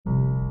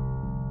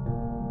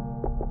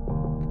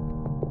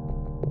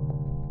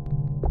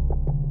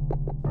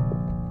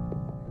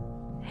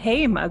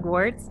Hey,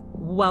 Mugworts.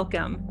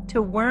 Welcome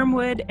to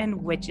Wormwood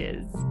and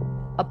Witches.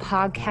 A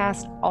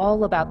podcast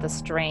all about the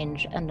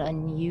strange and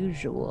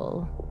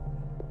unusual.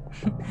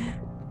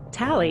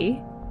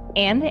 Tally,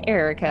 And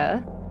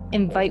Erica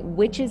invite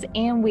witches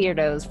and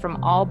weirdos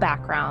from all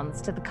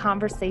backgrounds to the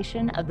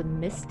conversation of the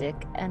mystic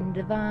and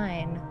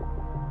divine.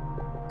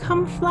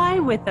 come fly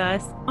with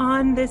us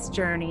on this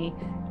journey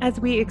as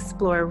we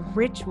explore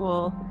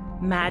ritual,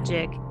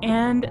 magic,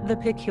 and the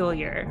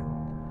peculiar.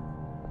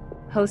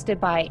 Hosted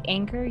by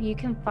Anchor, you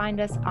can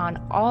find us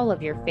on all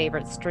of your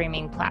favorite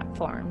streaming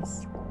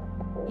platforms.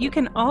 You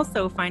can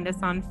also find us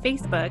on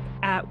Facebook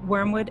at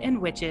Wormwood and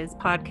Witches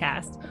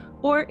Podcast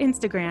or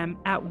Instagram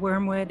at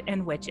Wormwood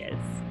and Witches.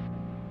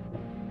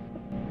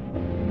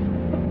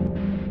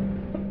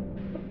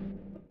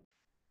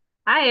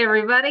 Hi,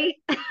 everybody.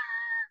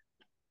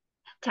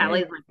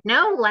 Tally's like,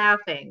 no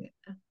laughing.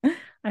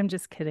 I'm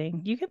just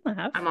kidding. You can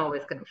laugh. I'm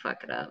always going to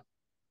fuck it up.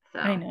 So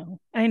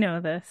I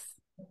know this.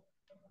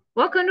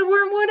 welcome to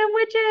Wormwood and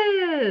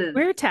Witches.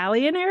 We're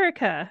Tally and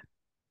Erica.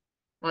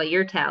 Well,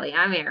 you're Tally.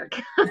 I'm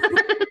Eric.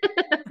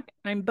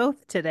 I'm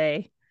both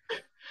today.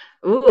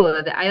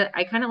 Ooh,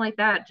 I kind of like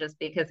that just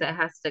because it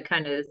has to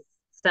kind of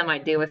semi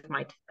do with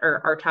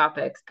our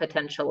topics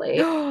potentially.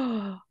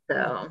 Oh,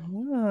 So,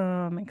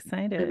 I'm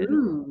excited.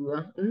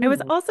 ooh. I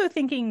was also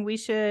thinking we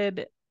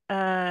should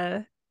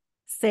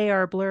say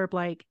our blurb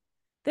like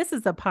this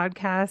is a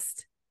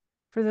podcast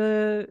for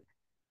the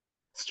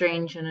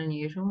Strange and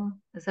unusual.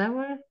 Is that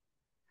what?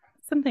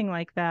 something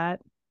like that.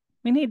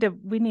 We need to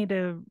We need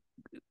to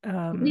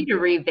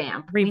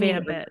revamp.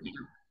 revamp it.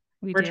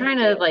 We're trying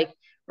to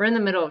we're in the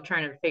middle of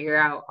trying to figure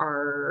out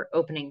our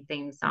opening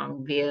theme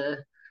song via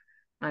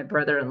my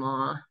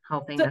brother-in-law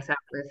helping us out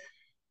with.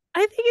 I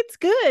think it's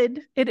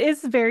good. It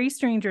is very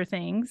Stranger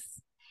Things.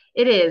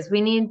 It is.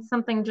 We need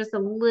something just a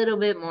little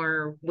bit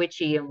more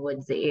witchy and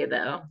woodsy,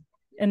 though.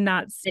 And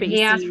not spacey. And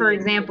he asked for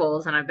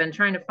examples, and I've been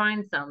trying to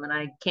find some, and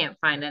I can't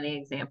find any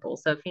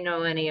examples. So if you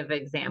know any of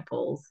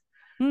examples,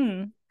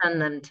 send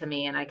them to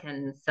me, and I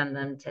can send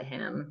them to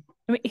him.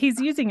 I mean, he's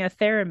using a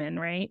theremin,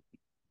 right?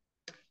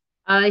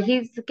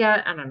 He's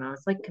got, I don't know,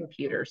 it's like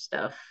computer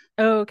stuff.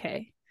 Oh,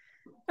 okay.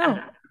 Oh,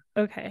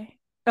 okay.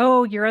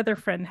 Oh, your other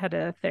friend had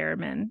a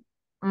theremin.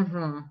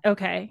 Mm-hmm.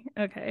 Okay.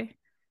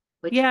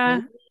 Which yeah,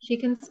 she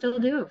can still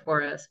do it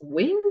for us.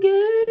 Wing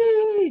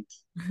it.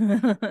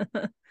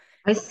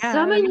 I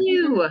summon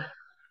you.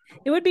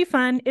 It would be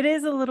fun. It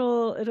is a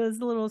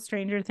little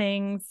Stranger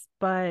Things,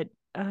 but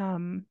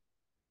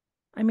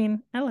I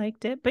mean, I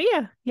liked it. But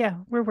yeah,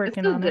 we're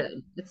working on it.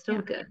 It's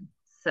still good.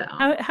 So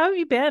how have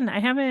you been? I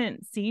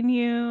haven't seen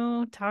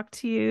you, talked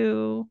to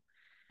you.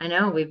 I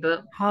know we've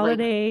both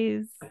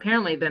holidays.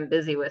 Apparently been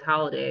busy with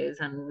holidays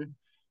and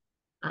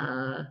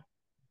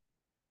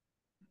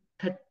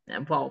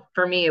well,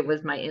 for me it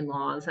was my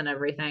in-laws and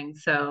everything.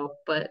 So,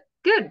 but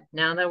good.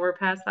 Now that we're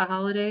past the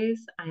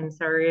holidays, I'm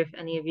sorry if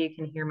any of you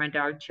can hear my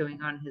dog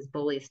chewing on his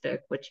bully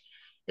stick, which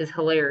is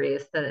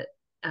hilarious that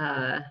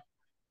I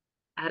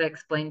had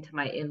explained to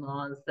my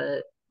in-laws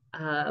that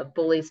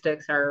bully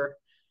sticks are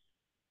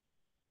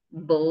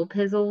bull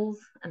pizzles,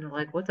 and they're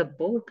like, what's a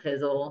bull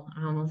pizzle?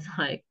 And I was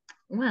like,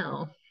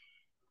 well,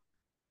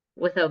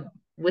 with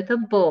a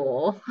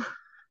bull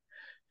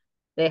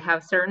they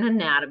have certain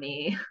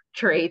anatomy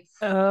traits.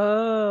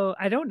 Oh,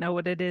 I don't know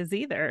what it is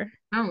either.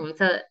 Oh,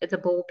 it's a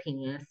bull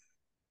penis.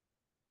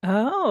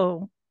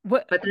 Oh,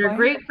 what? But they're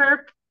great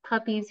for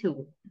puppies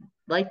who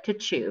like to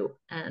chew,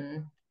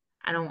 and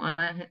I don't want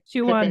to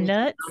chew on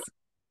nuts.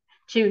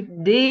 Chew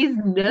these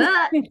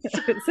nuts.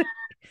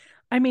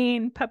 I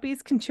mean,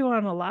 puppies can chew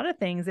on a lot of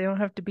things. They don't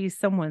have to be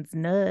someone's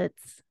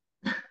nuts.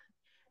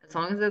 As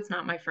long as it's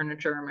not my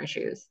furniture or my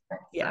shoes.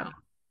 Yeah. So.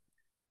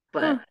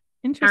 But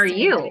interesting. How are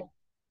you?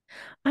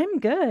 I'm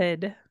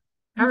good.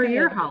 How are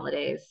your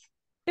holidays?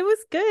 It was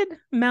good.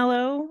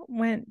 Mellow.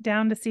 Went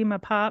down to see my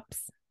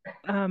pops.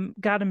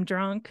 Got him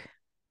drunk.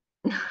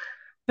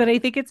 But I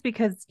think it's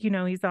because,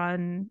 he's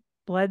on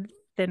blood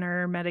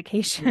thinner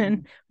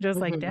medication. Which I was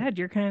like, Dad,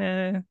 you're kind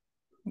of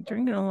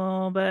drinking a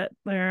little bit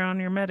there on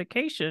your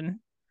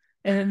medication.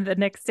 And then the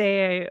next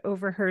day I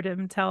overheard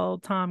him tell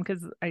Tom,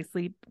 because I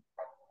sleep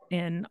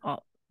in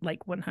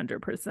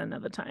 100%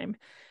 of the time,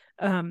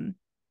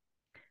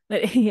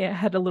 that he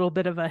had a little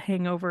bit of a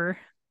hangover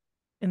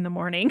in the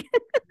morning.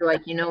 You're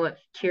like, you know what?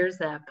 Cheers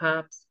that,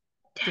 Pops.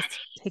 Just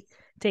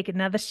take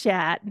another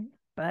shot.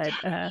 But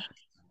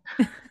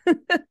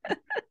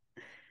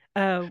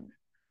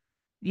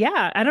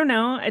yeah, I don't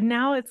know. And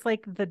now it's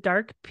like the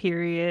dark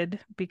period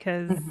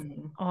because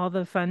all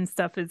the fun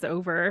stuff is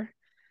over.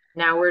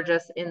 Now we're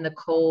just in the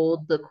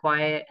cold, the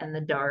quiet, and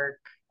the dark.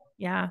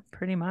 Yeah,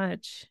 pretty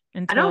much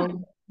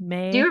until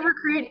May. Do you ever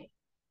create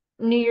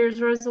New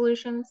Year's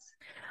resolutions?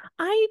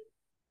 I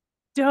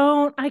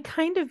don't. I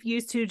kind of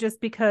used to, just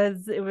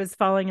because it was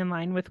falling in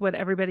line with what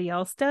everybody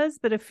else does.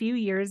 But a few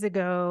years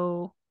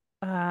ago,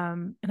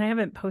 and I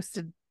haven't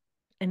posted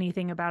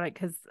anything about it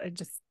because I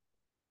just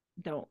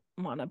don't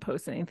want to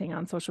post anything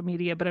on social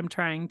media, but I'm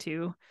trying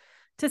to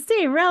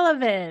stay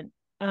relevant.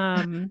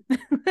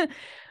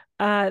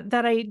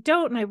 that I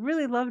don't. And I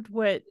really loved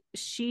what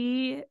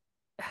she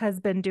has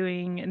been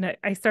doing. And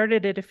I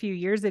started it a few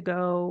years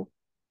ago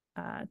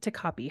to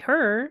copy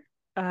her,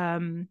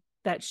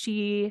 that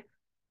she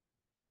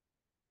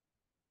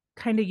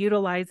kind of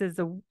utilizes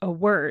a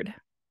word,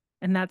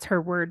 and that's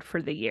her word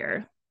for the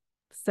year.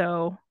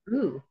 So,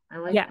 Ooh, I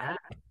like yeah.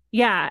 that.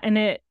 Yeah. And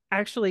it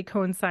actually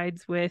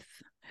coincides with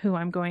who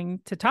I'm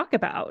going to talk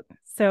about.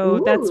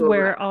 So that's Ooh.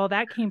 where all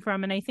that came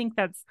from. And I think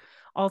that's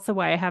also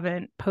why I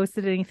haven't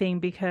posted anything,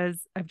 because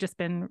I've just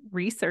been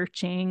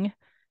researching.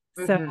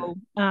 So,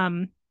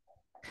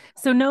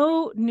 so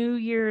no New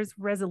Year's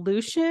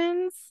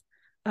resolutions.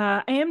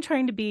 I am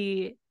trying to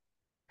be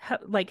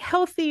like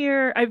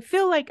healthier. I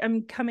feel like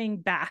I'm coming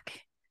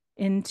back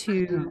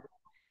into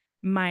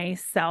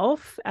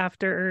myself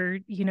after,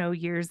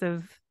 years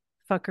of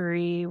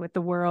fuckery with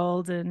the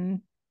world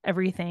and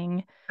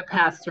everything. The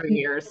past 3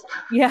 years.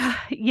 Yeah,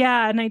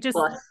 yeah. And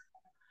Plus,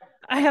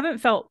 I haven't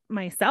felt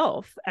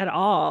myself at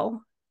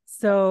all.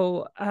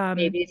 So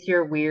maybe it's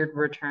your weird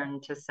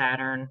return to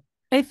Saturn.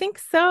 I think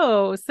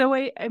so. So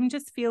I'm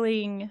just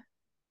feeling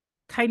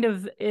kind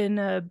of in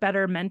a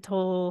better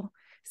mental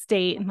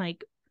state, and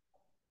like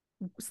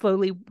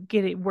slowly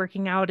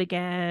working out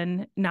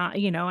again. Not,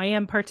 I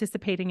am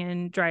participating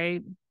in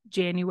dry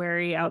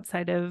January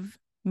outside of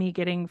me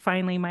getting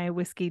finally my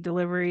whiskey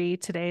delivery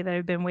today that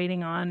I've been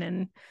waiting on.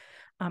 And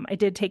I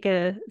did take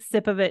a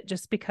sip of it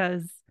just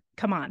because,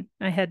 come on,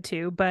 I had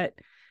to, but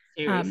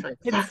Seriously.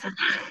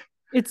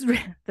 it's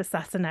the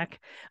Sassenach.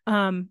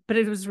 But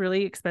it was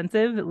really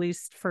expensive, at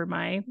least for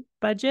my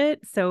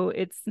budget. So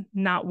it's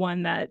not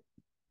one that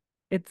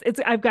it's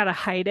I've got to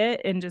hide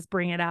it and just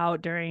bring it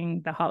out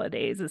during the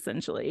holidays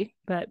essentially,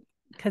 but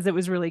because it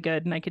was really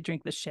good and I could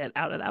drink the shit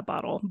out of that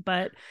bottle.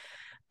 But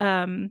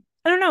I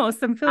don't know,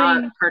 so I'm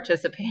feeling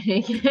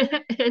participating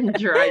in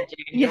dry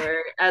yeah.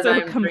 January as So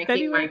I'm come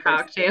drinking my February 1st,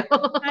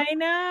 cocktail. I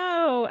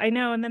know,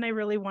 and then I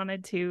really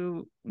wanted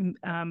to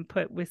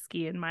put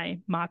whiskey in my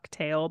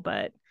mocktail,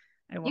 but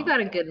I You won't. got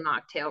a good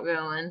mocktail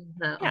going.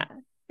 So. Yeah,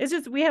 it's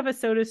just we have a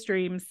soda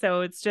stream,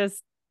 so it's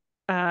just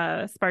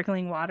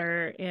sparkling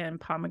water and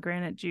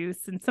pomegranate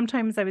juice. And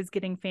sometimes I was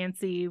getting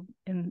fancy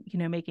and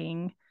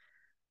making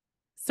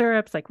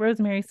syrups like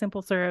rosemary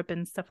simple syrup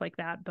and stuff like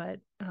that, but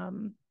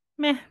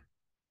meh.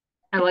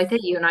 I like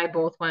that you and I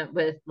both went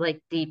with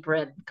like deep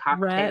red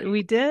cocktail. Red,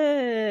 we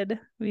did.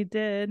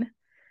 Maybe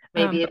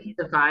But it's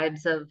the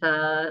vibes of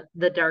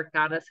the dark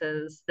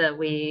goddesses that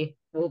we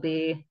will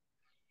be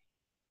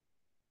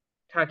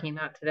talking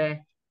about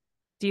today.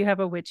 do you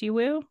have a witchy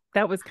woo?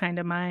 That was kind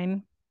of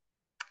mine.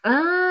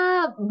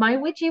 My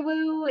witchy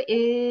woo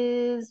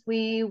is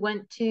we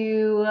went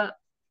to,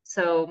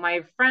 so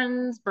my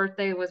friend's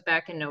birthday was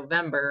back in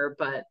November,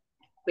 but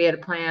we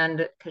had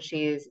planned because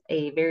she's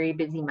a very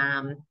busy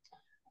mom.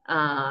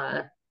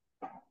 I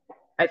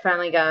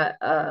finally got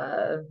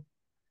our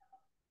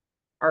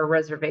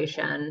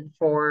reservation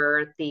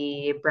for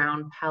the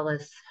Brown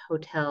Palace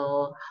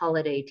Hotel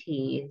holiday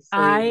tea.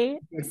 So we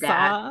did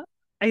that.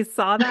 I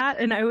saw that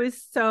and I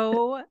was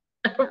so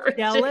Ridiculous.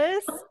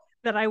 jealous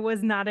that I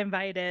was not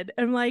invited.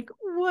 I'm like,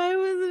 why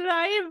wasn't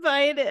I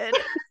invited?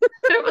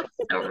 It was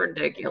so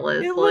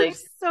ridiculous. It Like,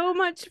 looked so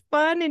much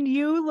fun and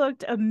you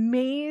looked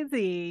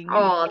amazing.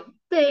 oh,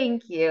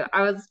 thank you.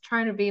 I was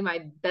trying to be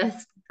my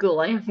best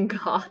glam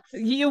goth.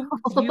 You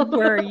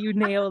were, you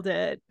nailed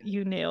it.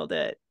 You nailed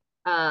it.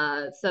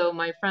 So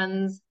my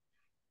friend's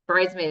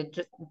bridesmaid,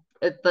 just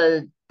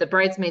the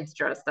bridesmaid's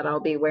dress that I'll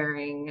be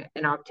wearing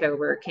in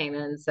October came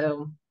in.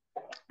 So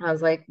I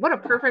was like, what a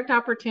perfect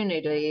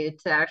opportunity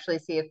to actually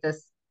see if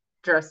this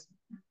dress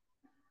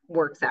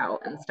works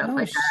out and stuff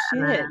like that.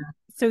 Shit. Then,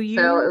 so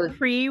you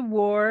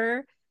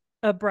pre-wore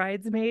a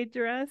bridesmaid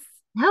dress?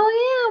 Hell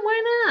yeah,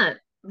 why not?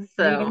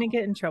 So are you gonna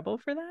get in trouble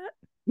for that?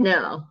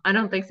 No, I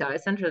don't think so. I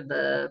sent her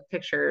the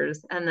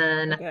pictures, and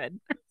then good.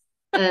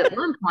 At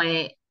one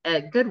point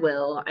at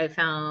Goodwill, I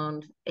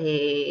found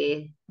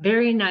a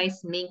very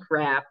nice mink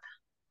wrap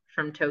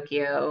from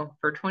Tokyo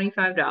for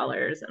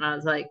 $25. And I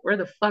was like, where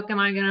the fuck am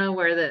I going to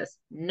wear this?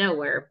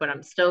 Nowhere, but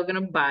I'm still going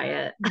to buy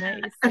it.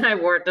 Nice. And I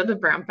wore it to the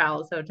Brown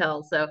Palace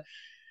Hotel. So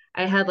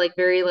I had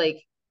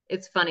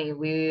it's funny.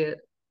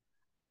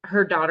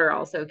 Her daughter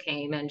also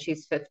came and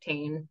she's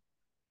 15.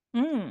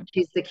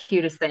 She's the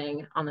cutest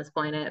thing on this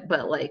planet.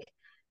 But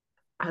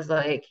I was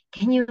like,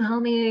 can you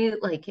help me,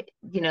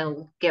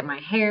 get my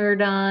hair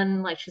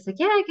done? She's like,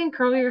 yeah, I can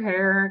curl your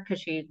hair because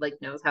she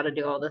knows how to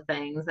do all the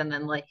things. And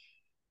then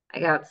I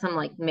got some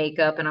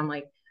makeup and I'm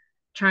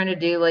trying to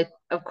do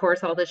of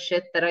course, all the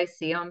shit that I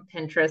see on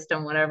Pinterest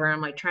and whatever.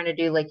 I'm trying to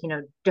do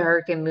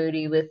dark and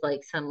moody with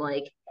some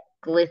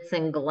glitz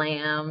and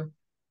glam.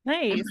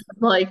 Nice.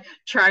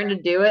 Trying to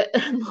do it.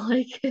 And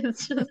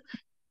it's just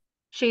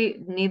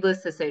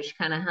needless to say, she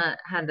kind of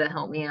had to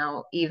help me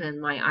out,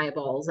 even my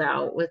eyeballs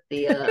out with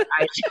the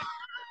eyeshadow.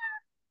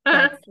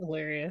 That's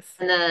hilarious.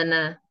 And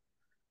then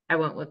I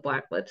went with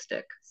black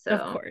lipstick. So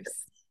of course,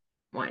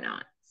 why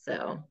not?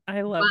 So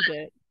I loved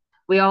it.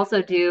 We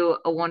also do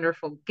a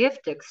wonderful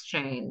gift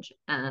exchange,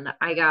 and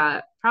I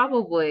got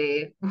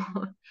probably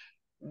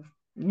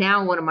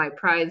now one of my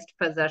prized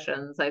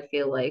possessions, I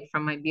feel like,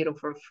 from my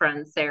beautiful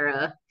friend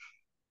Sarah.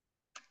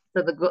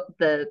 So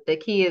the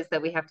key is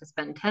that we have to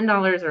spend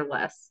 $10 or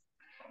less.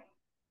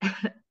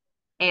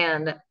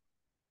 And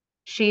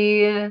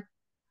she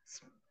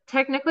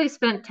technically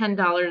spent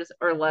 $10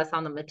 or less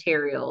on the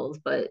materials,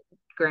 but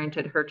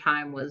granted her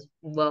time was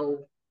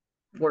well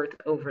worth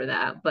over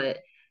that. But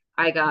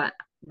I got,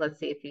 let's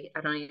see if you,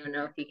 I don't even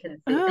know if you can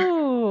see.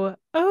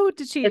 Oh,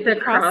 did she It's a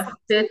cross cross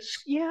stitch.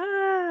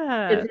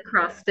 Yeah. It's a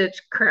cross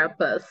stitch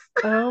Krampus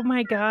Oh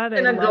my God, I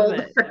in a love gold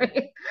it.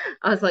 frame.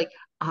 I was like,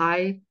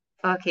 I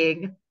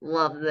fucking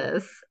love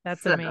this.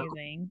 That's So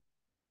amazing.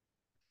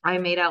 I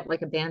made out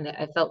like a bandit.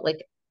 I felt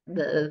like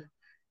the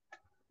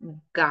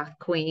goth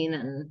queen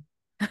and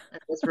at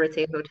this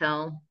ritzy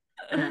hotel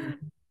and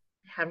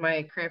had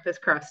my Krampus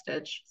cross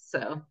stitch.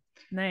 So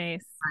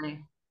Nice. my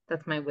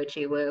that's my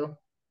witchy woo.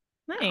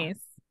 Oh, Nice.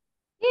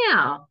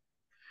 yeah.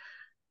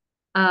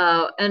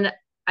 And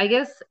I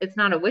guess it's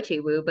not a witchy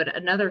woo, but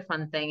another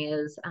fun thing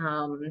is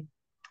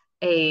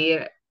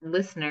a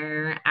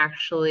listener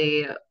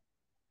actually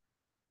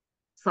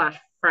slash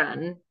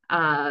friend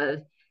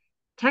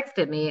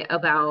texted me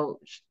about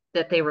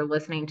that they were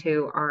listening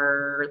to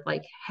our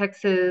like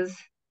hexes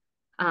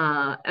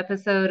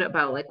episode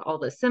about like all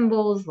the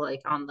symbols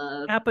like on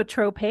the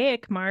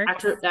Apotropaic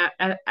marks.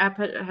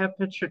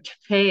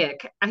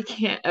 apotropaic. I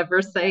can't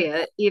ever say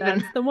it even.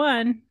 That's the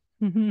one.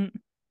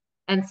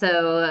 And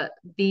so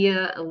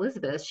via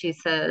Elizabeth, she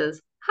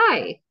says,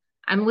 "Hi,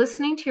 I'm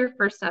listening to your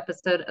first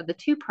episode of the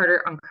two-parter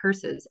on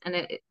curses, and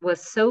it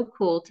was so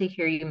cool to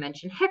hear you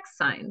mention hex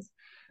signs.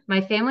 My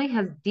family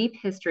has deep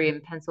history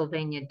in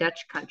Pennsylvania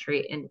Dutch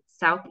country in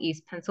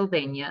southeast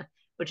Pennsylvania,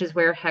 which is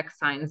where hex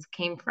signs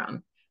came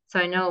from. So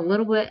I know a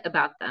little bit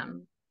about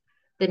them.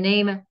 The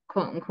name,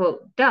 quote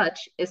unquote,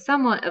 Dutch is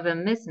somewhat of a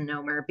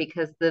misnomer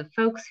because the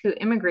folks who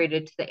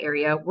immigrated to the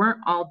area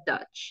weren't all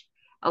Dutch.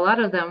 A lot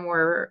of them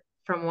were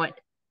from what's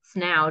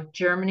now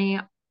Germany,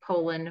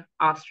 Poland,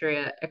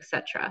 Austria,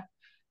 etc.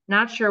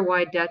 Not sure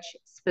why Dutch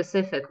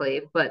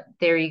specifically, but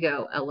there you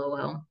go,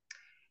 lol.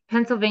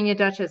 Pennsylvania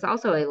Dutch is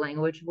also a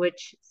language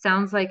which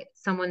sounds like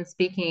someone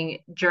speaking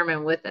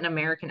German with an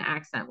American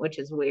accent, which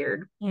is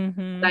weird.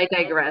 Mm-hmm. I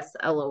digress,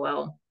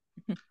 lol.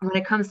 When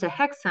it comes to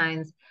hex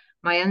signs,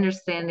 my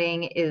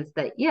understanding is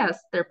that yes,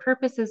 their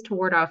purpose is to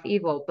ward off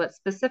evil, but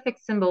specific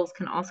symbols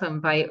can also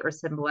invite or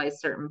symbolize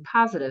certain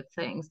positive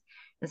things.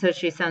 And so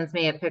she sends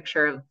me a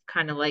picture of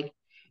kind of like,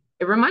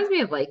 it reminds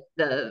me of like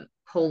the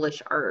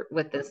Polish art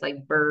with this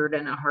like bird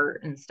and a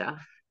heart and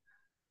stuff.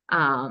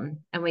 And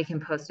we can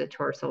post it to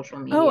our social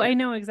Oh, media. I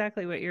know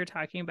exactly what you're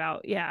talking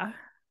about. Yeah.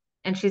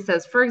 And she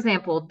says, for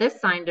example, this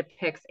sign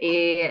depicts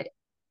a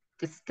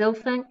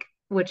distilfink,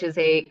 which is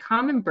a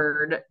common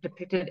bird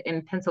depicted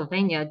in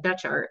Pennsylvania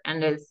Dutch art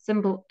and is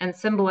symbol and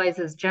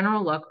symbolizes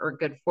general luck or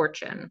good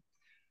fortune.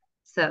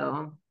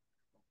 So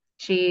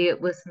she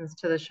listens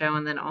to the show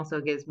and then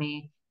also gives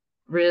me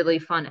really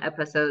fun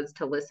episodes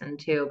to listen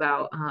to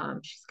about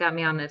she's got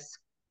me on this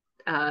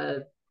uh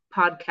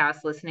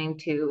podcast listening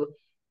to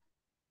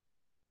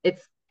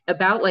it's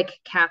about like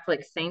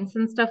Catholic saints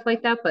and stuff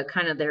like that, but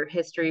kind of their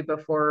history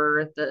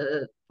before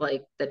the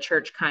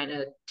church kind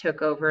of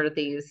took over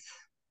these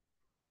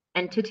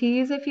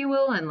entities, if you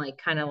will, and like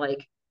kind of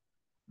like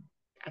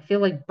I feel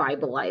like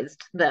Bibleized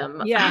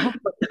them. Yeah.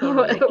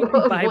 Totally.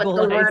 What the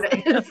Bibleized.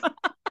 word is.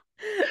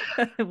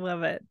 I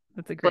love it.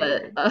 That's a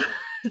great But word.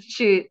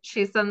 she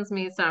sends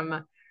me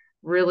some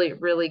really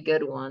really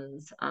good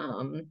ones.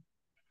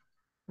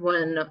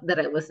 One that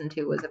I listened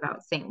to was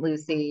about Saint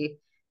Lucy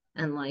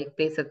and like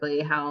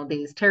basically how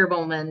these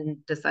terrible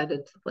men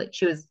decided to like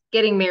she was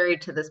getting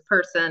married to this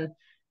person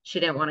she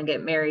didn't want to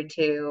get married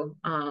to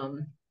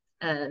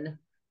and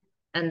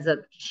ends up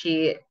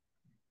she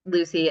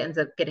Lucy ends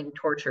up getting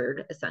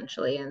tortured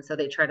essentially. And so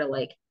they try to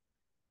like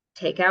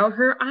take out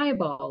her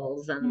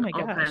eyeballs Oh and my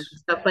all kinds gosh. of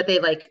stuff, but they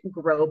like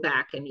grow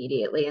back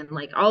immediately. And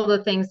like all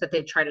the things that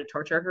they try to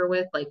torture her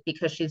with, like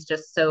because she's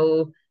just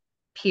so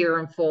pure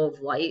and full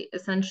of light,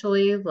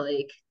 essentially,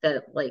 like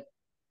that, like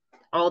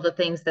all the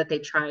things that they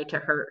try to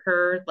hurt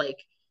her, like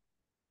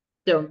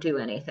don't do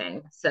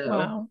anything.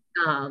 Wow.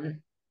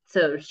 Um,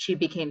 so she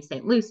became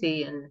Saint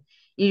Lucy, and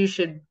you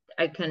should.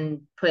 I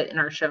can put in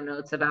our show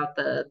notes about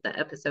the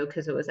episode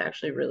because it was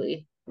actually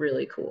really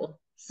really cool.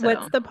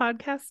 What's So, the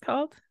podcast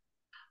called?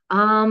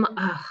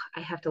 I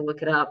have to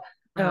look it up.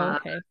 Oh, Uh,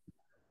 okay.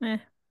 Eh,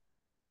 that's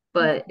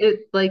but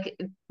it like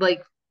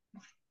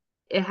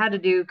it had to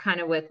do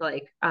kind of with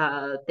like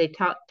they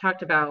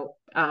talked about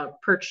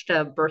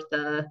Perchta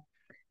Bertha,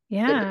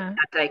 yeah.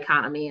 that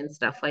dichotomy and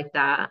stuff like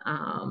that.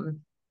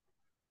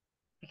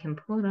 I can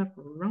pull it up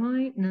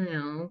right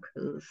now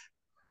because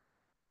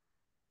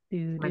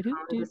Do, my do, do,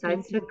 phone do, do,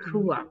 decides to do,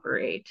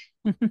 cooperate.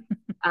 do.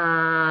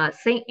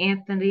 St.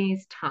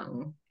 Anthony's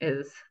Tongue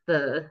is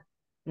the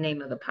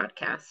name of the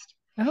podcast.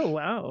 Oh,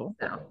 wow.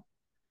 So,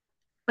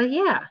 but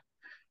yeah,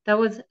 that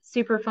was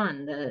super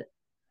fun. That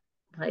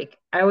like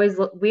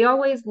we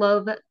always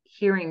love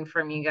hearing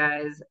from you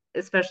guys,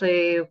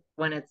 especially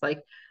when it's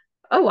like,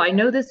 oh, I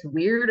know this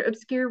weird,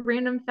 obscure,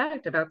 random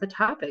fact about the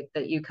topic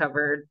that you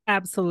covered.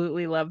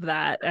 Absolutely love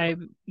that.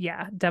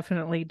 Yeah,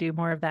 definitely do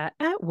more of that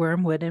at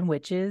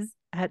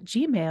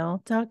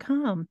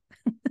wormwoodandwitches@gmail.com.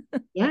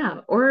 Yeah,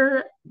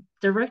 or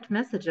direct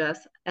message us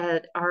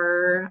at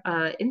our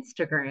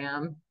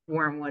Instagram,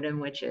 Wormwood and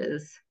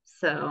Witches.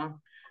 So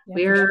Yeah, for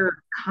sure. we're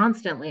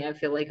constantly, I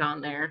feel like,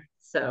 on there.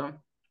 So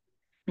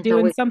it's Doing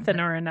always, something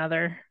or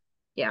another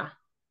yeah,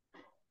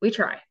 we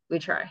try. We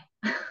try.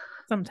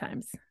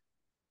 sometimes.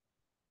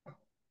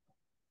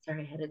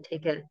 Sorry, I had to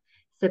take a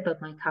sip of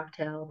my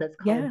cocktail that's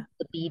called Yeah.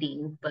 the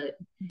beating, but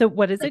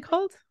What is it like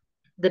called?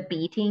 the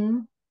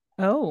beating,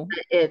 Oh,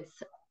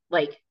 it's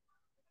like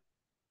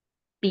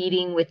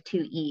beating with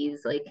two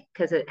E's, like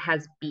because it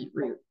has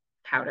beetroot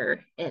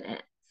powder in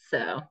it.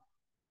 So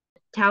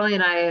Tally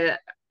and I,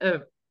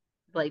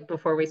 like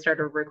before we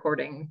started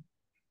recording,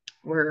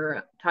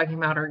 were talking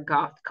about our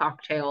goth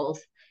cocktails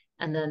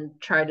and then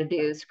try to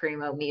do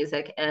screamo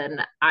music.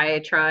 And I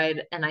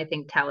tried, and I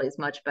think Tally's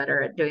much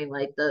better at doing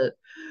like the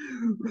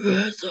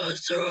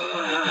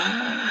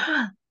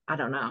I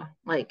don't know,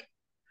 like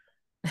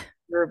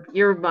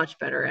you're much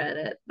better at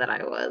it than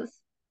I was.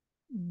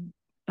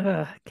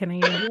 can I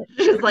even do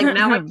She's like,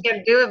 now I it?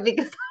 can't do it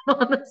because I'm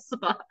on the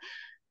spot.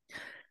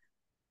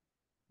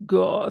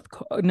 Goth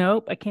cock.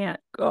 Nope, I can't.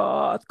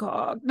 Goth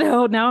cock.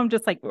 No, now I'm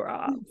just like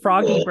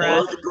froggy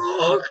breath.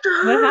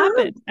 What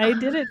happened? I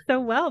did it so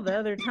well the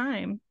other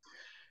time.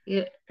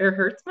 It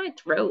hurts my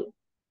throat.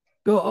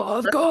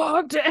 Goth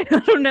cock. I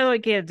don't know. I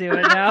can't do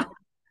it now.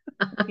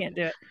 I can't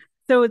do it.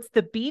 So it's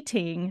the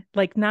beating,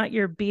 like not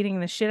you're beating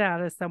the shit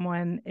out of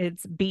someone.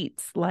 It's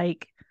beats,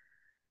 like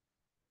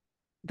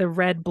the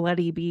red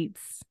bloody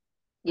beats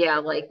Yeah,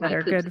 like that my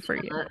are poop's good for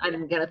you.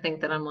 I'm gonna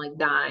think that I'm like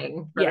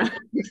dying for Yeah. the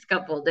next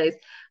couple of days.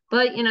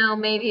 But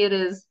maybe it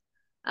is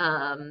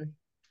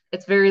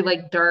it's very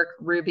like dark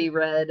ruby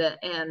red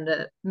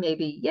and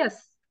maybe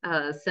yes,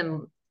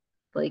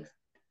 like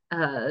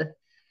uh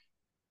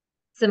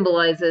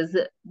symbolizes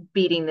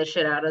beating the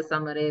shit out of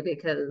somebody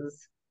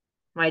because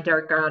my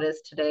dark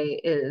goddess today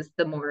is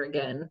the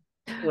Morrigan,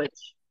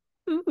 which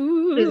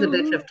is a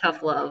bitch Ooh. of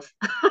tough love.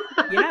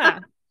 Yeah.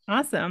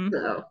 Awesome.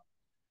 So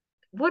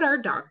what are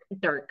dark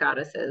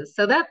goddesses?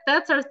 So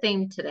that's our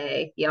theme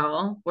today,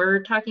 y'all.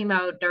 We're talking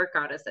about dark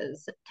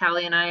goddesses.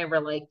 Tally and I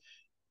were like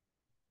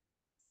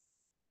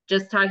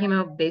just talking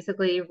about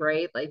basically,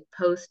 right, like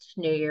post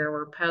New Year,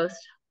 we're post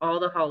all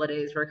the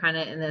holidays. We're kind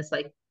of in this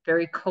like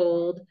very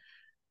cold,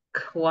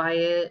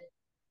 quiet,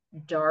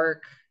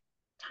 dark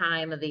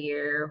time of the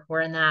year.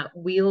 We're in that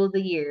wheel of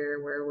the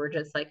year where we're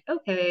just like,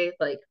 okay,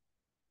 like,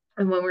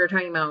 and when we were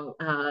talking about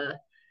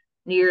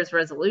New Year's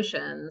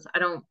resolutions, I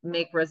don't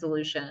make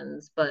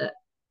resolutions, but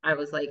I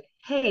was like,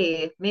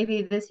 hey,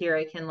 maybe this year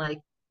I can like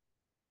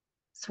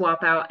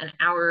swap out an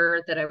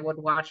hour that I would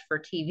watch for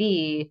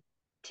TV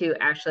to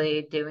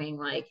actually doing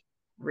like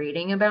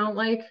reading about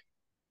like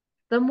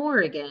the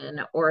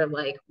Morrigan or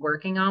like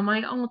working on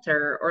my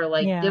altar or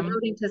like Yeah.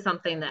 devoting to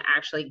something that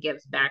actually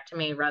gives back to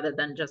me rather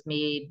than just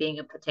me being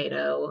a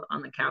potato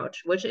on the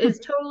couch, which is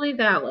totally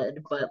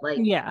valid, but like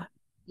Yeah.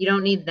 you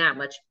don't need that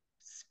much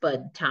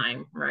spud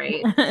time,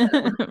 right?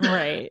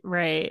 Right,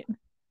 right.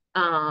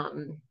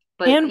 Um,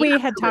 but And yeah, we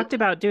had so like talked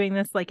about doing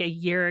this like a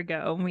year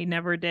ago and we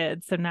never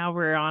did. So now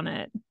we're on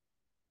it.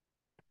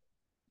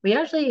 we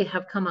actually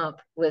have come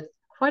up with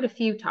quite a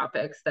few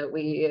topics that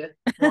we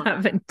want to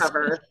Haven't.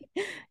 cover,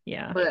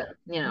 Yeah. but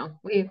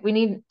we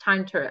need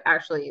time to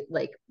actually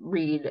like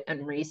read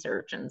and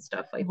research and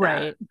stuff like that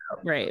Right.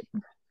 Right.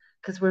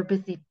 because we're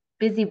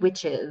busy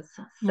witches.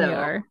 We So,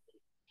 are.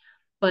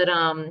 but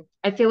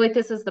I feel like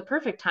this is the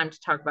perfect time to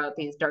talk about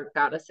these dark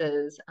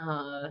goddesses,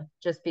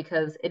 just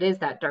because it is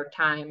that dark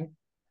time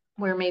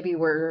where maybe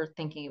we're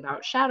thinking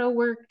about shadow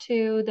work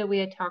too that we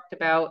had talked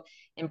about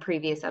in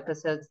previous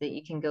episodes that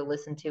you can go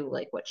listen to,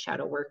 like what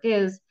shadow work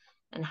is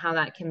and how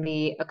that can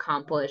be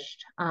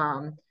accomplished,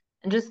 and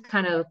just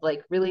kind of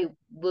like really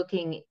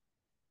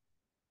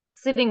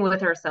sitting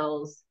with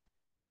ourselves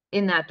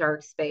in that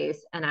dark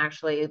space and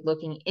actually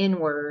looking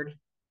inward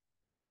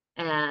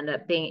and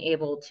being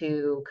able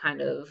to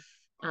kind of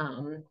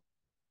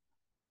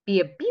be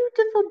a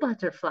beautiful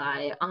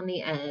butterfly on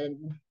the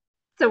end.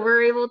 So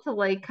we're able to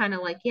like kind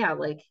of like, yeah,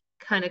 like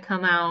kind of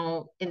come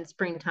out in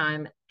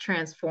springtime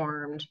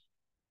transformed,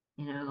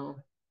 you know,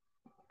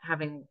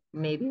 having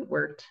maybe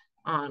worked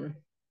on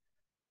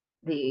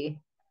the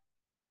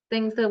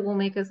things that will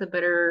make us a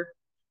better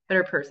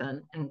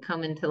person and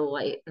come into the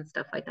light and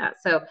stuff like that.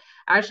 So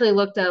I actually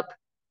looked up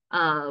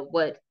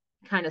what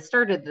kind of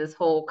started this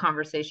whole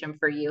conversation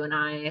for you and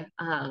I.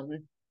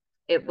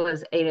 It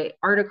was a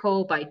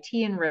article by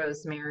T and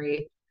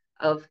Rosemary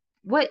of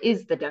what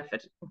is the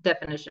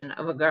definition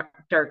of a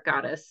dark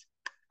goddess.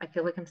 I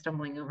feel like I'm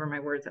stumbling over my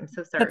words. I'm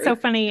so That's sorry. so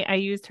funny. I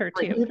used her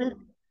Like, too.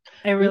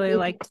 I really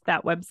liked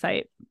that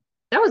website.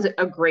 that was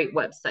a great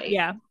website.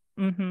 Yeah.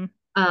 Mm-hmm.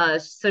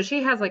 So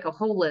she has like a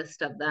whole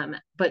list of them,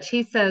 but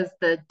she says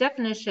the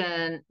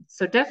definition,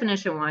 so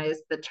definition wise,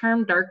 the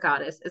term dark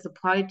goddess is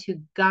applied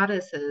to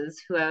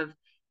goddesses who have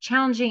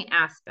challenging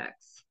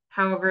aspects,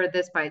 However,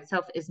 this by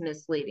itself is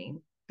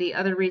misleading. The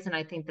other reason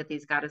I think that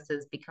these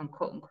goddesses become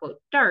quote unquote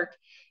dark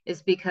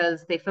is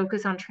because they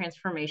focus on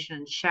transformation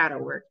and shadow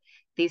work.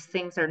 These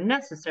things are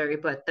necessary,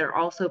 but they're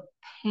also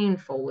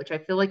painful, which I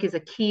feel like is a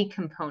key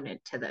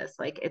component to this.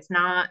 Like, it's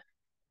not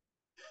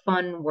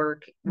fun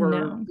work. We're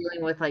No,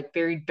 dealing with like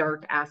very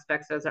dark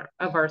aspects of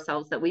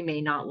ourselves that we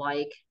may not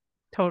like.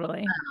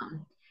 totally.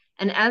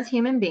 And as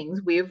human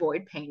beings, we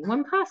avoid pain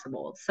when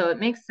possible. So it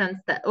makes sense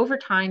that over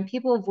time,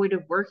 people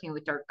avoided working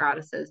with dark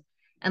goddesses.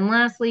 And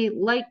lastly,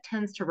 light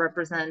tends to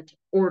represent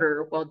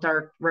order while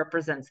dark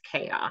represents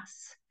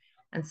chaos.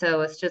 And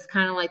so it's just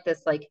kind of like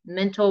this like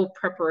mental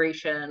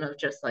preparation of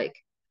just like,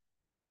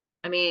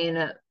 I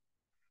mean,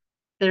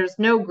 there's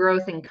no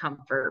growth in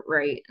comfort,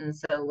 right? And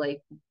so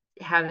like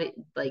having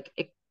like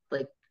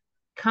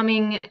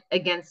coming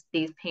against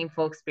these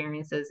painful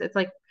experiences, it's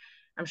like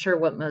I'm sure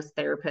what most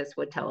therapists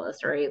would tell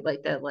us, right?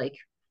 Like that, like,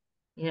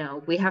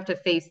 we have to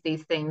face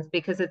these things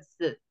because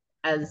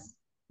as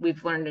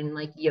we've learned in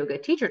like yoga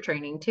teacher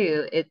training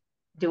too,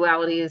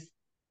 duality is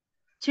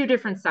two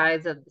different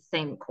sides of the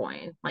same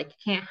coin. Like,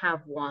 you can't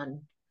have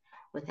one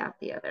without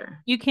the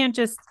other. You can't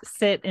just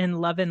sit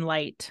in love and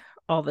light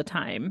all the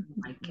time. Oh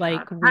my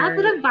Like, God.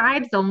 Positive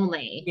vibes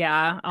only.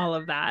 yeah, all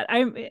of that.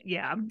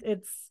 Yeah,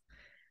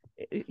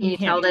 Can you you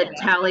can't tell do that that.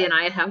 Tally and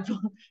I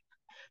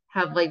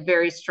have like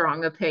very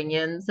strong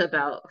opinions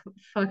about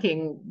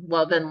fucking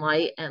love and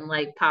light and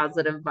like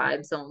positive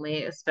vibes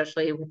only,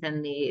 especially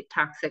within the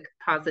toxic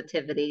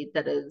positivity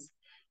that is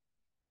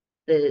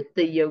the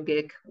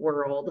yogic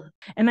world.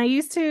 And I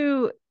used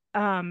to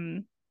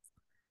um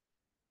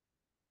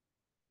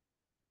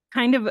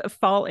kind of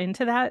fall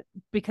into that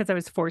because I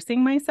was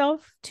forcing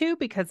myself to,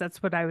 because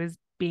that's what I was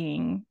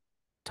being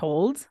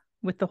told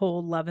with the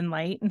whole love and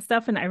light and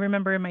stuff. And I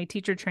remember in my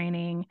teacher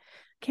training,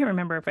 I can't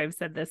remember if I've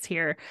said this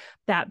here,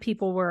 that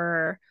people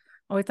were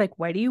always like,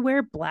 why do you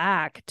wear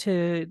black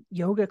to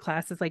yoga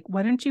classes? Like,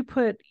 why don't you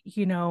put,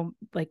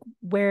 like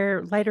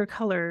wear lighter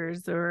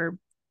colors or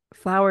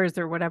flowers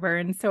or whatever?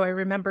 And so I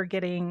remember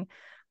getting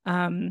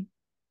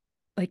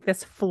like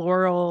this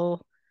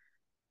floral,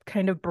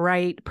 kind of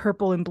bright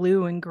purple and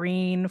blue and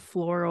green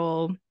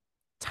floral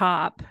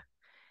top,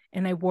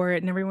 and I wore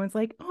it and everyone's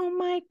like, oh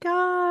my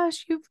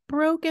gosh, you've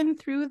broken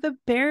through the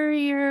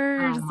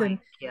Oh barriers. my And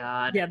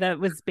God. yeah, that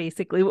was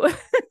basically what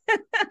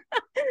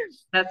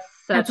That's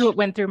that's such what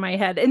went through my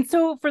head. And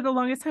so for the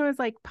longest time I was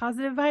like,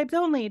 positive vibes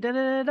only, da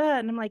da da da.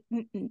 And I'm like,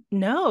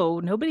 no,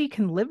 nobody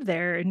can live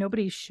there and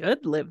nobody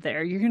should live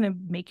there. You're gonna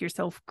make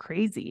yourself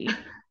crazy.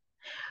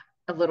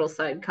 a little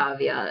side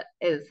caveat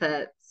is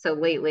that so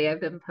lately I've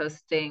been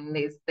posting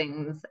these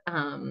things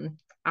on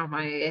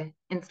my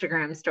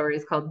Instagram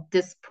stories called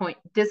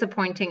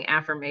disappointing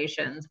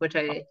affirmations, which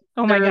I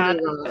Oh my thoroughly God,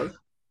 love.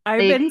 I've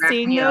They been crack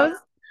seeing me up. those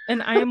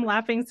and I am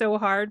laughing so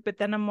hard, but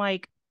then I'm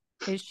like,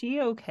 is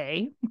she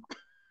okay?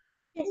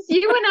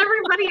 You and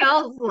everybody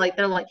else, like,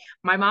 they're like,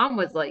 my mom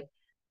was like,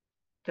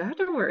 do I have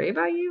to worry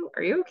about you?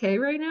 Are you okay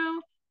right now?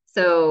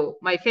 So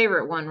my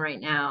favorite one right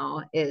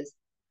now is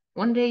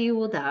one day you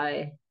will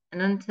die.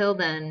 And until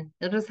then,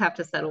 you'll just have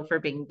to settle for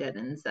being dead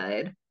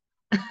inside.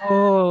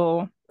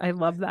 Oh, I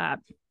love that.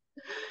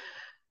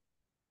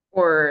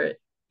 Or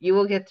you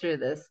will get through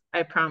this.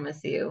 I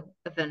promise you.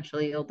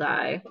 Eventually you'll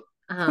die.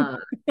 Uh,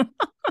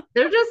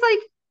 they're just like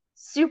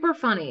super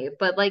funny,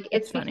 but like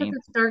it's It's because funny.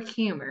 it's dark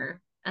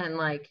humor. And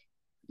like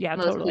Yeah,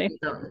 most totally. people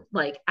don't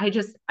like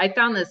I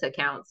found this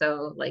account,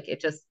 so like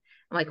I'm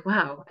like,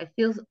 wow,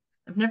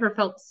 I've never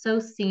felt so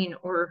seen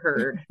or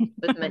heard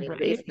with many of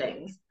these Right.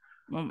 things.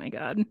 Oh my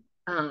God.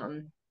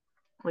 um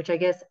which I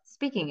guess,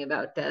 speaking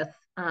about death,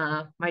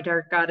 my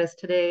dark goddess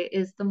today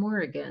is the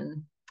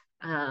Morrigan.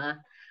 uh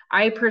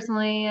I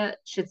personally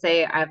should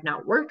say I've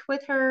not worked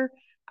with her.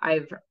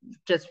 I've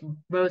just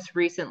most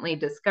recently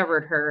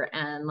discovered her,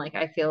 and like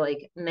I feel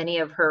like many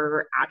of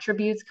her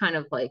attributes kind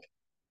of like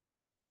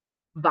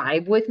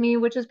vibe with me,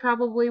 which is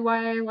probably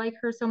why I like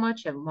her so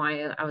much and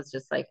why I was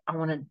just like, I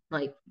want to,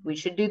 like, we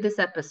should do this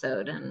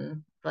episode,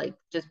 and like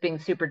just being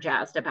super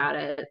jazzed about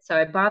it. So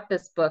I bought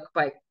this book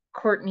by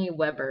Courtney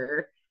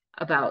Weber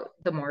about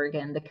the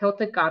Morrigan, the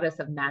Celtic goddess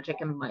of magic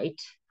and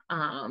might.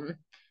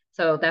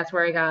 So that's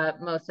where I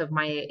got most of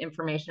my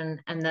information.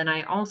 And then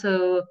I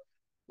also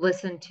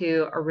listened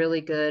to a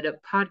really good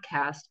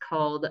podcast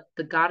called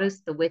The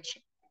Goddess, the Witch,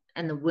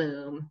 and the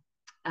Womb.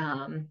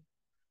 Um,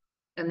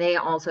 and they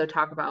also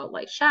talk about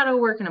like shadow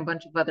work and a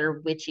bunch of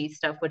other witchy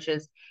stuff, which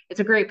is it's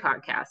a great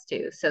podcast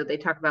too. So they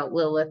talk about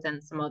Lilith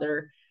and some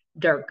other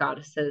dark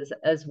goddesses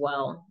as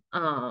well.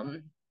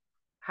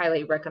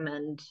 Highly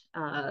recommend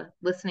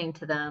listening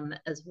to them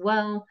as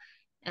well.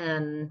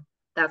 And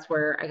that's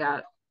where I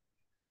got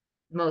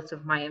most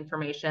of my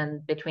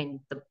information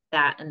between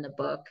that and the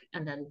book,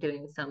 and then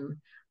doing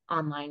some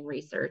online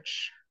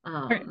research.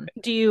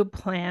 Do you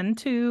plan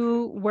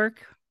to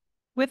work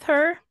with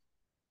her?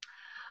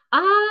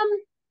 Um,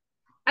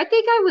 I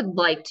think I would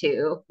like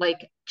to.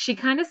 Like,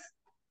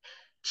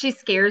 she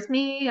scares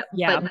me, but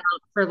Yeah. not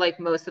for like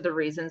most of the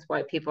reasons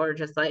why people are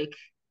just like,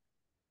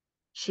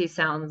 she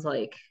sounds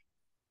like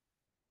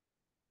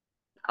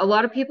a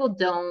lot of people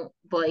don't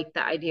like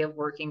the idea of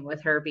working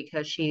with her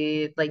because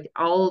she, like,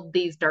 all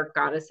these dark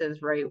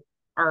goddesses, right,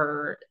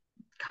 are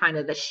kind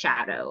of the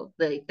shadow.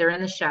 Like, they're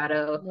in the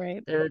shadow.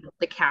 Right. They're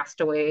the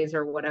castaways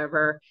or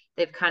whatever.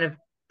 They've kind of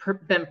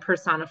been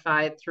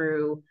personified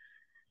through,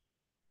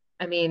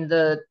 I mean,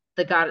 the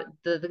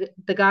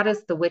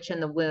goddess, the witch in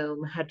the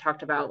womb, had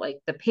talked about like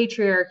the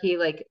patriarchy,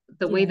 like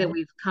the way that Yeah.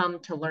 we've come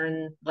to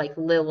learn, like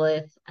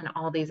Lilith and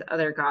all these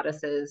other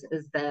goddesses,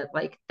 is that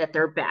like that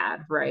they're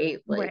bad, right?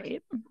 Like,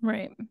 Right.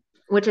 Right.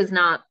 which is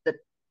not the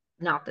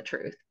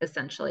truth,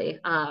 essentially.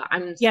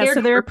 I'm Yeah. scared So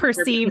to they're work with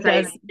her because perceived I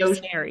as know,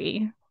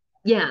 scary.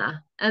 yeah,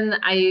 and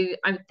I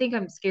think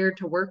I'm scared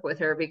to work with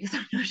her because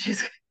I know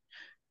she's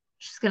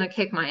gonna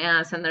kick my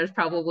ass, and there's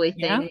probably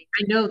Yeah. things,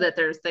 I know that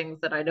there's things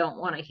that I don't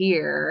want to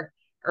hear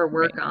or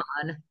work Right.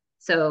 on.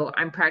 So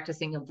I'm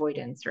practicing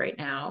avoidance right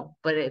now.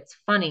 But it's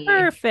funny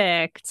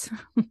Perfect.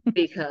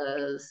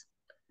 because,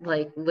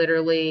 like,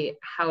 literally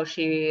how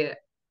she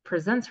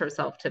presents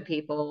herself to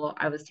people.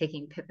 I was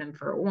taking Pippin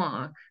for a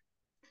walk,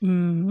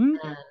 Hmm.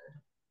 and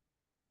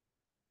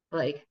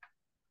like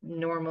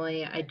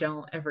normally I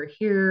don't ever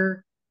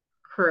hear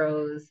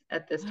crows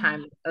at this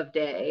time of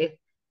day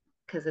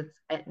because it's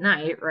at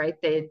night, right?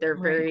 They're Right.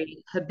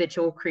 very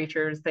habitual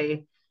creatures.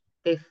 They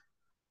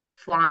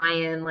fly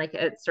in like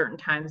at certain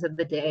times of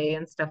the day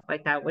and stuff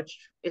like that, which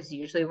is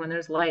usually when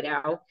there's light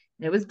out.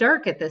 And it was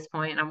dark at this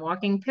point, and I'm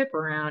walking Pip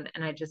around,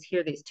 and I just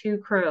hear these two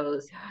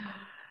crows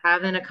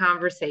having a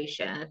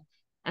conversation,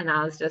 and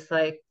I was just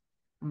like,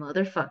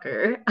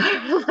 motherfucker.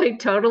 Like,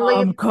 totally,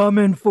 I'm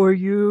coming for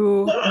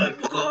you. I'm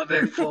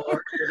coming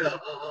for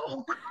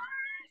you.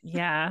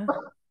 Yeah,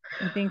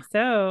 I think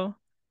so.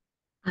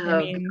 I Oh,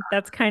 mean,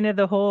 that's kind of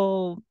the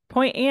whole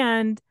point.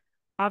 And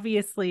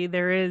obviously,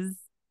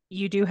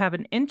 you do have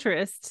an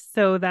interest.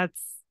 So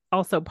that's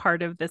also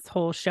part of this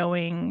whole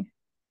showing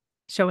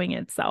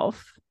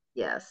itself.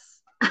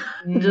 yes.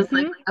 Just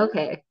like, Mm-hmm.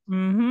 okay,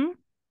 Mm-hmm.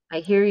 I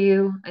hear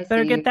you, I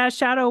Better see get you. that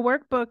shadow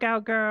workbook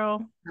out,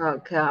 girl.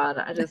 Oh God,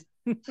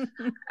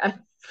 I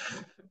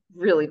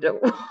really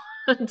don't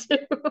want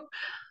to.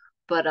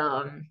 But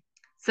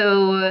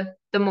so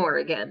the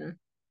Morrigan,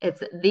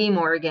 it's the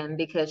Morrigan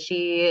because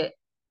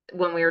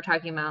when we were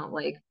talking about,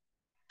 like,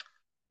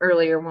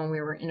 earlier when we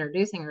were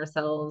introducing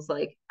ourselves,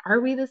 like, are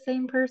we the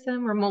same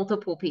person? We're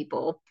multiple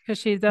people. Because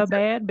she's And a so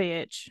bad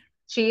bitch.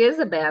 she is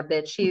a bad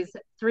bitch. She's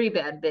three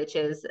bad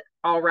bitches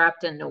all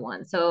wrapped into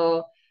one.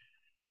 So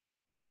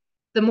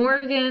the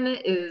Morrigan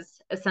is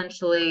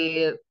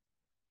essentially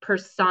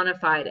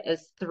personified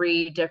as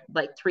three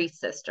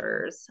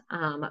sisters,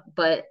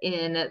 but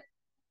in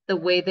the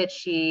way that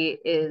she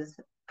is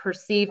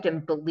perceived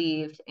and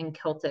believed in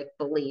Celtic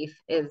belief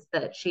is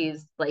that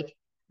she's like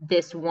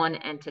this one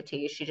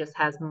entity. She just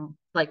has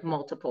like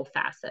multiple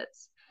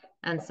facets.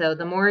 And so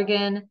the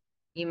Morrigan,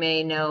 you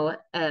may know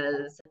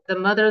as the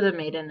mother, the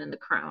maiden, and the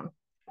crown.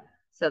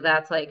 So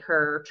that's like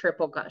her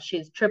triple god.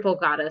 She's triple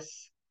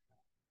goddess,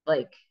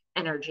 like,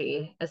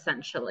 energy,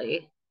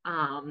 essentially.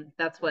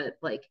 That's what,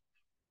 like,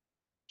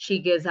 she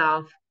gives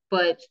off.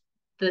 But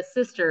the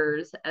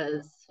sisters,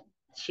 as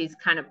she's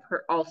kind of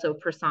also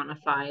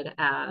personified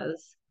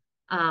as,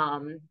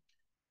 um,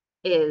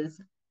 is,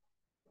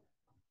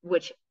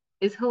 which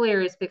is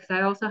hilarious because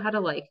I also had to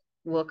like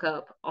look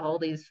up all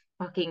these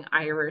fucking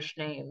Irish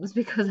names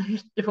because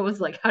I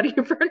was like, how do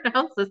you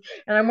pronounce this?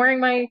 And I'm wearing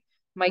my Oh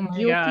my God.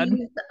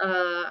 guilty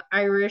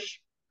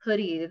Irish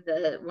hoodie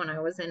that when I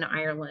was in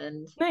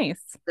Ireland,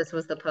 Nice. this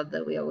was the pub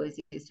that we always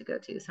used to go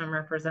to. So I'm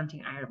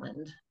representing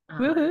Ireland.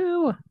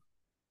 Woohoo.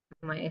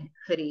 My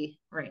hoodie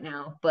right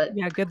now, but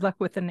Yeah, good luck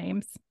with the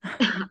names.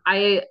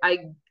 I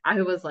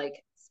was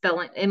like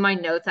spelling in my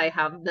notes. I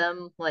have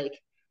them like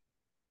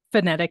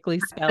Phonetically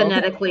spelled.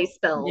 phonetically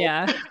spelled.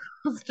 Yeah.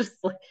 It's just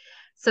like,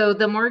 so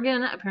the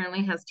Morgan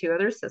apparently has two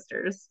other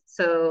sisters.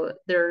 So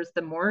there's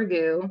the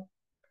Morgu,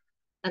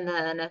 and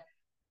then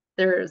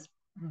there's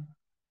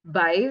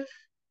Baiv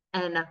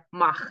and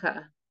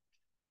Macha.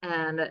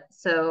 And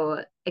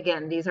so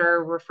again, these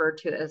are referred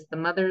to as the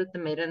mother, the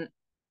maiden,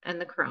 and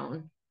the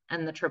crone,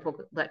 and the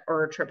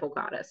triple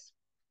goddess.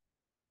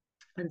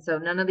 And so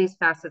none of these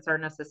facets are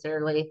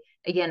necessarily,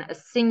 again, a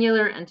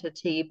singular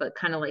entity, but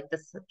kind of like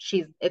this,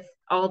 it's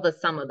all the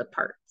sum of the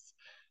parts.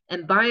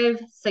 And Baiv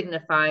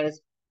signifies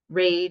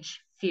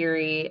rage,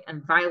 fury,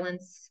 and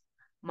violence.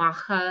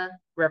 Macha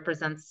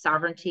represents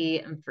sovereignty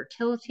and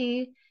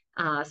fertility,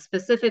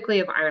 specifically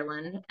of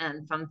Ireland.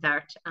 And fun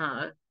fact,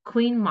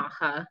 Queen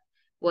Macha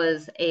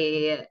was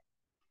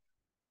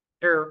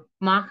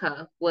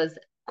Macha was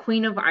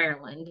Queen of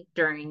Ireland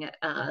during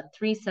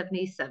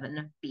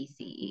 377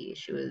 BCE.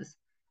 She was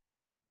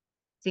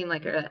seemed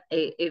like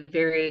a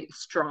very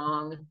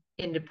strong,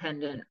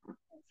 independent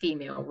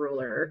female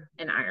ruler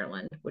in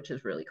Ireland, which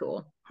is really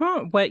cool.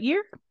 Huh. What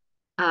year?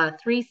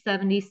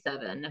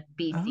 377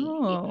 BCE.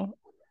 Oh,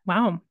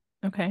 wow.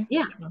 Okay.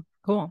 Yeah.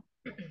 Cool.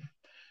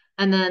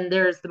 And then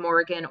there's the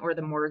Morrigan or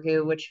the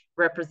Morgu, which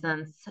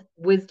represents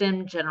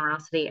wisdom,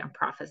 generosity, and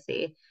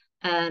prophecy.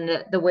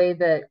 And the way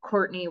that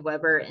Courtney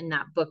Weber in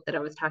that book that I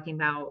was talking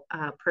about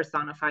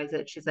personifies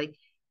it, she's like,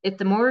 if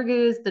the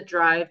Morgu is the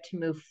drive to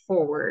move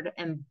forward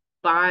and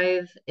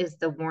Bive is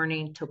the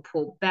warning to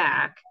pull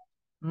back,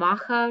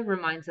 Macha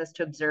reminds us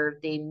to observe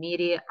the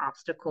immediate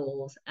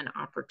obstacles and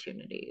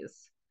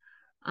opportunities.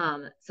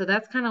 So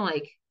that's kind of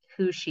like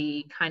who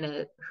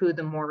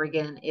the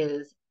Morrigan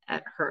is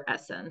at her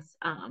essence.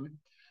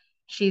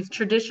 She's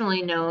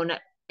traditionally known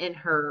in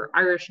her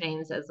Irish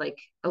names as like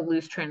a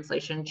loose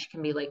translation. She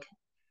can be like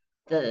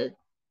the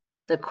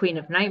Queen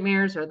of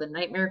Nightmares or the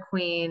Nightmare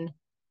Queen,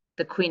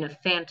 the Queen of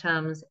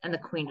Phantoms, and the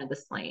Queen of the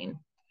Slain.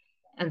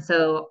 And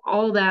so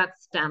all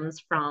that stems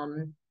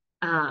from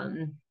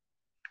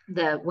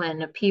that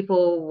when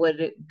people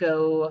would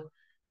go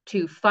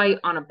to fight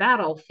on a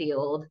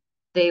battlefield,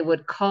 they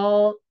would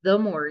call the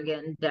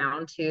Morrigan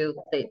down to,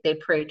 they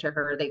pray to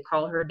her, they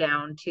call her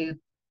down to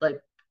like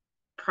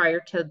prior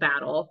to the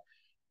battle.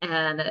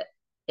 And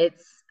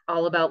it's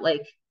all about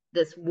like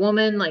this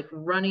woman like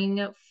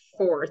running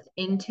forth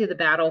into the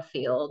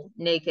battlefield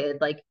naked,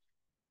 like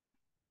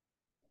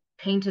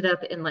painted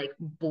up in like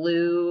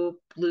blue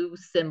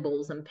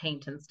symbols and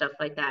paint and stuff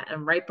like that.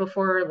 And right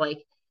before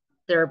like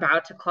they're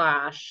about to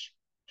clash,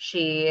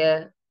 she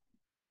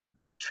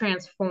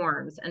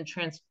transforms and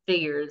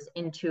transfigures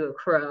into a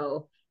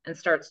crow and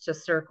starts to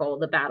circle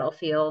the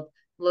battlefield,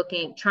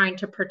 trying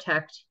to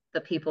protect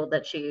the people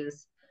that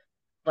she's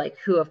like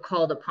who have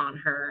called upon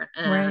her,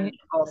 and Right.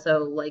 also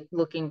like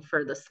looking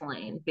for the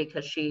slain,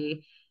 because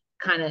she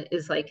kind of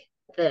is like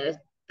the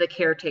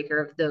caretaker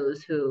of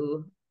those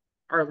who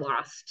are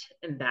lost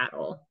in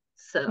battle.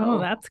 Oh, So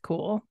that's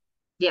cool.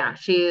 yeah,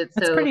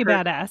 That's pretty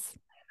badass.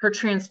 her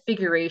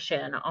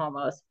transfiguration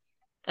almost.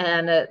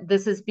 And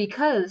this is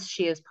because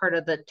she is part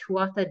of the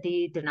Tuatha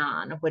De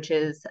Danann, which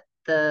is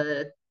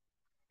the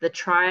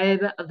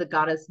tribe of the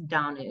goddess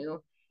Danu.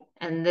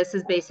 And this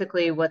is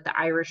basically what the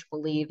Irish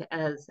believe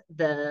as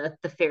the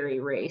fairy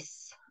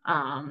race,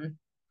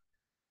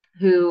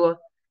 who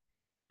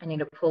I need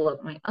to pull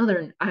up my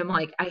other. I'm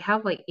like, I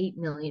have like 8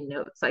 million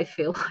notes, I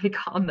feel like,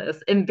 on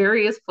this in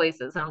various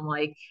places. I'm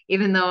like,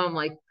 even though I'm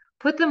like,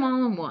 put them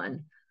all in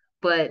one.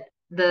 But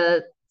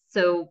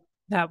so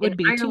That in would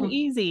be too Ireland,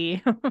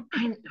 easy.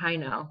 I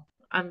know.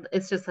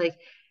 It's just like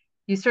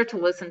you start to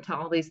listen to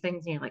all these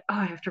things and you're like, oh,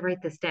 I have to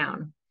write this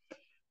down.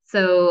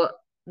 So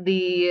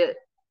the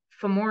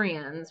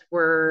Fomorians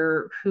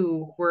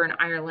who were in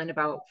Ireland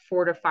about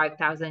 4 to 5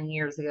 thousand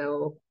years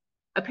ago.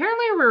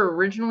 Apparently, were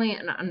originally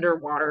an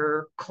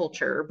underwater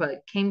culture,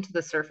 but came to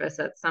the surface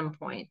at some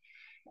point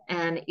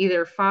and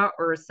either fought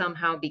or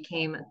somehow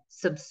became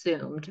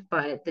subsumed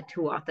by the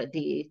Tuatha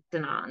De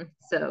Danann.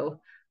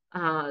 So,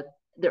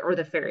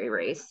 the fairy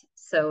race.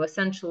 So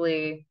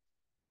essentially,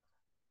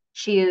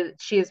 she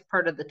is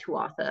part of the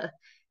Tuatha.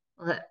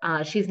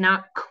 She's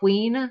not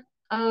queen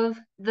of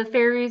the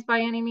fairies by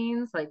any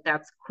means. Like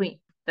that's queen.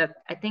 That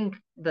I think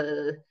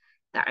the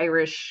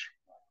Irish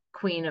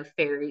queen of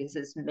fairies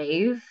is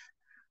Maeve.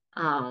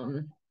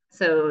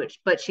 So,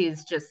 but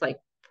she's just like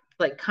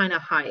kind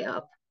of high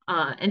up.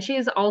 And she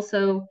is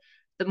also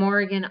the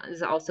Morrigan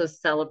is also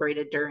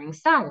celebrated during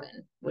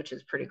Samhain, which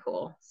is pretty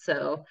cool.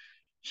 So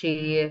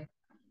she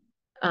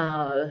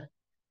uh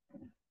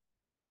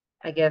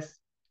I guess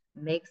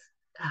makes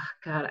oh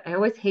God, I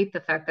always hate the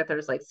fact that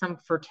there's like some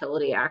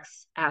fertility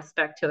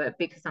aspect to it,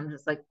 because I'm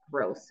just like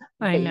gross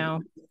I baby.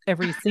 know.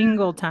 Every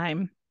single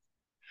time.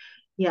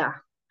 Yeah,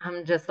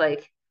 I'm just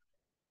like,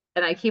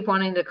 and I keep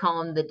wanting to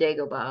call him the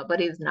Dagobah, but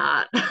he's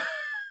not.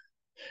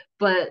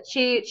 But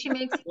she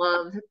makes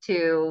love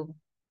to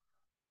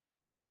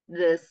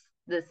this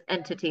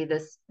entity,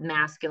 this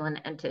masculine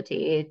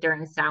entity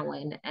during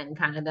Samhain, and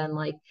kind of then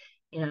like,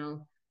 you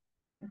know,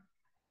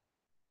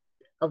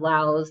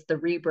 allows the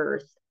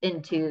rebirth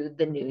into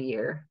the new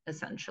year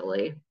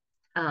essentially.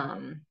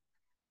 Um,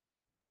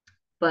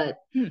 but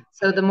Hmm.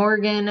 so the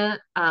Morgan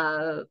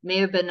may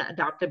have been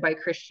adopted by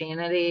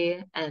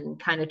Christianity and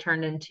kind of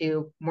turned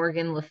into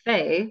Morgan Le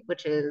Fay,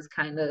 which is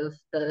kind of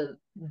the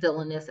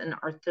villainous and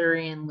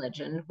Arthurian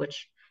legend,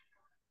 which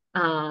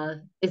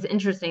is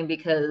interesting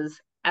because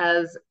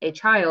as a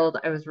child,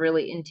 I was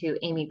really into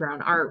Amy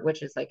Brown Art,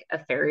 which is like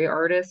a fairy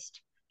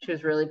artist. She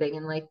was really big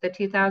in like the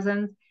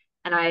 2000s.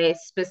 And I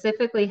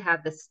specifically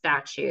had the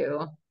statue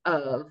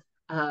of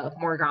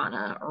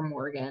Morgana or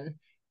Morgan.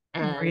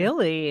 And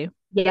Really?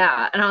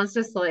 yeah, and I was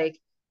just like,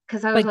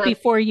 because I was Like like,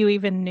 before you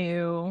even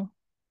knew.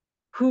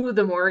 who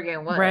the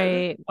Morgan was.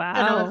 Right.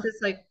 And I was Wow.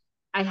 just like,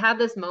 I had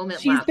this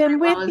moment She's last been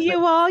night. with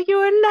you all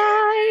your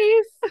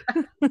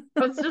life.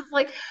 I was just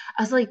like,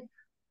 I was like,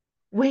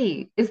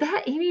 wait, is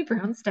that Amy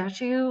Brown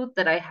statue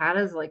that I had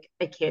as like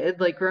a kid,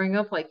 like growing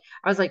up? Like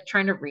I was like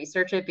trying to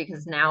research it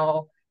because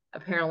now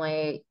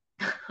apparently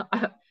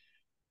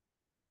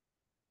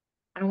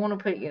I don't want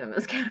to put you in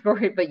this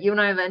category, but you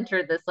and I have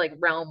entered this like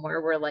realm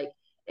where we're like,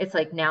 it's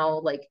like now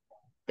like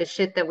the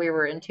shit that we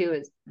were into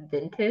is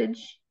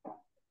vintage.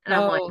 And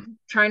I'm like Oh,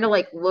 trying to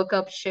like look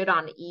up shit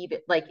on eBay,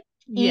 like eBay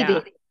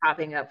yeah.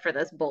 popping up for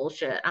this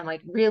bullshit. I'm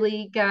like,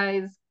 really,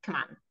 guys? Come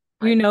on.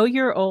 You know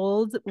you're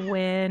old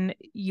when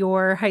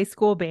your high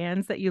school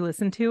bands that you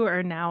listen to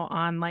are now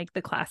on like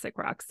the classic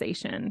rock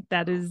station.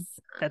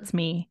 That's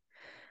me.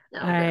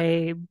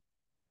 I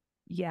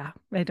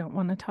don't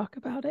want to talk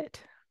about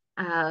it.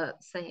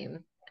 Same.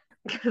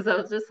 Because I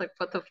was just like,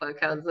 what the fuck?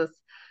 How's this?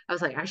 I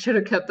was like, I should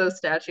have kept those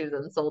statues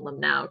and sold them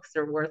now because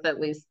they're worth at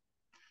least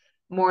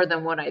more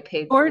than what I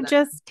paid or for them.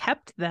 Just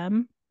kept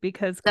them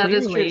because that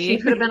clearly... is true. She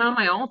could have been on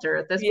my altar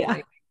at this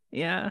point.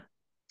 Yeah.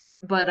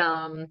 But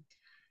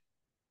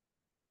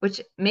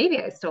which maybe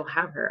I still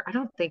have her. I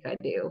don't think I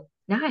do.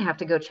 Now I have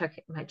to go check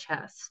my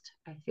chest.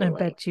 I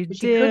bet you she could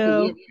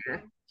be in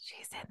here.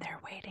 She's in there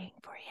waiting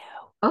for you.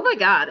 Oh my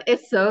God.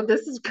 This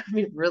is gonna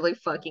be really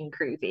fucking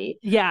creepy.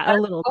 Yeah, a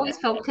little bit. I always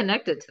felt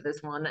connected to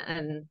this one.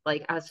 And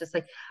like I was just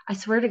like, I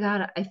swear to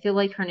God, I feel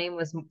like her name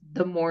was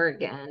the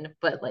Morgan,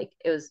 but like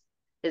is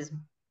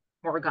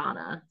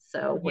Morgana.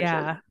 So which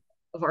is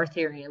of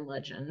Arthurian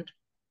legend.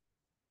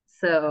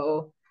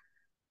 So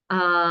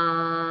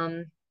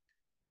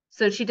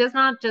so she does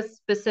not just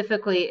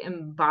specifically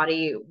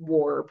embody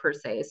war per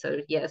se. So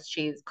yes,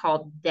 she's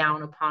called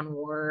down upon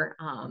war,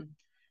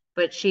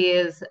 but she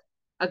is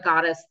a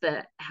goddess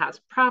that has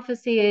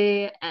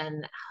prophecy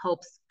and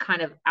helps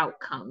kind of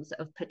outcomes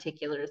of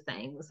particular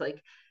things.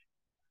 Like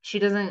she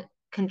doesn't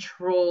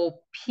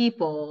control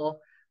people,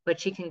 but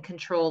she can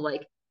control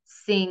like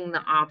seeing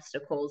the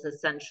obstacles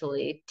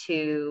essentially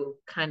to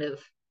kind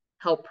of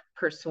help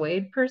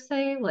persuade per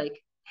se. Like,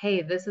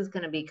 hey, this is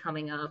going to be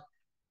coming up,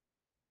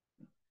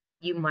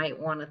 you might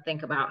want to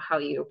think about how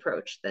you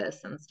approach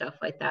this and stuff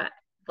like that,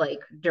 like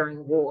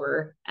during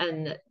war,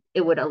 and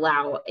it would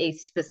allow a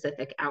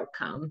specific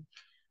outcome.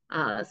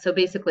 So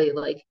basically,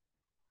 like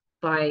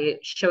by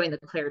showing the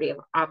clarity of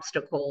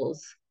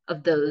obstacles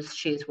of those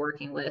she's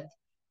working with,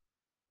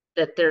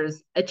 that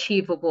there's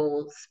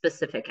achievable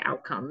specific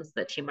outcomes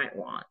that she might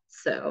want.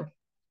 So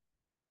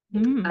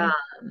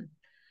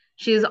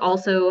she is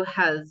also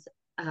has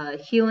a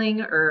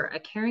healing or a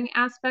caring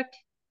aspect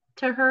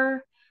to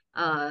her,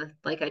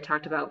 like I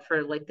talked about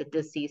for like the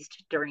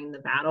deceased during the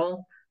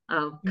battle,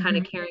 kind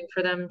of caring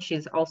for them.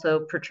 She's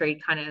also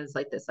portrayed kind of as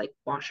like this like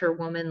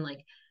washerwoman,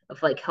 like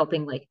of like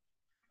helping like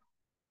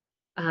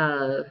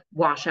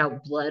wash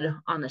out blood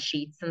on the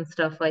sheets and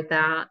stuff like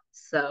that.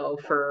 So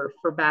for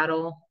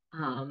battle,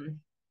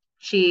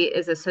 she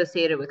is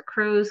associated with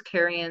crows,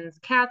 carrions,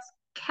 cats,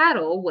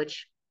 cattle,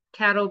 which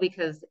cattle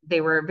because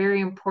they were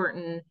very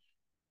important.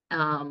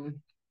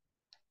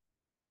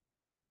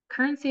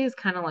 Currency is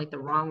kind of like the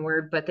wrong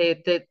word, but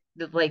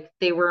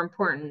they were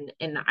important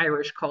in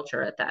Irish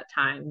culture at that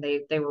time.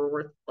 They were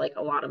worth like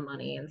a lot of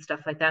money and stuff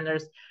like that. And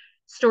there's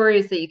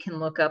stories that you can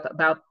look up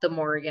about the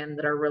Morrigan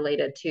that are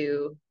related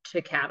to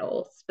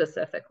cattle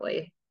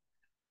specifically,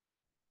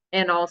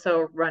 and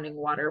also running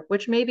water,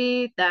 which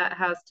maybe that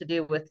has to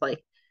do with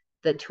like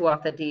the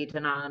Tuatha De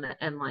Danann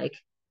and like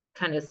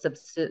kind of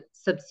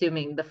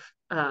subsuming the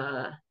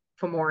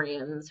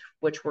Fomorians,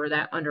 which were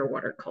that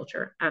underwater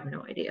culture. I have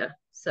no idea.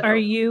 So, are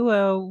you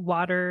a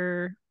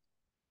water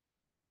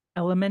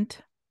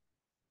element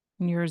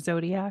in your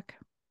zodiac?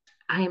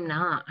 I am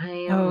not. I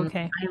am. Oh,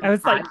 okay. I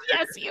was fire. Like,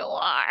 yes, you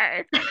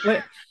are.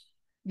 What?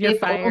 You're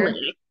fire.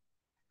 Only.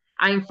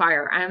 I'm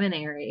fire. I'm an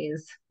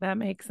Aries. That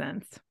makes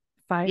sense.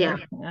 Fire. Yeah,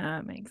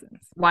 that makes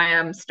sense. Why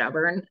I'm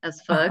stubborn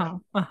as fuck.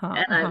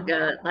 And I've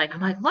got like,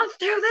 I'm like, let's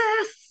do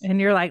this.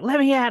 And you're like, let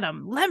me at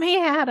him. Let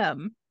me at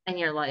him. And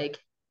you're like,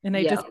 and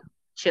I just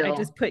chill. I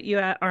just put you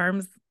at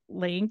arm's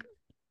length.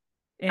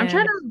 And I'm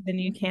trying to. Then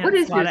you can't. What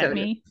is your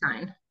zodiac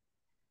sign?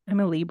 I'm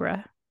a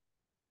Libra.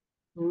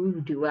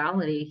 Ooh,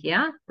 duality.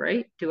 Yeah,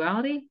 right.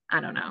 Duality. I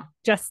don't know.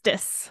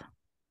 Justice.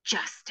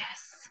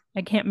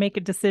 I can't make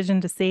a decision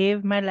to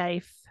save my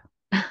life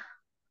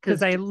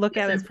because I look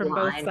at it from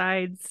both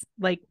sides.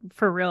 Like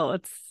for real,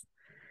 it's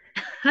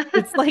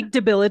like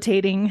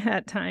debilitating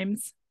at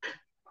times.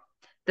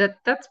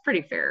 That's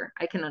pretty fair.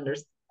 I can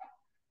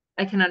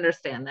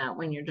understand that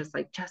when you're just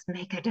like, just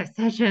make a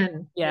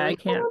decision. Yeah, like,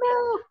 I can't.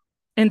 Oh, no.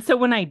 And so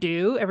when I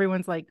do,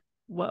 everyone's like,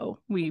 whoa,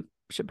 we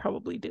should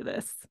probably do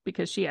this,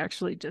 because she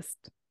actually just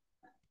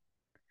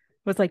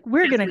was like,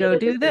 we're going to go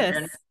do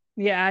this.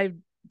 Yeah, I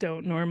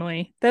don't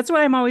normally. That's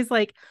why I'm always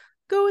like,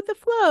 go with the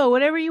flow,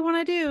 whatever you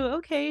want to do.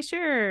 Okay,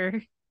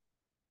 sure.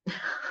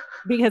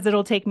 Because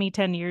it'll take me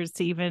 10 years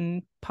to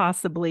even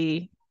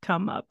possibly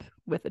come up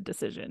with a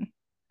decision.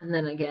 And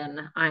then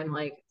again, I'm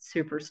like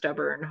super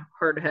stubborn,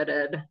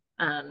 hard-headed.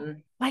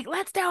 Like,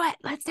 let's do it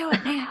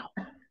now.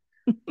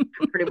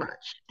 Pretty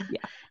much.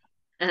 Yeah.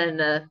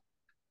 And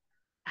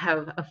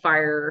have a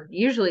fire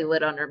usually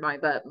lit under my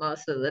butt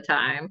most of the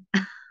time.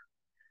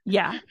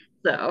 Yeah.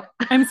 So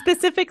I'm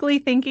specifically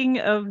thinking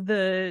of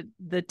the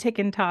tick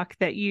and talk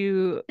that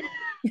you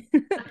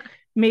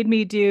made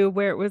me do,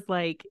 where it was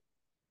like,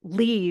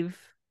 leave,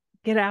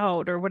 get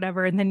out, or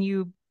whatever, and then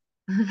you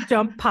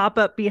pop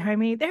up behind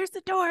me. There's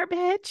the door,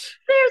 bitch.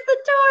 There's the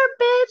door,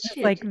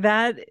 bitch. Like,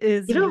 that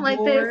is, you don't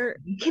like this,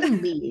 you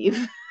can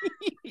leave.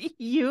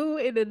 You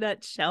in a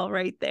nutshell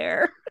right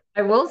there.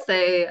 I will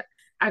say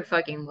I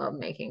fucking love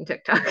making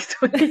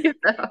TikToks with you,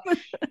 though.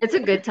 It's a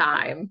good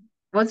time.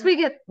 once we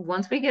get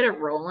it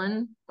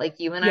rolling, like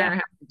you and I Yeah. are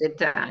having a good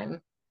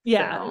time.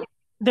 Yeah. So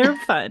They're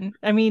fun.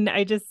 I mean,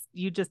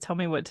 you just tell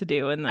me what to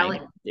do and I Tally,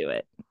 do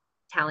it.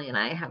 Tally and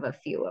I have a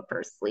few up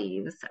our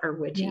sleeves, our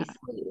witchy Yeah.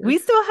 We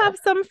sleeves. still have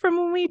some from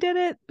when we did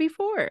it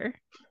before.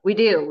 We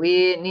do.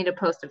 We need to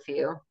post a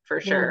few for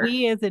Well, sure.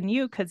 we as in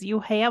you, because you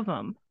have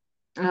them.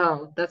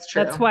 Oh, that's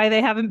That's true. why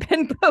they haven't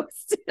been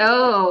posted.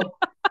 Oh,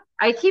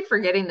 I keep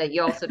forgetting that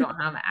you also don't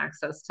have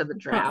access to the Uh-uh.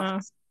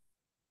 drafts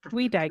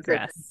We because it's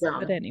digress.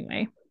 But dumb.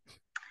 anyway.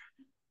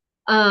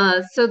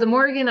 So the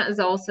Morgan is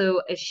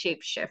also a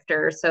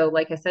shapeshifter. So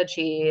like I said,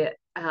 she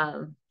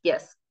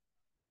yes,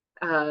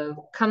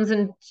 comes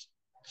in,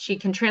 she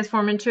can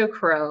transform into a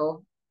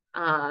crow.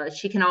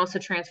 She can also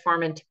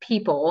transform into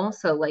people.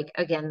 So like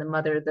again, the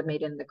mother, the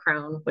maiden, the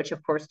crone, which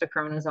of course the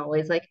crone is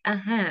always like a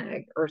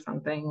hag or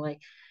something.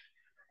 Like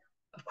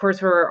of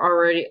course we're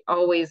already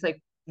always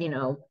like, you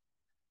know,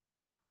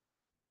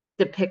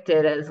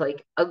 depicted as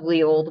like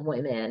ugly old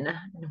women.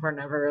 We're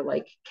never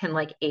like can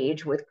like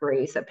age with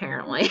grace,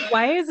 apparently.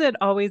 Why is it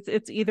always,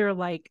 it's either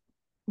like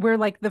we're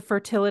like the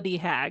fertility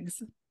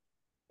hags.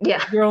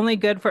 Yeah. You're only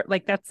good for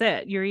like that's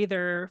it. You're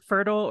either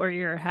fertile or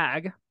you're a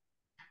hag.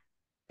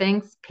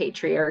 Thanks,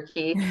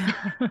 patriarchy.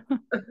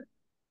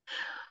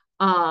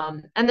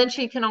 And then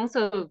she can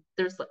also,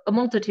 there's a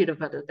multitude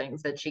of other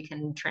things that she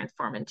can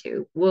transform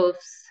into: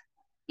 wolves,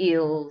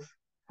 eels,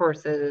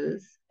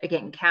 horses,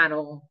 again,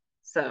 cattle.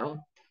 So,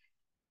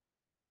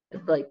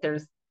 like,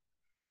 there's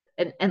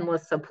an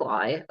endless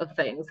supply of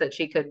things that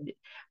she could.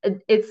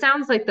 It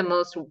sounds like the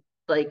most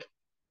like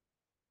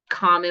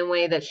common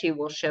way that she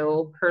will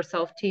show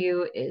herself to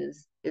you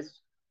is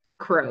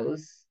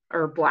crows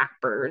or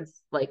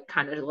blackbirds, like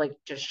kind of like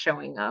just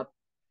showing up.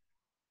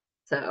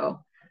 So,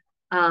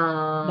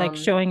 Like um,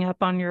 showing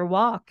up on your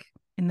walk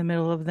in the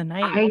middle of the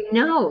night. I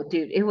know,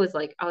 dude. It was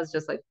like I was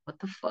just like, what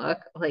the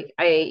fuck? Like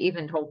I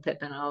even told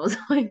Pippin, I was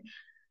like,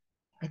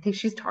 I think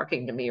she's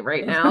talking to me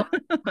right now.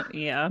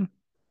 Yeah.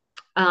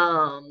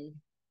 Um,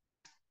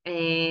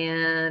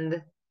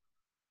 and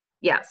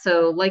yeah,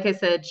 so like I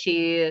said,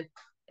 she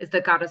is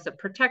the goddess of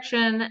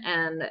protection,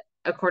 and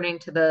according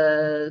to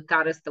the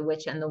Goddess, the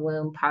Witch, and the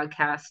Womb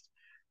podcast,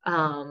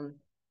 um,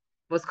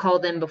 was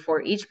called in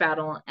before each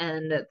battle,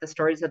 and the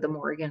stories of the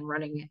Morrigan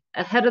running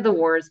ahead of the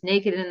wars,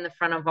 naked in the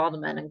front of all the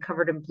men and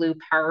covered in blue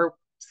power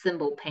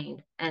symbol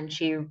paint. And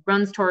she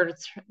runs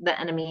towards the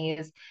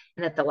enemies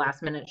and at the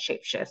last minute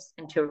shapeshifts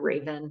into a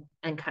raven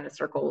and kind of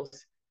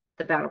circles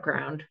the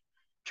battleground,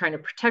 trying to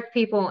protect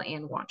people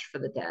and watch for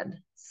the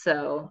dead.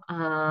 So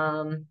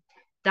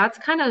that's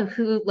kind of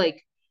who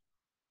like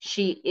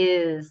she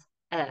is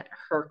at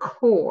her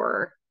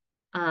core.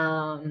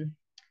 Um,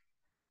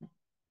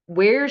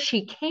 where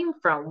she came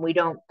from, we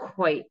don't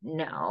quite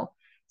know.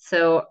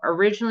 So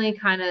originally,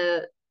 kind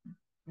of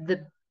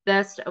the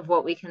best of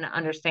what we can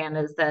understand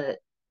is that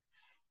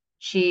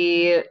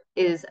she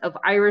is of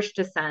Irish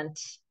descent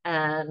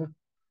and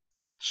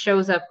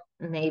shows up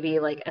maybe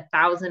like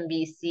 1000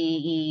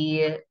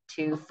 BCE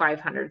to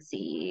 500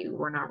 CE.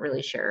 We're not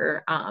really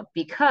sure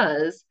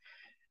because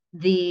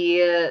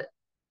the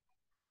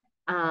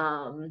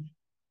um,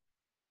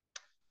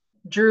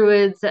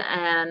 Druids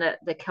and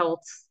the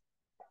Celts,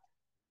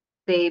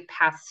 they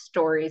pass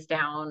stories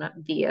down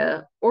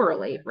via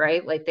orally,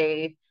 right? Like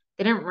they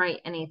didn't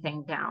write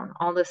anything down.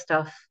 All this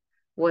stuff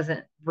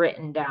wasn't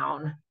written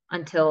down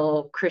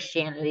until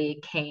Christianity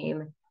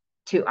came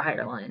to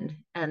Ireland.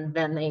 And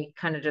then they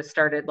kind of just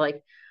started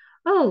like,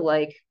 oh,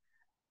 like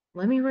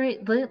let me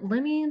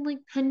like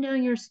pen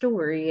down your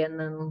story. And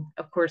then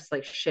of course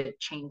like shit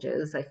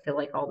changes, I feel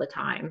like all the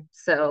time.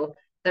 So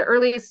the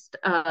earliest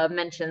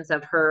mentions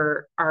of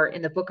her are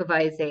in the book of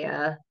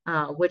Isaiah,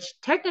 which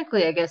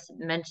technically I guess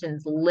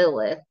mentions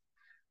Lilith,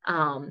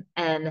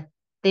 and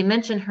they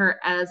mention her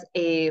as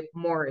a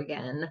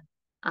Morrigan,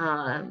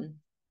 um,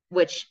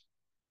 which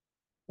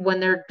when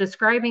they're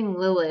describing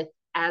Lilith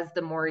as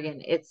the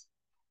Morrigan, it's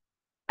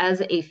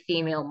as a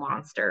female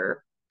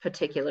monster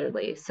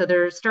particularly. So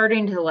they're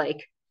starting to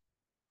like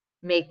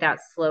make that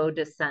slow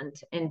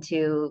descent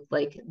into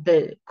like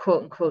the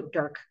quote unquote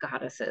dark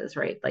goddesses,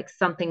 right? Like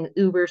something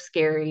uber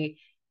scary,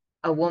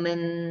 a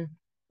woman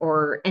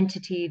or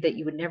entity that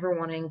you would never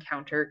want to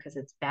encounter because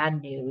it's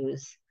bad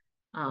news.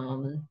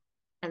 Um,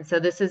 and so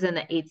this is in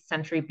the 8th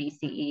century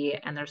BCE,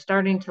 and they're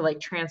starting to like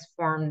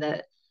transform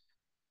the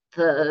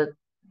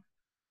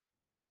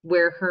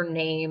where her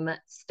name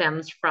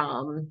stems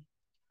from,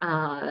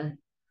 uh,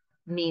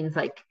 means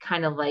like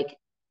kind of like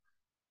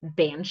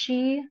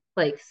banshee.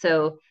 Like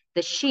so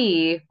the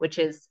she, which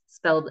is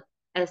spelled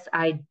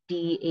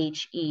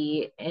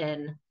Sidhe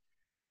in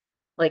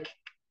like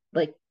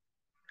like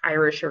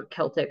Irish or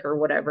Celtic or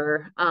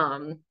whatever,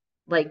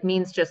 like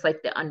means just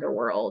like the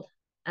underworld.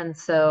 And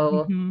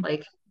so Mm-hmm.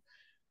 like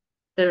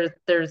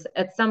there's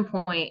at some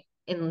point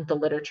in the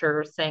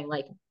literature saying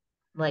like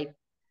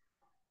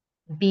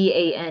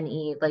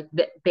Bane, like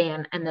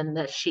ban, and then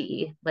the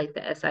she, like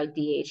the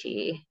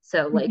Sidhe.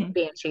 So like Mm-hmm.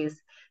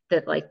 banshees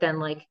that like then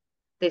like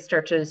they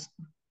start to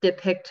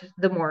depict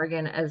the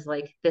Morrigan as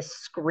like this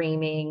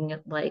screaming,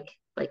 like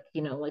like,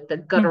 you know, like the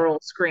guttural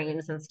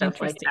screams and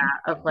stuff like Interesting.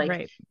 that of like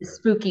Right. the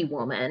spooky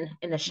woman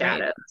in the Right.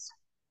 shadows.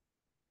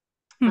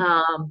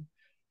 Hmm.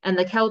 And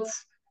the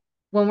Celts,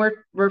 when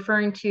we're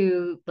referring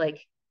to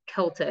like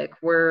Celtic,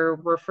 we're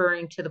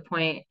referring to the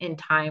point in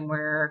time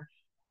where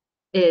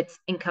it's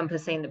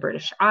encompassing the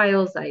British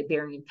Isles, the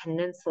Iberian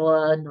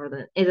Peninsula,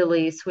 northern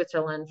Italy,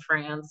 Switzerland,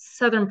 France,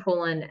 southern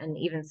Poland, and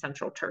even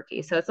central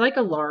Turkey. So it's like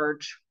a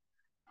large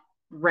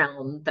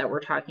realm that we're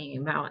talking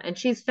about. And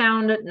she's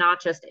found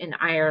not just in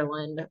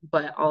Ireland,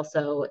 but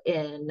also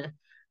in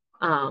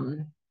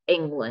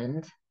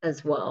England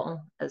as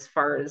well, as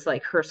far as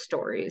like her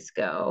stories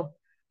go.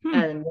 Hmm.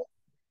 And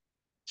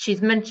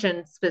she's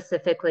mentioned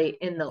specifically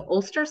in the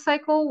Ulster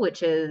cycle,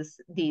 which is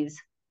these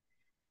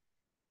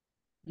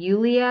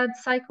Uliad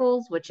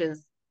cycles, which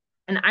is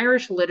an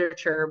Irish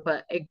literature,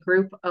 but a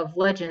group of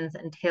legends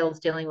and tales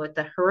dealing with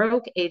the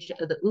heroic age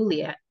of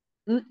the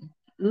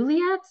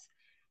Uliads,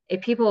 a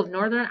people of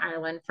Northern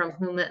Ireland from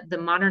whom the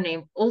modern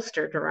name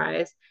Ulster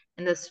derives.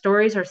 And the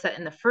stories are set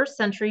in the first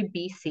century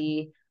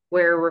BC,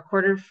 were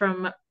recorded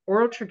from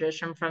oral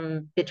tradition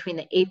from between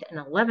the 8th and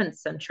 11th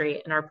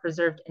century and are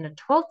preserved in a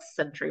 12th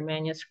century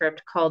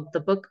manuscript called the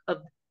Book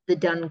of the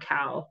Dun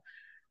Cow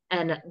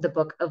and the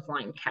Book of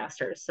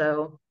Lancaster.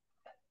 So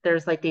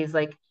there's like these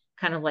like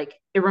kind of like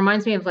it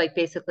reminds me of like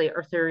basically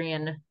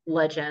Arthurian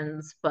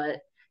legends, but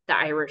the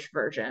Irish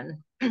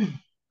version,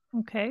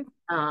 Okay.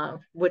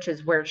 which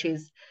is where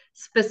she's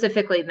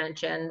specifically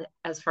mentioned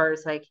as far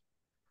as like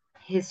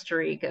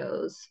history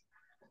goes.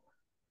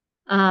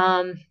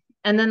 Um,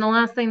 and then the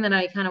last thing that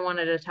I kind of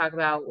wanted to talk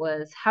about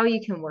was how you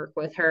can work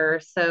with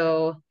her.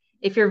 So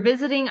if you're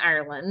visiting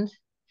Ireland,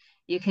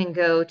 you can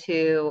go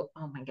to,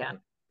 oh my God,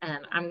 and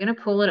I'm going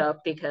to pull it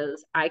up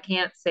because I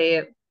can't say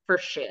it for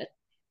shit.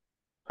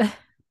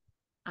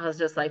 I was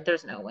just like,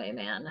 there's no way,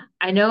 man.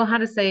 I know how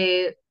to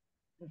say,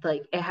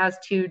 like, it has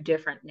two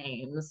different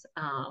names.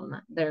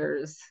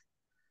 There's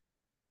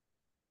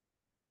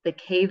the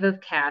Cave of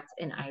Cats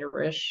in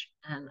Irish,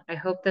 and I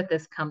hope that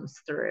this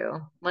comes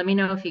through. Let me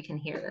know if you can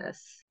hear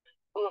this.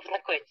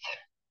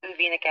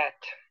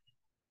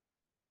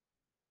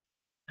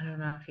 I don't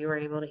know if you were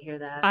able to hear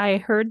that. I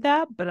heard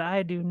that, but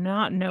I do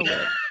not know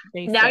what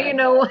they Now said. you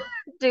know,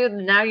 dude.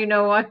 Now you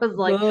know. I was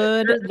like,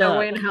 Good there's no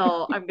way luck. in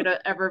hell I'm gonna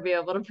ever be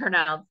able to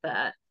pronounce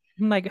that.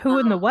 I'm like, who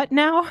in the what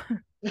now?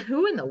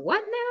 Who in the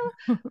what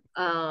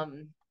now?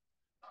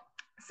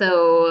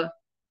 So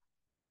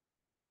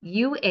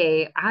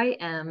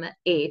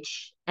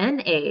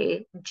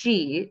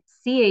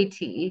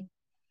UAIMHNAGCAT,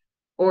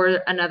 or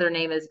another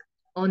name is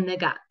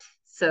Onagat.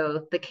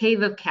 So the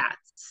Cave of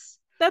Cats.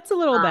 That's a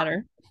little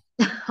better.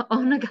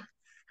 Onagat.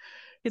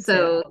 Could say that.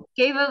 So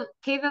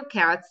Cave of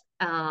Cats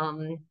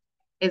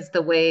is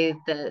the way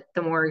that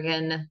the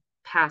Morrigan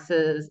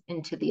passes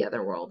into the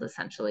other world,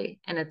 essentially.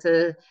 And it's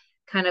a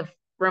kind of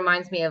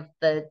reminds me of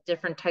the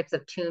different types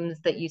of tombs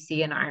that you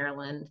see in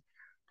Ireland.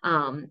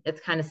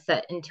 It's kind of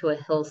set into a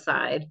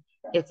hillside.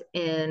 It's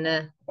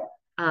in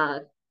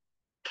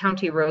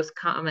County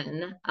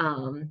Roscommon,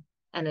 and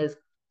is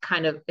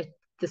kind of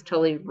this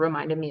totally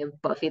reminded me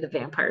of Buffy the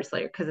Vampire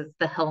Slayer because it's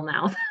the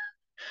hellmouth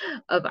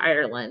of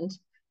Ireland,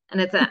 and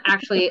it's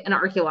actually an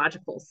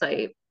archaeological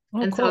site.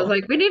 Oh, And cool. so I was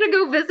like, we need to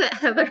go visit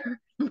Heather,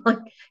 like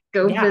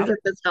go visit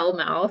this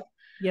hellmouth.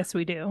 Yes,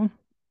 we do.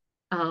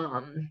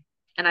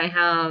 And I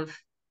have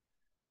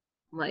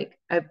like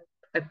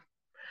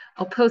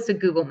I'll post a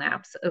Google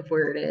Maps of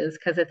where it is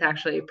because it's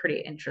actually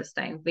pretty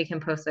interesting. We can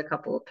post a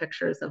couple of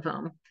pictures of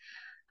them.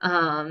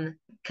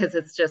 Because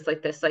it's just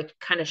like this like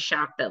kind of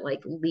shaft that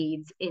like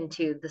leads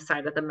into the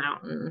side of the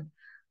mountain.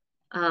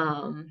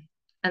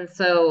 And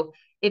so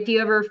if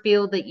you ever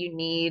feel that you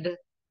need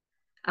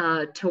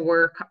to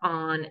work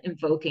on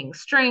invoking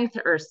strength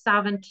or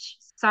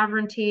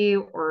sovereignty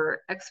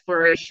or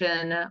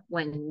exploration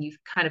when you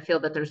kind of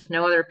feel that there's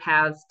no other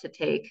paths to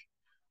take,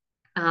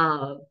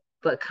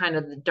 but kind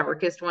of the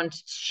darkest one to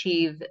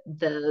achieve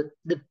the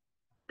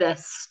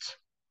best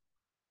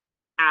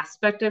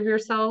aspect of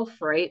yourself,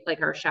 right?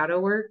 Like our shadow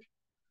work,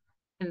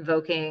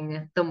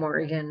 invoking the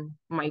Morrigan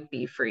might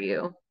be for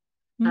you.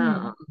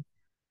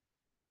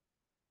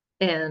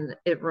 And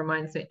it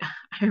reminds me,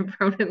 I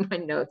wrote in my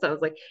notes, I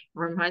was like, it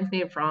reminds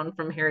me of Ron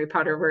from Harry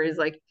Potter, where he's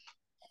like,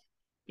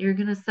 you're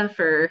going to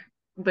suffer,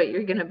 but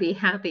you're going to be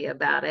happy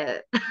about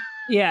it.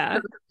 Yeah.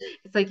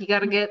 It's like you got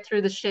to get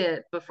through the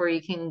shit before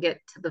you can get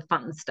to the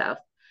fun stuff.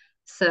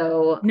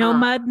 So no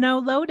mud, no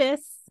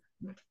lotus.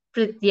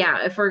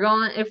 Yeah, if we're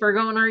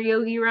going our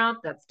yogi route,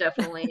 that's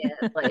definitely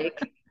it. Like,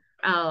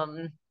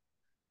 and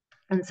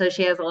so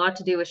she has a lot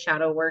to do with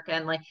shadow work,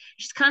 and like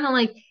she's kind of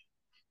like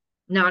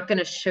not going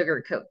to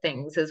sugarcoat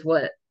things, is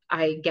what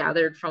I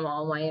gathered from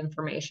all my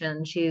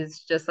information. She's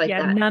just like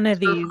that. None of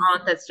these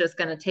aunt that's just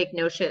going to take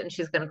no shit, and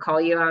she's going to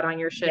call you out on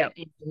your shit. Yep.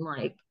 And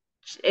like,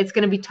 it's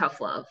going to be tough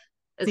love.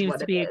 Seems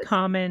to be a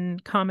common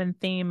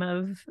theme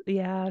of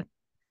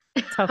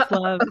tough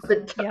love.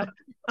 Yep.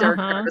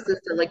 Dark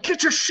sister, like,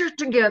 get your shit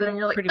together, and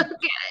you're like,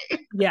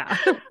 okay. Yeah,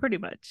 pretty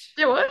much.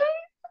 Do I?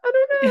 I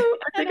don't know.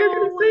 I think I'm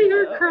gonna see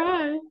her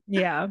cry.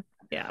 Yeah.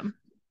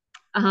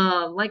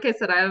 Like I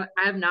said, I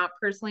have not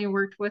personally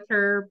worked with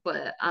her,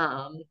 but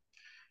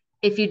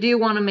if you do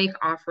want to make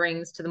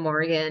offerings to the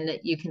Morgan,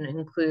 you can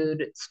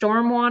include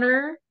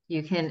stormwater,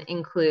 you can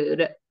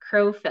include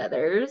crow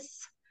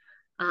feathers,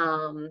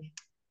 um,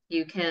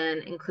 you can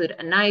include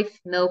a knife,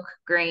 milk,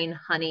 grain,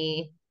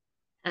 honey,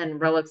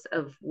 and relics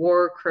of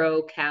war,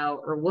 crow,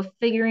 cow, or wolf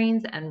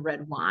figurines, and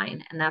red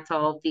wine. And that's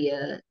all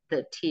via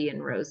the Tea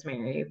and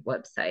Rosemary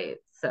website.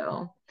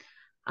 So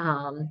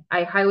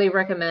I highly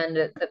recommend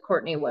the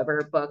Courtney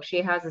Weber book.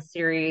 She has a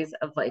series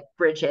of like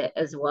Bridget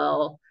as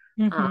well.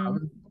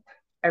 Mm-hmm.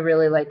 I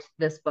really liked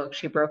this book.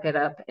 She broke it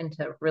up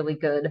into really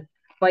good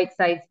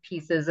bite-sized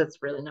pieces.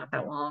 It's really not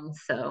that long.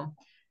 So,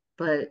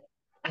 but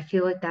I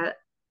feel like that's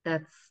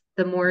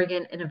the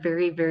Morgan in a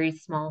very, very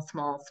small.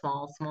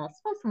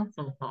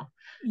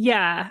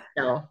 Yeah.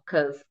 No,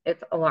 because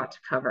it's a lot to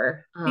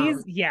cover.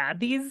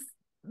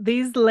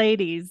 These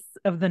ladies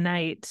of the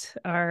night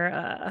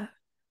are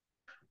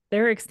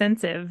they're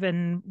extensive,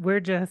 and we're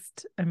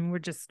just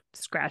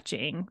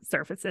scratching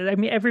surfaces. I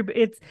mean,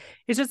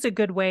 it's just a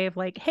good way of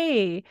like,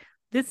 hey,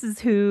 this is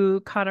who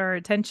caught our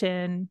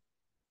attention.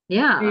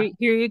 Yeah.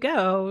 Here you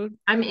go.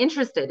 I'm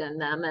interested in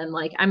them, and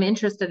like I'm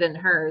interested in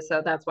her,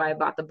 so that's why I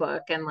bought the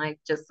book and like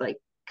just like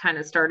kind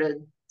of started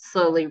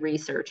slowly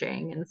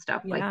researching and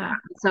stuff like Yeah. that.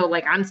 So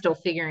like I'm still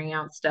figuring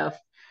out stuff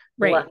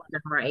Right. left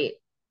and right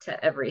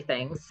to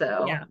everything.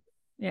 So Yeah.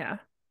 Yeah.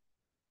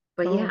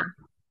 but Totally.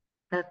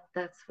 yeah,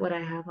 that's what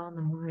I have on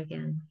the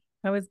Morgan.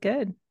 That was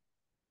good.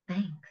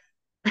 Thanks.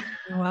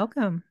 You're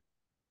welcome.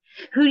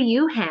 Who do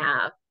you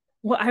have?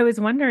 Well, I was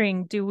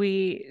wondering, should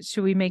we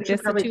make We should this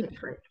a probably two? take a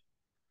break.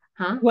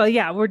 Huh? Well,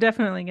 yeah, we're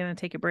definitely going to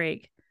take a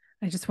break.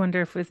 I just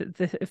wonder if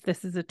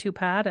this is a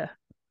two-parter.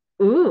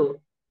 Ooh,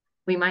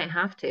 we might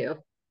have to.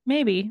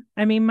 Maybe.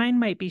 I mean, mine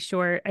might be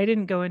short. I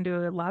didn't go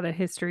into a lot of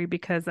history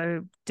because I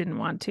didn't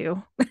want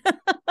to.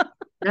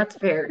 That's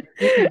fair.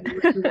 You can do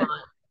what you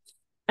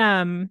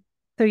want.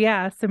 So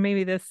yeah, so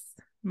maybe this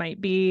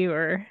might be,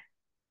 or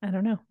I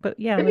don't know. But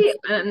yeah, Maybe,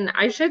 and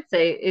I should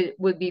say it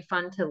would be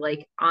fun to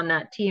like on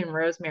that Tea and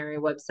Rosemary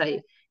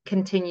website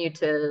continue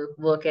to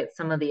look at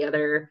some of the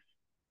other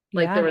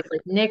like there yeah, was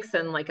like Nyx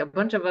and like a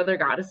bunch of other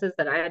goddesses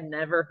that I had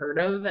never heard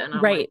of, and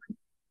I'm like, right.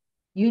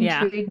 you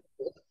Yeah. intrigued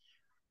me.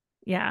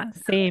 Yeah,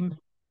 same.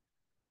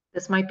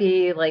 This might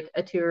be like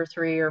a 2 or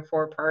 3 or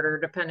 4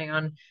 parter, depending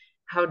on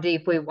how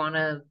deep we want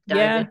to dive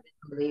Yeah. into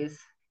some of these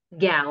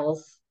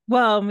gals.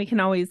 Well, we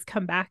can always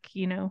come back,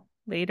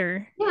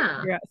 later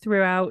Yeah.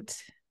 throughout.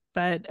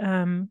 But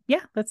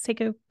yeah, let's take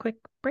a quick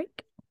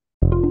break.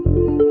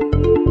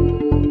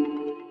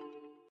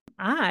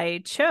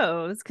 I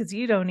chose, because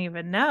you don't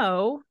even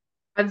know.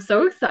 I'm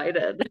so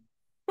excited.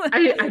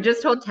 I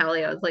just told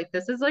Tally, I was like,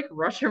 this is like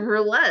Russian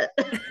roulette.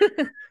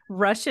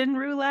 Russian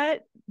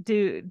roulette.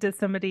 Does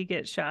somebody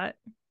get shot?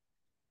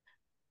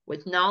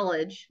 With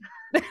knowledge.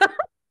 That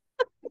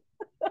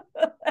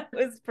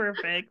was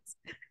perfect.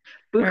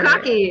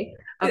 Bukkake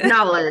of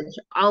knowledge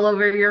all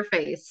over your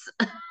face.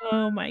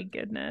 Oh my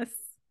goodness.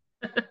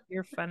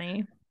 You're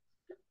funny.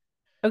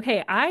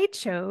 Okay, I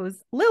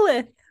chose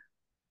Lilith.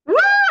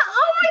 What?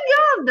 Oh my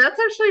God, that's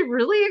actually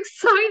really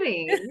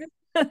exciting.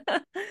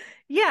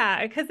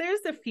 Yeah, because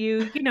there's a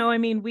few, I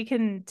mean, we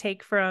can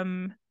take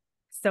from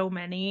so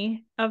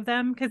many of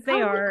them because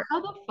they are.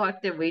 How the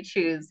fuck did we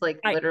choose like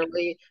I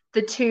literally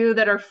the two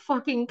that are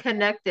fucking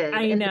connected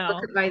I in the know.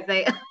 book of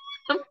Isaiah?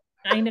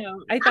 I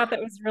know. I thought that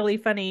was really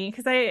funny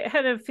because I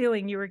had a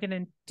feeling you were going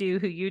to do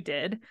who you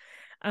did.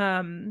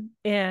 And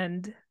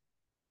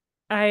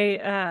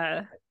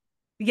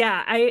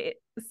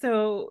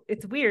so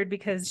it's weird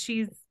because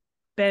she's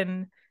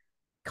been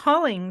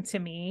calling to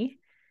me,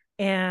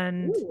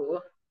 and Ooh.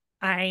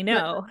 I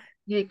know.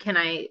 Can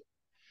I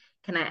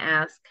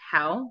ask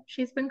how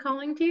she's been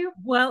calling to you?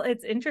 Well,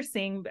 it's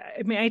interesting.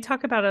 I mean, I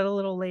talk about it a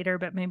little later,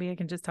 but maybe I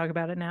can just talk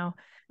about it now.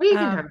 Well, you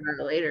can talk about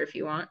it later if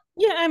you want.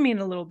 Yeah, I mean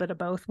a little bit of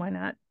both. Why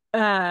not?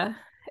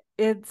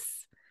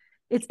 It's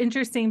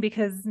interesting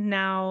because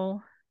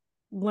now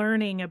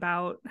learning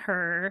about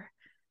her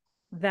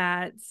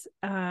that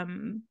I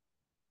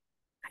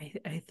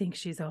think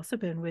she's also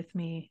been with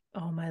me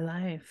all my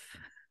life.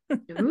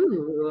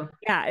 Ooh.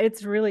 Yeah,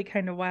 it's really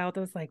kind of wild.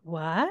 I was like,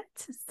 what?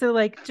 So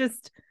like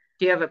just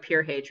Do you have a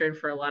pure hatred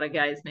for a lot of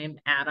guys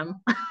named Adam?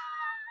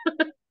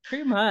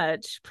 pretty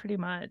much.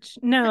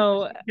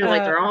 No, You're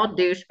like they're all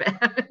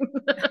douchebags.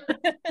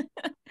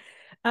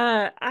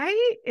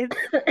 It's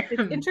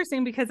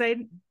interesting because I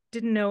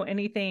didn't know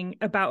anything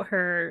about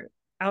her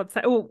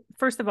outside. Oh,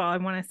 first of all, I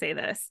want to say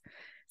this.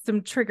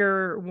 Some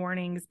trigger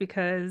warnings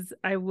because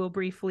I will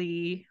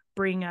briefly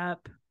bring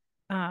up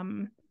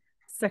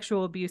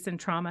sexual abuse and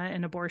trauma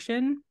and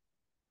abortion.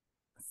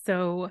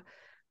 So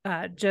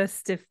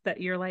just if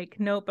that you're like,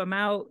 nope, I'm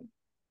out.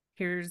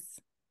 Here's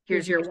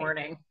your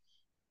warning.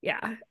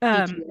 Yeah.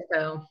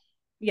 So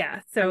yeah.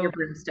 So your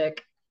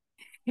broomstick.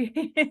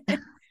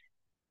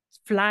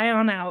 Fly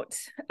on out.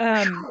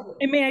 I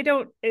mean, I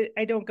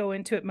don't go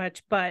into it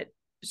much, but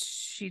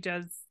she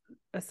does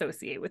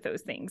associate with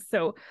those things.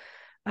 So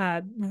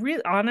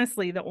really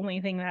honestly, the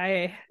only thing that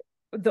I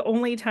the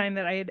only time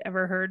that I had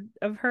ever heard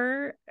of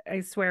her,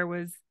 I swear,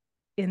 was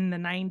in the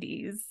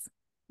 90s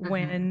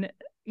when,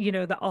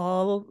 the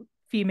all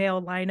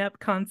female lineup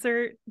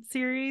concert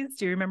series.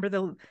 Do you remember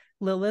the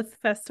Lilith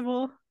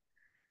Festival?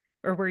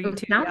 Or were you It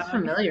too sounds young?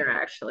 familiar,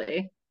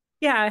 actually.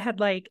 Yeah, I had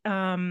like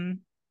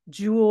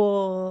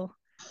Jewel,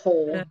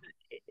 Whole.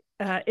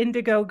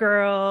 Indigo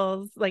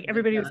Girls, like Oh my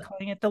everybody was God.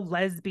 calling it the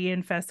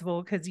lesbian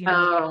festival because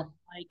Oh,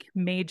 like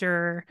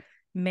major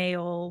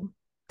male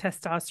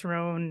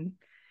testosterone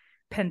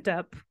pent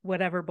up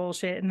whatever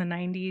bullshit in the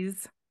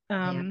 90s.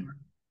 yeah.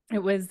 It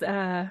was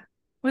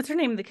what's her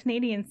name? The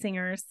Canadian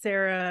singer,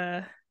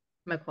 Sarah.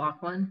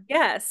 McLaughlin.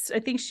 Yes, I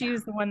think she Yeah.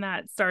 was the one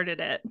that started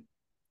it.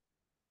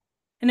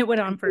 And it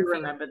went I on for do a few.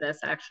 remember this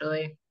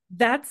actually.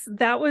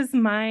 That was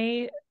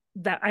my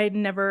that I'd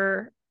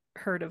never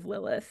heard of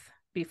Lilith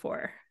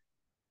before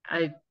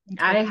I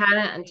until I the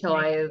hadn't until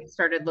late I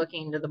started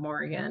looking into the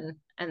Morgan.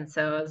 And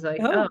so I was like,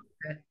 90s. oh, Oh,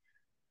 okay.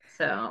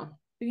 So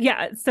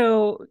yeah.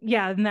 So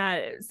yeah, and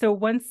that so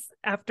once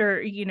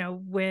after,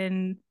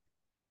 when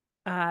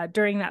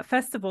during that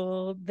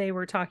festival they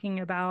were talking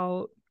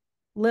about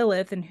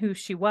Lilith and who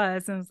she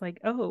was, and I was like,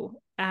 oh,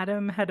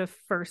 Adam had a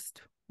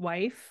first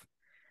wife.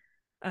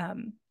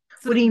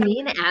 So what do you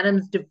mean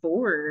Adam's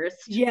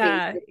divorced,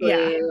 yeah, yeah.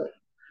 basically?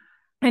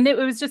 And it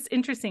was just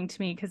interesting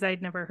to me because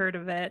I'd never heard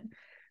of it.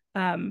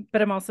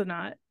 But I'm also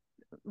not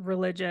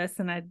religious,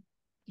 and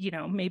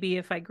maybe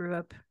if I grew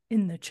up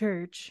in the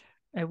church,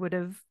 I would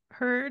have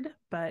heard,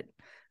 but I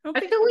don't I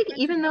think feel my like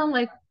parents even would though have.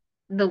 like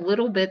the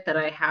little bit that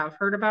I have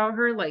heard about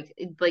her, like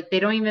they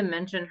don't even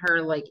mention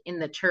her like in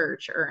the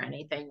church or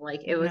anything.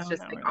 Like it was No,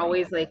 just not like really.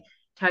 always like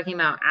talking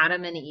about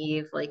Adam and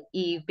Eve, like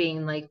Eve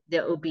being like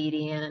the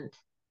obedient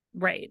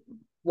Right,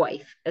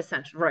 wife,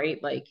 essentially,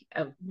 right? Like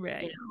of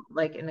right.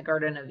 like in the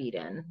Garden of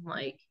Eden,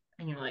 like,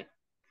 and you're like,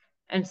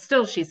 and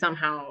still she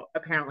somehow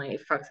apparently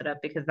fucks it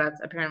up because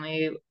that's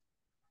apparently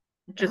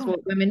just Oh,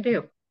 what women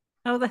do.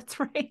 oh, that's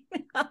right.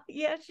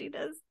 Yeah, she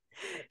does.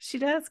 She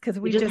does because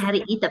You we just just had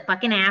to eat the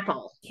fucking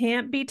apple.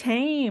 can't be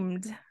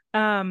tamed.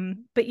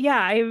 But yeah,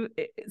 I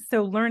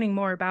so learning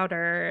more about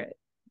her,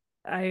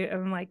 I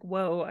am like,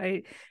 whoa,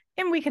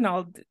 and we can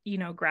all,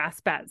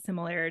 grasp at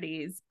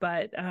similarities,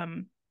 but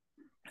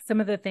some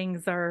of the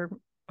things are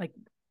like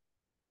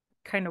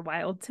kind of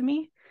wild to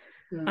me.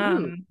 Ooh,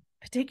 I'm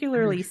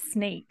Particularly ex-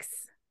 snakes.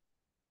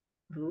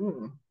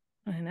 ooh,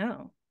 I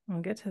know.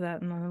 I'll get to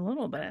that in a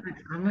little bit.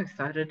 I'm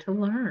excited to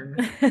learn.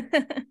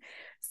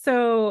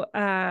 So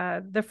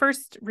the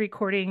first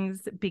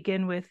recordings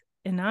begin with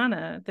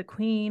Inanna, the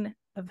queen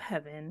of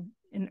heaven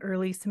in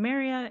early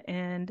Samaria,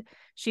 and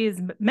she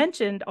is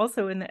mentioned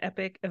also in the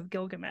Epic of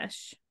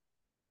Gilgamesh.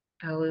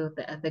 Oh,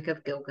 the Epic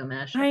of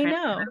Gilgamesh. I Apparently,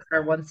 know. that's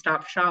our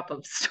one-stop shop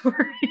of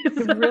stories.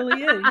 It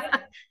really is.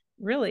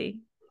 Really.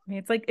 I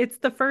mean, it's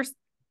the first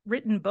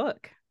written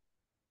book,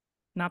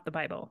 not the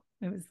Bible.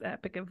 It was the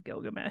Epic of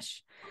Gilgamesh.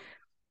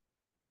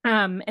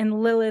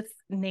 And Lilith's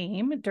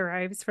name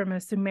derives from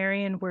a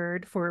Sumerian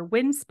word for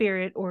wind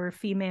spirit or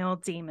female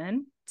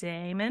demon,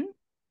 daemon,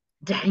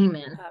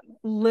 Damon.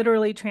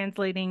 literally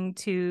translating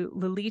to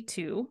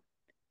Lilitu,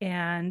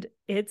 and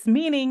its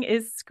meaning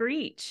is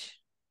screech.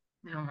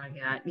 Oh my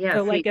God. Yeah,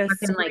 So like see, a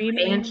fucking like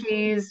screaming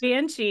banshees.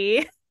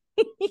 banshee.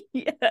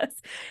 Yes.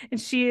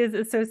 And she is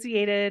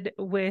associated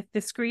with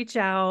the screech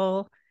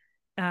owl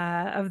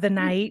of the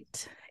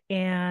night,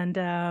 and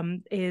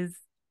is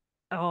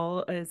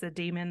a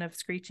demon of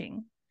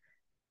screeching.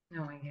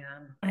 Oh my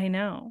God. I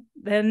know.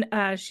 Then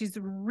she's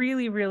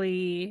really,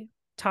 really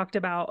talked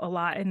about a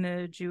lot in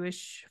the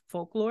Jewish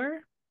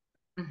folklore.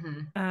 Hmm.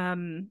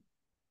 Um,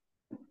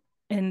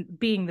 and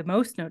being the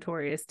most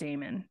notorious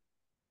daemon.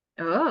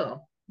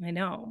 Oh, I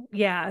know.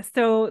 Yeah.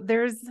 So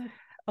there's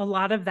a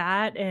lot of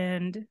that.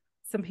 And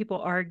some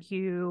people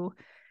argue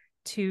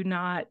to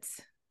not,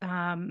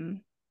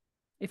 um,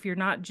 if you're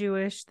not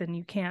Jewish, then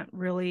you can't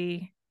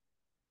really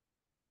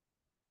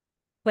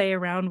play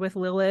around with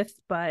Lilith.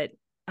 But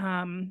I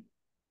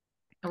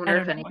I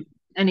wonder don't if know.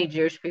 any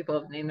Jewish people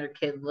have named their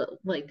kid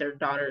like their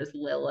daughter's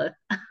Lilith.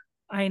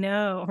 I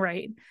know.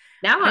 Right.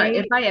 Now,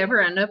 if I, I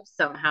ever end up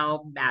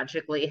somehow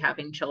magically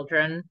having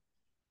children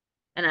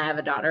and I have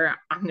a daughter,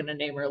 I'm gonna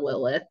name her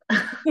Lilith.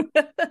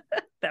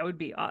 that would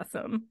be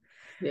awesome.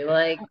 Be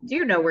like, do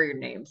you know where your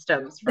name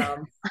stems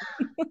from?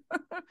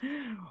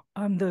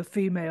 I'm the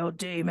female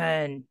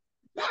demon.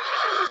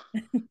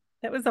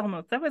 That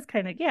was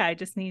kind of, yeah, I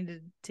just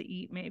needed to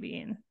eat maybe,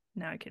 and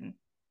now I can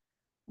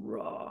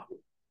raw.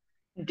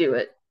 Do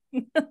it.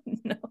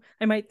 No,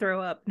 I might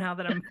throw up now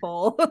that I'm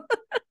full.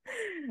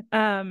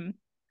 um,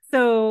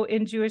 so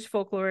in Jewish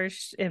folklore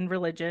and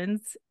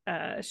religions,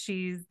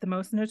 she's the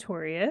most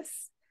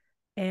notorious,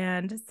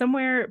 and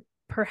somewhere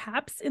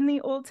perhaps in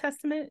the Old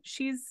Testament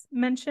she's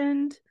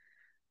mentioned.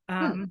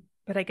 Hmm.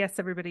 But I guess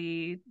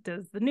everybody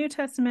does the New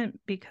Testament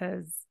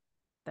because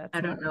I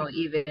that's more don't know like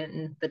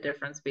even the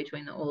difference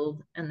between the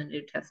Old and the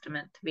New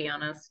Testament, to be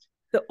honest.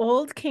 the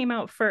old came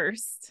out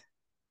first.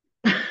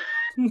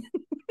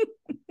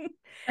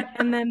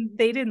 And then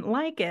they didn't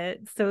like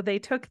it, so they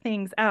took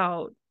things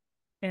out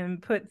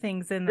and put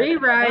things in that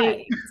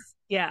Rewrite.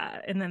 Yeah.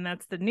 And then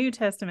that's the New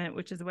Testament,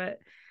 which is what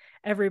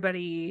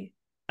everybody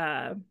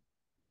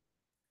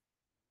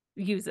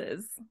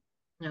uses.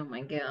 Oh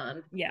my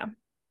God. Yeah.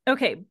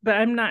 Okay. But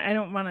I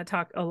don't want to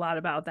talk a lot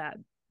about that.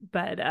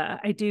 But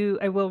I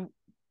will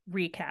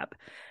recap.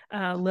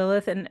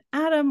 Lilith and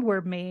Adam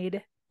were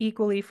made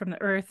equally from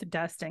the earth,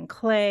 dust, and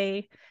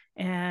clay.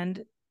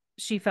 And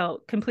she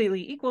felt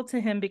completely equal to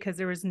him because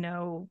there was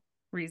no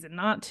reason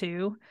not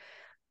to.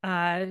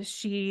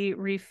 She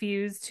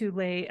refused to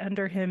lay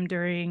under him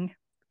during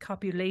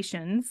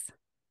copulations.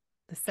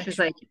 She's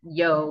like,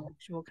 yo,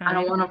 I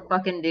don't want to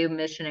fucking do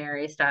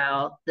missionary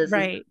style. This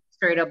is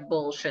straight up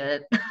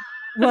bullshit.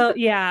 Well,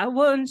 yeah.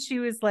 Well, and she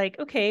was like,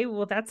 okay,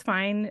 well, that's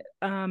fine.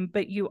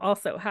 But you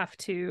also have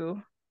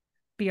to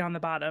be on the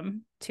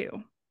bottom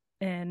too.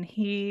 And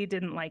he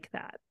didn't like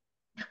that.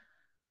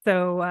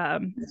 So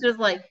it's just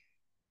like,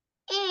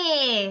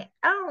 I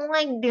don't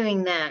like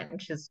doing that.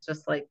 And she's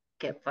just like,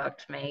 get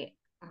fucked, mate.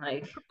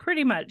 Like,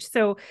 pretty much.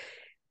 So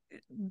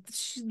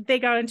they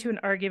got into an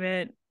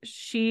argument.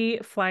 She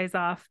flies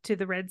off to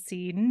the Red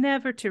Sea,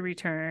 never to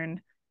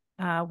return,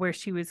 where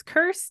she was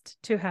cursed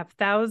to have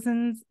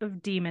thousands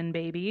of demon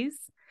babies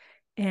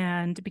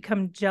and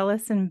become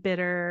jealous and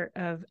bitter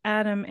of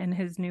Adam and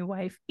his new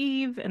wife,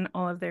 Eve, and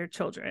all of their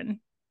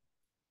children.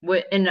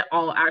 In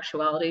all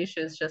actuality,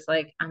 she was just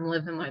like, I'm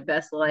living my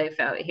best life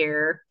out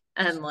here.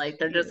 And like,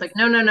 they're just like,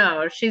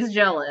 no, she's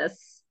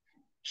jealous.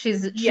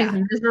 She's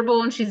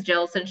miserable and she's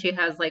jealous, and she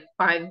has like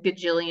 5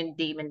 gajillion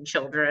demon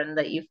children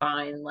that you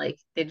find. Like,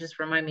 they just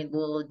remind me of the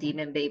little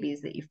demon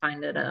babies that you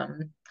find at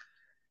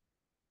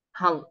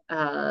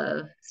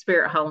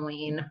Spirit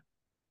Halloween.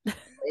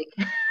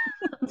 Like,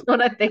 that's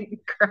what I think,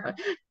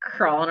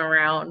 crawling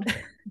around.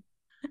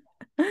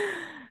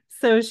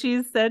 So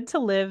she's said to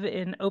live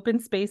in open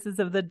spaces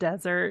of the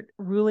desert,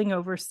 ruling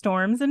over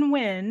storms and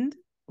wind,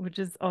 which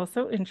is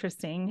also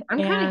interesting. I'm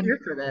kind of here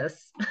for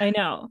this. I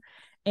know.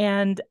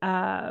 And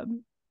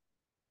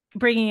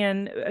bringing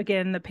in,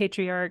 again, the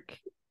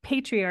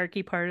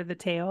patriarchy part of the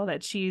tale,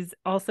 that she's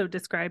also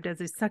described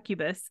as a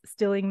succubus,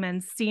 stealing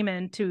men's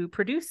semen to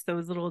produce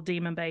those little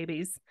demon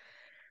babies.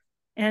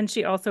 And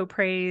she also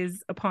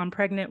preys upon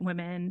pregnant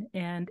women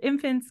and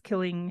infants,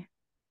 killing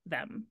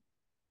them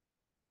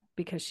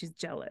because she's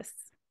jealous.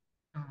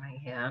 Oh my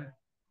God.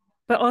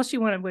 But all she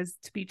wanted was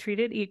to be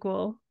treated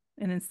equal,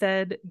 and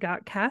instead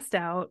got cast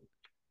out,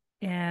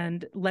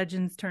 and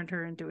legends turned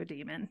her into a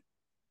demon.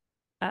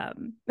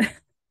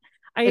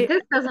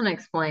 This doesn't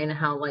explain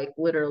how, like,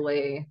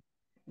 literally,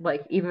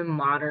 like, even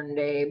modern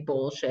day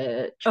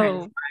bullshit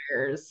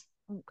transpires.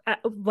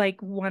 Like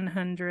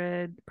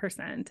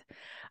 100%.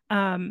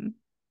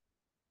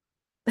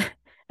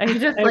 I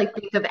just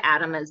think of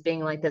Adam as being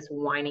like this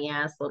whiny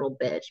ass little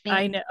bitch.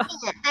 I know.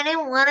 I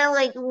didn't want to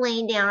like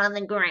lay down on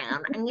the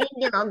ground. I'm gonna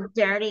get all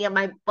dirty and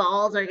my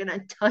balls are gonna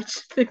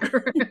touch the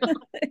ground.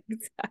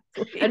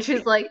 Exactly. And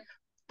she's like,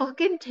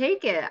 fucking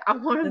take it. I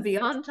want to be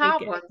on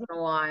top once in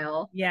a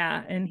while.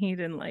 Yeah, and he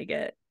didn't like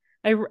it.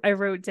 I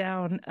wrote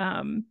down,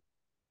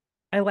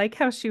 I like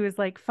how she was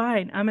like,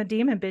 fine, I'm a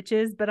demon,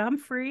 bitches, but I'm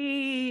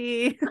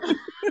free.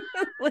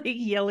 Like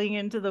yelling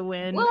into the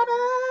wind.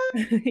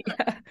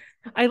 Yeah.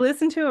 I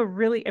listened to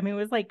it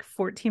was like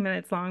 14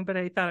 minutes long, but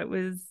I thought it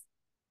was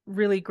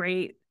really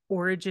great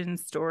origin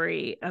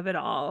story of it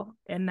all.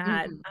 And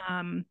that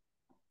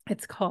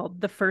it's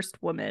called The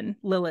First Woman,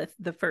 Lilith,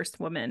 the First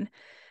Woman.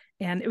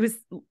 And it was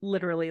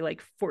literally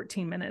like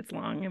 14 minutes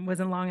long. It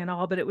wasn't long at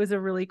all, but it was a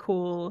really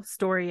cool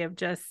story of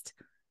just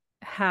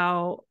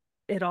how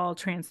it all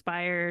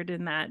transpired,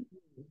 and that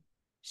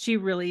she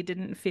really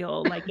didn't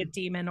feel like a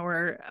demon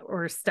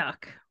or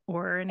stuck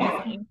or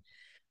anything.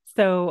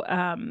 So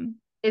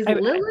is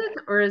Lilith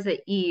or is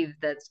it Eve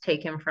that's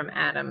taken from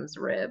Adam's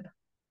rib?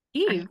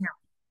 Eve.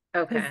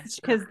 Okay.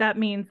 Because that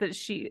means that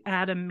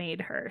Adam made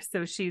her,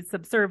 so she's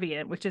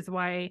subservient, which is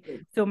why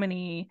so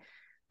many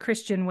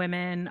Christian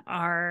women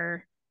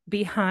are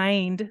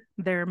behind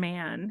their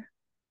man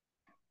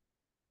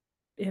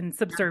and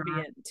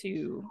subservient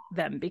to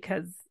them,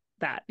 because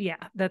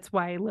that's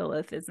why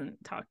Lilith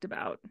isn't talked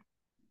about.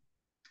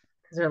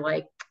 Because they're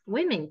like,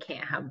 women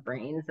can't have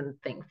brains and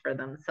think for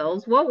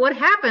themselves. What would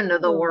happen to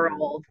the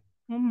world?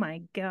 Oh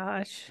my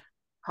gosh.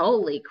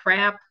 Holy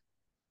crap.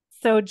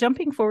 So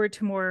jumping forward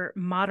to more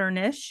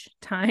modernish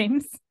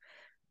times,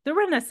 the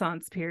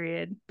Renaissance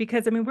period,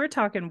 because we're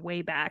talking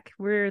way back.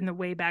 We're in the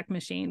way back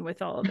machine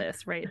with all of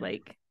this, right?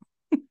 Like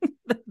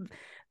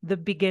the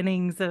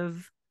beginnings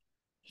of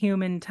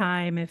human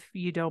time, if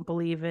you don't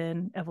believe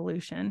in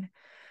evolution.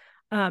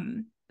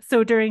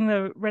 So during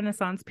the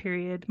Renaissance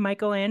period,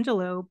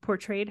 Michelangelo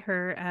portrayed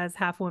her as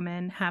half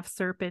woman, half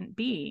serpent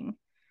being.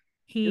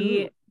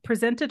 He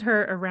presented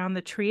her around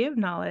the tree of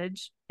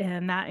knowledge,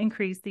 and that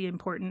increased the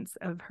importance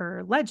of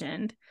her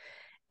legend.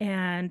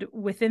 And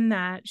within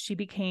that, she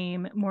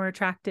became more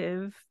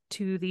attractive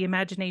to the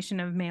imagination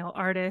of male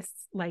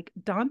artists like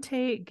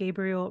Dante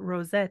Gabriel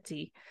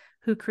Rossetti,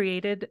 who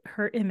created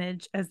her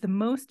image as the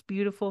most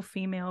beautiful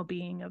female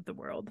being of the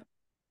world.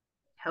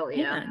 Hell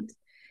yeah. And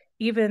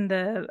even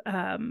the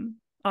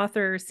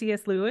author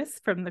C.S. Lewis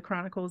from the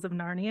Chronicles of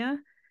Narnia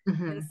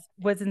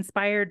was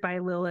inspired by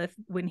Lilith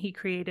when he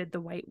created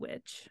the White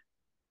Witch.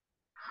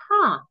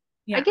 Huh.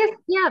 Yeah. I guess,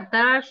 yeah,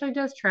 that actually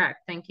does track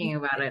thinking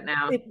about it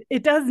now.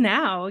 It does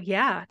now.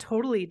 Yeah,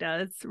 totally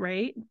does.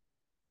 Right.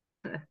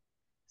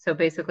 So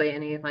basically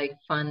any like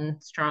fun,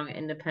 strong,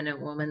 independent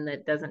woman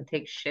that doesn't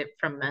take shit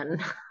from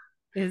men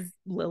is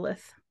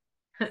Lilith.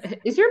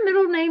 Is your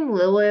middle name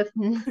Lilith?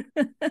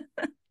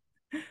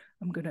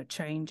 I'm gonna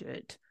change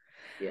it.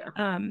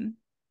 Yeah.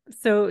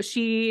 So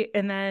she,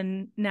 and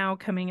then now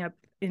coming up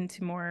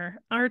into more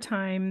our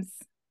times,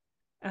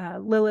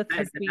 Lilith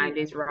was the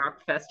 90s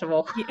rock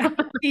festival.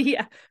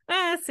 yeah,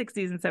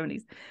 60s and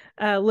 70s.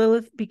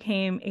 Lilith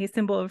became a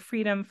symbol of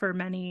freedom for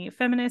many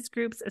feminist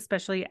groups,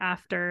 especially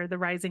after the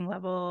rising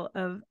level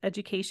of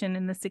education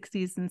in the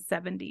 60s and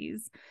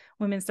 70s.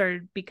 Women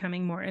started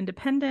becoming more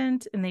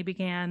independent, and they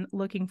began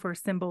looking for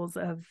symbols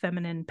of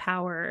feminine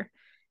power,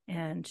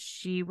 and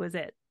she was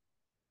it.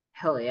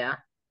 Hell yeah.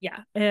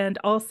 Yeah. And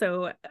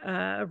also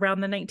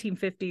around the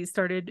 1950s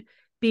started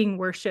being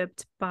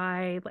worshipped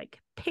by like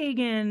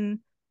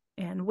pagan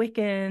and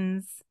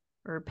Wiccans,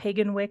 or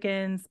pagan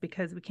Wiccans,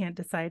 because we can't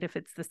decide if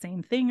it's the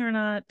same thing or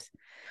not.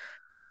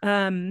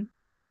 And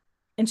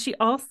she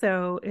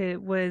also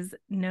was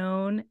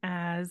known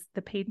as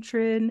the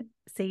patron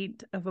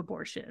saint of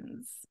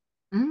abortions,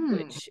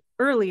 which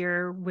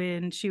earlier,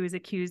 when she was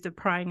accused of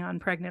prying on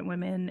pregnant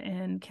women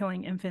and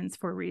killing infants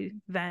for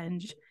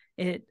revenge,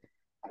 it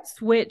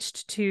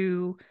switched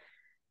to,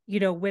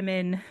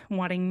 women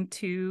wanting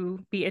to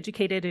be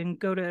educated and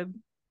go to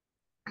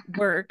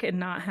work and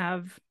not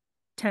have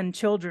 10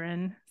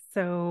 children.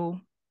 So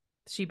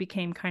she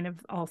became kind of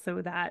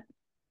also that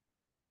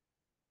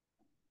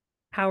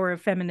power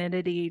of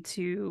femininity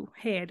to,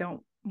 hey, I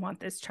don't want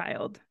this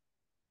child.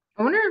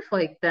 I wonder if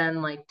like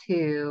then like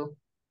too,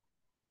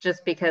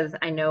 just because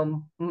I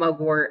know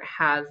mugwort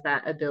has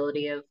that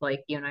ability of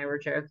like you and I were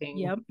joking,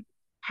 yep,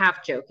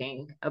 half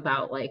joking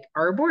about like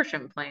our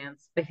abortion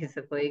plans,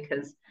 basically,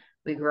 because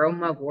we grow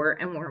mugwort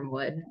and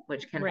wormwood,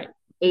 which can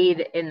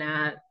aid in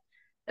that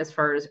as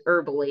far as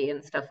herbally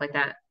and stuff like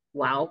that.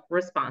 Wow,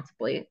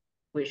 responsibly,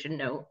 we should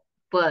note.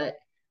 But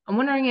I'm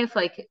wondering if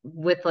like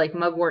with like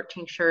mugwort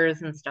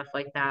tinctures and stuff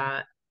like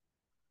that,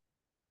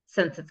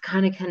 since it's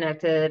kind of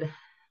connected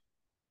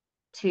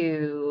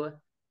to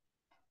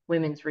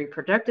women's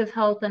reproductive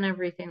health and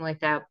everything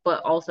like that,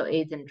 but also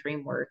aids in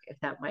dream work, if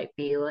that might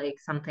be like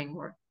something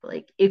where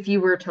like if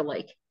you were to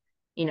like,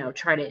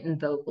 try to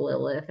invoke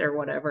Lilith or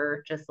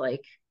whatever, just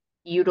like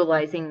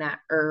utilizing that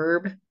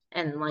herb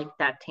and like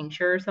that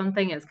tincture or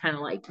something is kind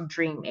of like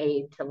dream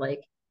aid to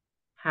like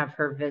have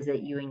her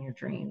visit you in your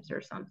dreams or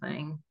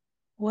something.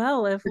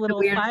 Well, if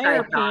little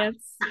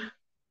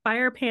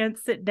fire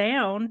pants sit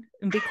down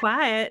and be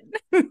quiet.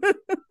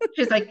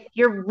 She's like,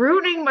 you're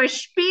ruining my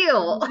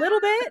spiel. A little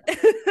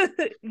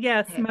bit.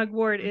 Yes,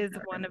 mugwort is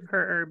one of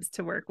her herbs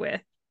to work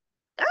with.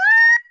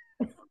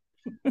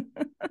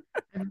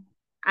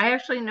 I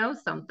actually know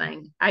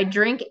something. I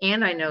drink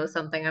and I know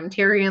something. I'm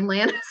Tyrion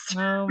Lannister.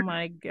 Oh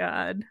my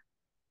God.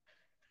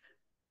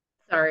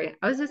 Sorry,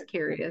 I was just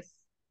curious.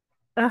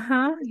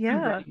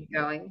 Yeah.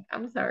 Going.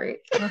 I'm sorry.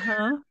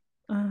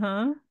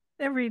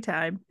 Every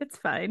time. It's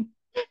fine.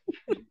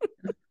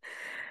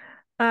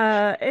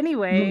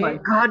 Anyway. Oh my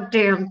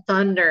goddamn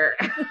thunder.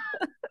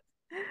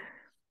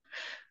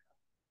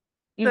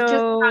 You've just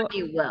taught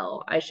me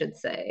well, I should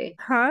say.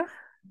 Huh?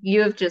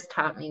 You have just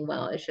taught me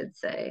well, I should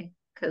say.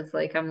 Because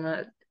like I'm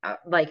not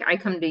like I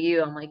come to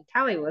you, I'm like,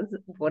 Tally,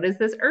 what is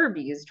this herb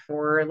used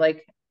for?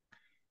 Like,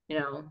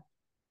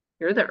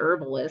 you're the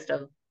herbalist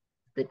of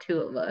the two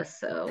of us,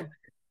 so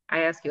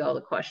I ask you all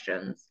the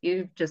questions.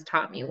 You've just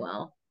taught me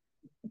well.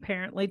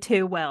 Apparently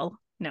too well.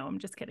 No, I'm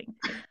just kidding.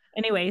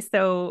 Anyway,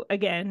 so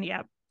again,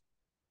 yeah,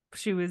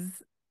 she was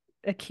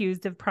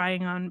accused of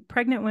prying on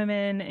pregnant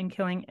women and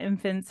killing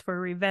infants for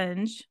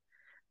revenge.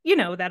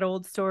 That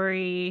old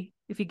story,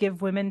 if you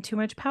give women too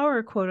much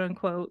power, quote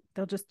unquote,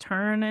 they'll just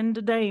turn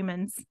into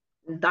demons.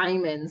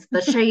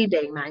 The Shay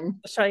Daemon.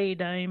 The Shay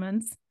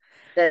Daemons.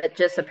 That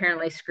just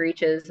apparently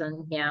screeches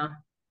and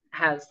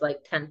has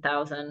like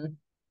 10,000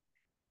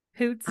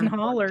 hoots and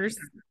hollers.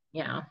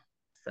 Yeah.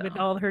 So. With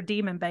all her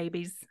demon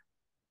babies.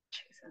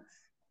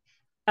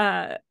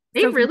 Jesus.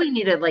 They really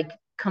need to like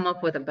come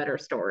up with a better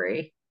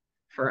story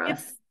for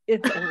us.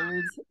 It's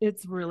old.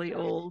 It's really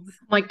old.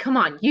 Like, come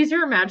on, use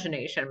your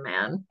imagination,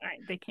 man.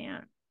 They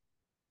can't.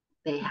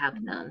 They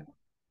have none.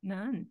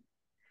 None.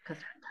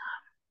 Because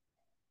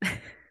they're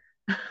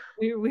dumb.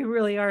 we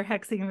really are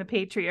hexing the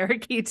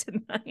patriarchy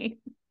tonight.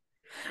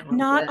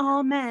 Not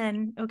all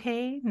men,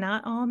 okay?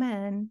 Not all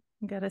men.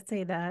 I gotta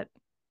say that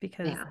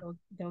because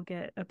they'll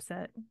get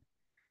upset.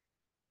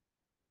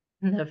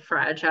 The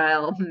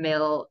fragile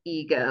male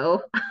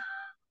ego.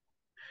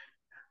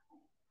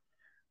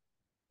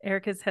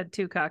 Erica's had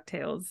 2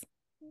 cocktails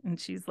and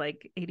she's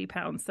like 80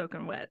 pounds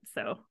soaking wet,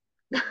 so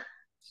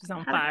she's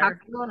on fire.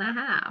 A and a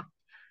half.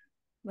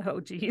 Oh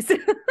geez.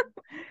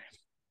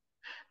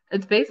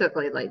 It's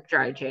basically like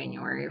dry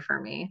January for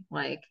me.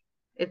 Like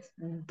it's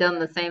done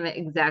the same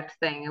exact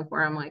thing of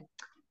where I'm like,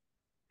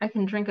 I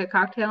can drink a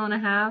cocktail and a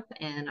half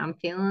and I'm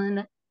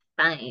feeling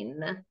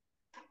fine.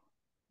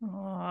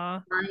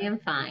 Aw. I am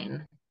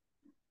fine.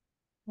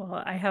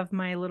 Well, I have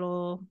my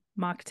little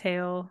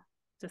mocktail,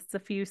 just a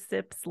few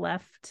sips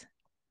left.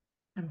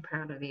 I'm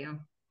proud of you.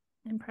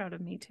 I'm proud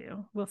of me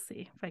too. We'll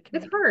see if I can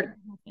It's make hard. it through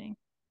the whole thing.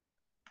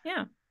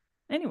 Yeah.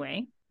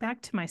 Anyway,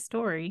 back to my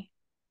story.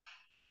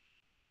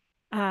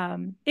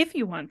 If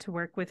you want to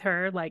work with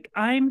her, like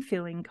I'm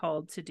feeling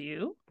called to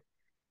do,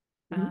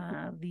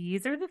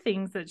 these are the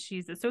things that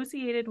she's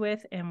associated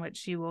with and what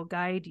she will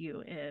guide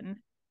you in.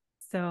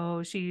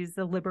 So she's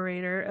the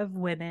liberator of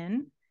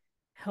women,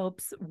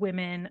 helps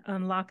women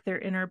unlock their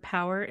inner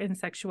power and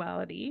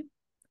sexuality.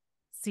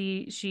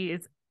 See, she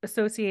is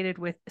associated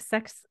with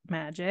sex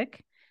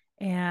magic,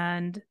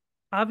 and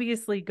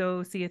obviously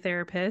go see a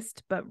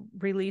therapist, but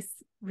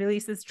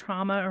releases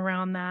trauma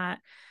around that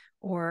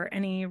or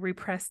any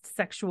repressed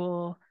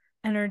sexual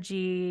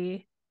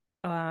energy,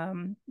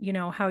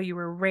 how you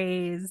were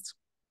raised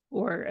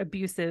or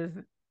abusive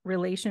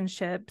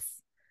relationships.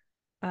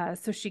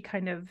 So she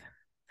kind of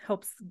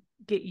helps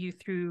get you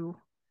through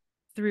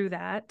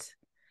that.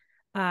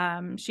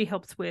 She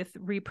helps with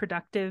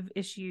reproductive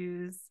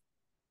issues,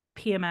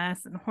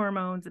 PMS and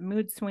hormones and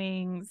mood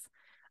swings,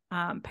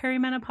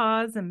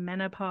 perimenopause and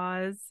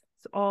menopause,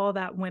 so all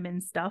that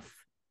women stuff.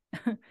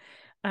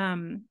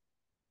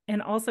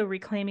 And also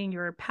reclaiming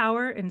your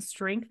power and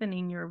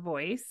strengthening your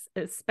voice,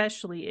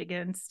 especially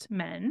against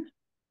men.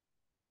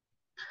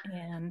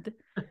 And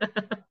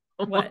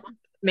what?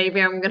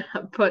 Maybe I'm going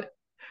to put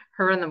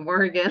her and the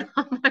Morgan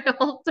on my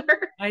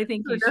altar. I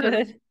think you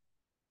should.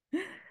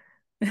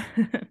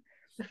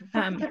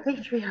 Fuck the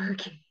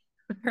patriarchy.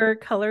 Her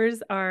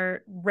colors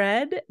are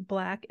red,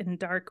 black, and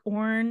dark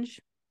orange.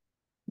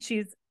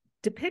 She's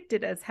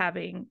depicted as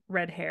having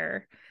red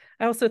hair.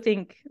 I also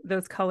think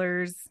those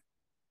colors,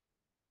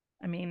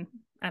 I mean,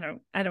 I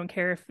don't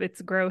care if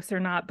it's gross or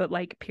not, but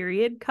like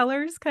period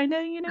colors kind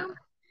of,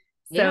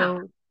 Yeah.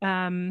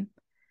 So,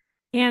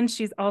 and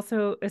she's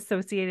also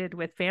associated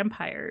with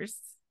vampires.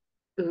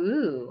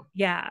 Ooh.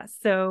 Yeah,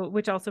 so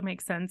which also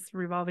makes sense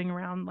revolving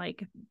around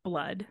like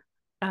blood,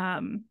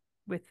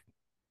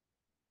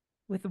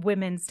 with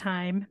women's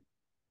time.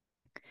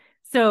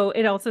 So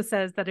it also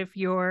says that if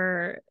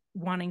you're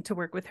wanting to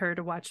work with her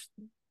to watch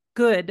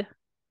good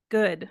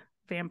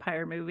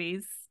vampire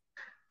movies,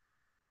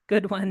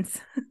 good ones.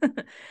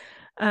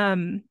 I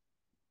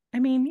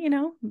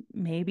mean,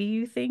 maybe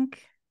you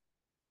think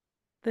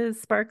The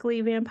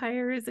Sparkly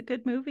Vampire is a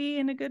good movie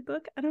and a good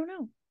book. I don't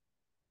know.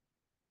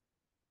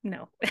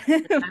 No.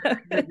 I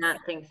did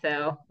not think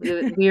so.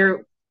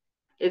 We're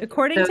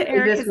According to is this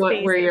Erica's what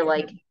face, where you're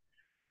like,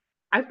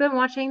 I've been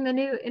watching the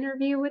new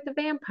Interview with the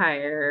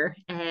Vampire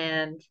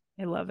and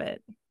I love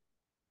it.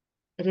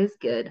 it is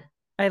good.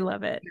 I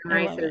love it.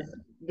 Rice is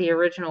the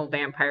original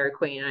vampire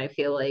queen, I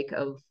feel like,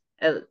 of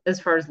as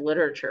far as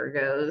literature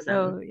goes. And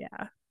oh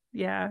yeah.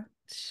 Yeah.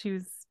 She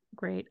was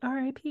great.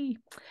 R.I.P.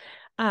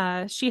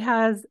 She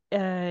has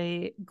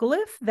a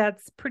glyph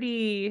that's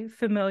pretty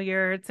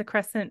familiar. It's a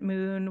crescent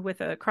moon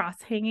with a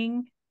cross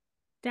hanging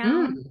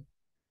down.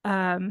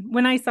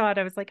 When I saw it,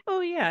 I was like, oh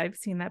yeah, I've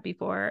seen that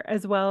before,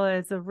 as well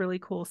as a really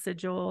cool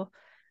sigil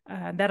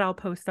that I'll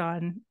post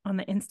on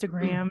the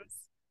Instagrams.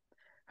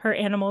 Her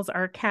animals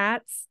are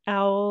cats,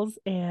 owls,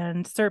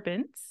 and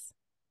serpents.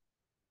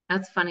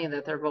 That's funny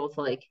that they're both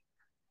like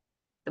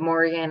the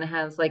Morgan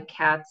has like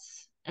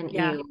cats and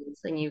eels,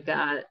 and you've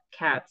got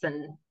cats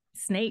and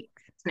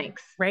snakes.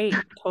 Right,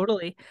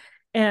 totally.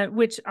 And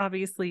which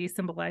obviously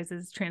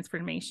symbolizes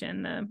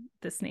transformation,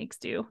 the snakes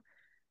do.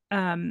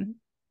 And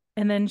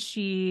then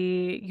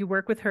you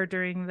work with her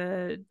during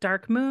the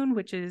dark moon,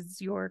 which is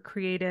your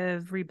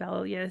creative,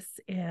 rebellious,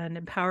 and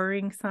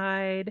empowering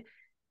side,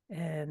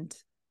 and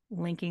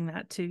linking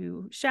that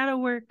to shadow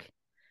work.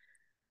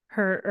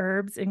 Her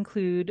herbs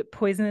include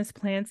poisonous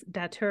plants,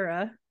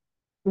 datura.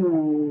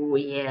 Ooh,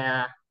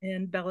 yeah.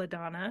 And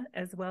belladonna,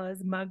 as well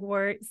as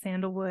mugwort,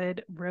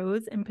 sandalwood,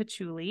 rose, and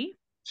patchouli.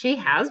 She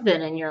has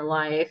been in your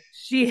life.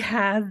 She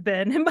has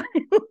been in my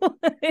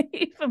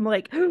life. I'm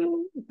like,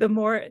 the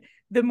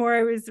more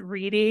I was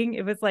reading,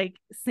 it was like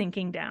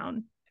sinking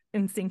down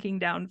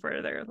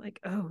further. Like,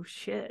 oh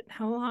shit,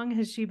 how long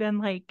has she been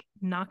like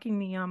knocking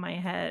me on my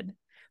head?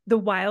 The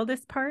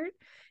wildest part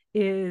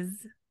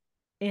is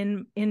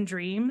in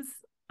dreams,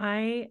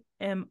 I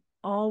am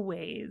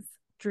always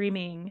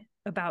dreaming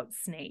about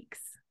snakes.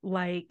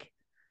 Like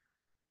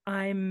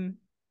I'm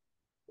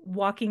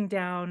walking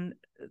down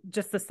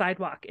just the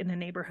sidewalk in a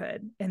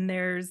neighborhood, and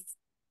there's,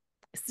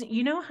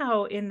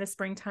 how in the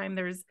springtime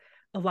there's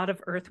a lot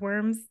of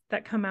earthworms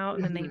that come out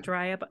and then they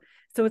dry up.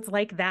 So it's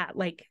like that,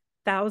 like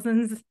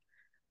thousands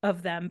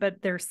of them,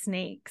 but they're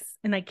snakes,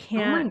 and I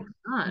can't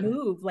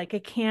move. Like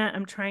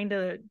I'm trying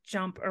to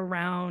jump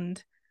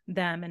around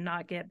them and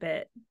not get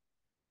bit.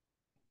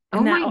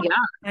 And my God.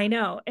 I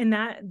know. And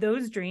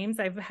those dreams,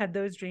 I've had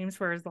those dreams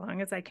for as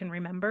long as I can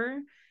remember.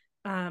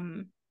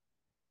 And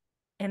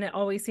it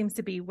always seems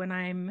to be when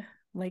I'm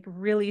like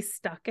really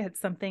stuck at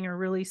something or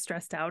really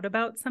stressed out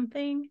about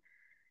something,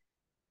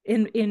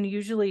 in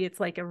usually it's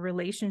like a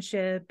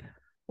relationship,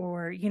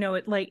 or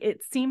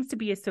it seems to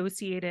be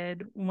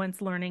associated,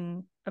 once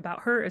learning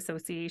about her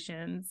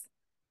associations,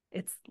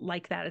 it's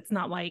like that. It's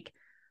not like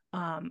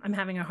I'm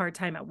having a hard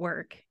time at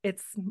work.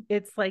 It's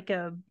like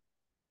a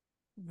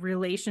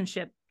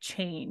relationship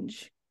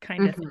change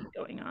kind of thing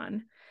going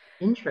on.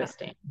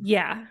 Interesting.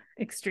 Yeah,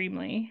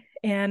 extremely.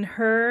 And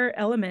her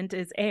element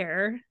is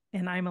air,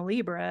 and I'm a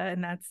Libra,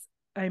 and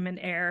I'm an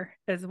air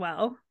as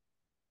well.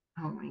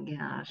 Oh my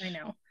gosh. I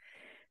know.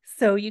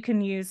 So you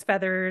can use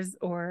feathers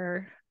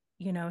or,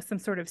 some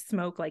sort of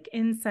smoke like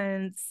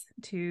incense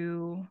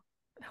to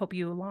help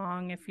you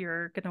along if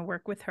you're going to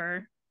work with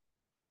her.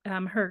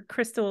 Her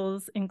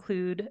crystals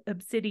include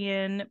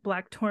obsidian,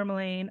 black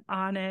tourmaline,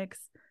 onyx,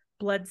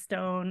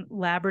 bloodstone,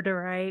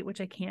 labradorite,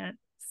 which I can't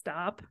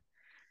stop,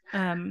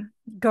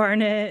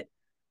 garnet,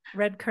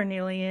 red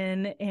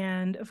carnelian,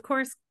 and of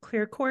course,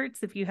 clear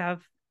quartz. If you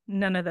have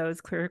none of those,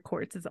 clear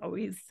quartz is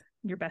always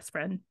your best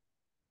friend.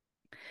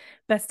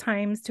 Best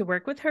times to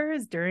work with her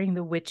is during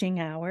the witching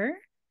hour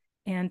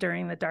and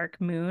during the dark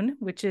moon,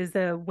 which is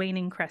a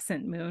waning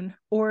crescent moon,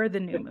 or the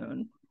new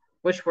moon.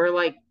 Which we're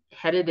like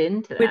headed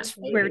into that. Which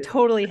we're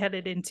totally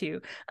headed into.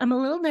 I'm a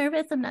little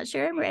nervous. I'm not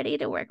sure I'm ready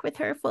to work with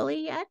her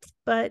fully yet,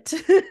 but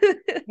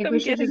maybe we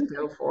should just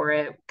go for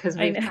it, because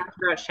we've talked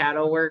about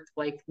shadow work.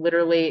 Like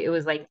literally, it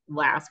was like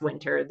last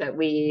winter that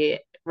we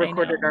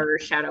recorded our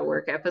shadow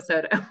work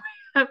episode.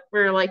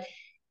 We're like,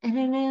 I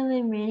don't know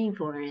if I'm ready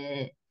for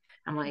it.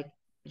 I'm like,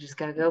 you just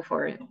gotta go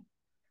for it.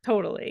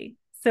 Totally.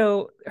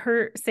 So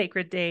her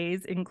sacred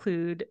days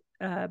include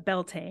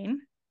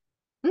Beltane,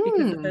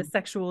 because of the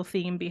sexual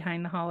theme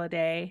behind the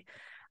holiday,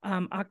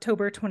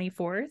 October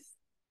 24th.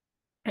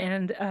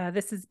 And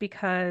this is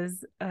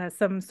because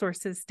some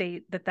sources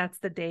state that that's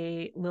the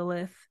day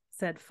Lilith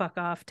said fuck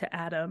off to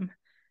Adam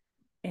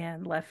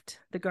and left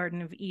the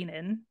Garden of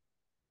Eden.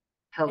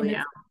 Hell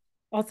yeah.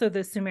 Also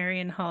the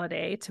Sumerian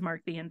holiday to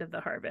mark the end of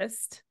the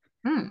harvest.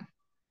 And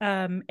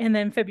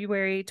then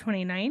February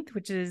 29th,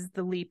 which is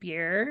the leap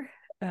year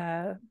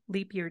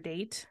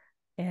date.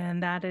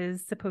 And that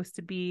is supposed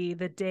to be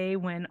the day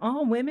when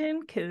all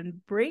women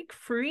can break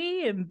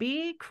free and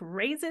be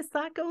crazy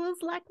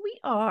psychos like we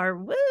are.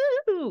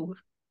 Woo!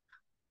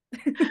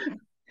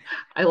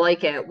 I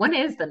like it. When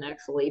is the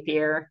next leap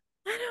year?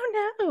 I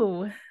don't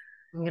know.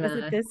 Is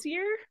it this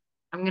year?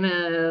 I'm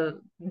gonna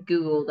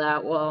Google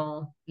that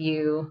while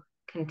you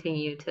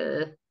continue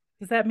to.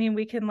 Does that mean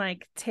we can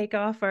like take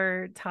off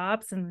our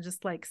tops and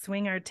just like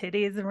swing our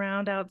titties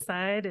around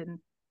outside and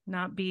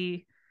not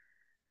be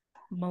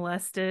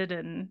molested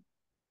and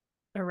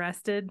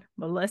arrested?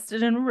 Let's see.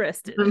 Let's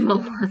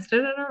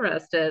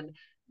see.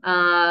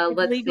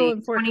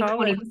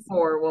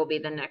 2024 will be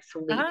the next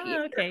leap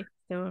year. Okay.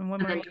 So in one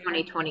and more then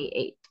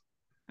 2028.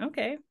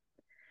 Okay.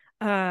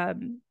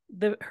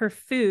 Her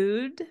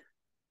food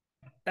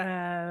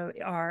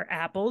are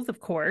apples, of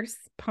course,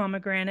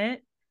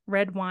 pomegranate,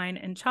 red wine,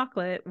 and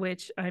chocolate,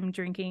 which I'm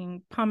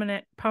drinking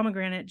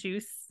pomegranate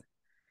juice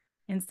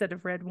instead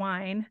of red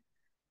wine.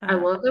 I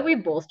love that we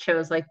both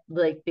chose like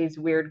these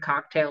weird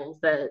cocktails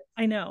that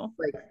I know,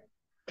 like,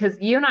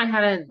 because you and I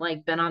haven't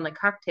like been on the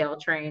cocktail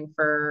train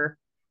for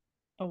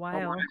a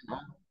while.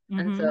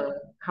 And so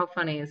how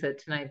funny is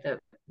it tonight that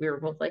we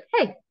were both like,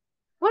 hey,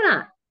 why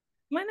not?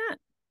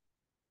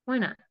 Why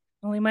not?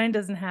 Only mine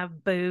doesn't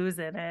have booze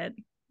in it.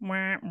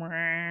 Wah,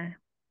 wah.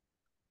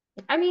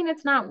 I mean,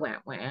 it's not wah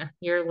wah.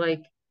 You're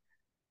like,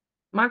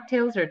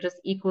 mocktails are just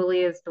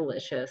equally as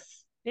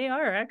delicious. They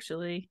are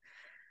actually.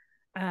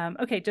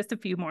 Okay, just a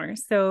few more.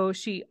 So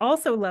she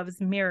also loves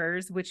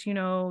mirrors, which, you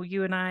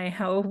and I,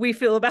 how we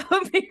feel about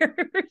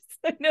mirrors.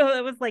 I know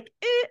that was like,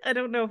 I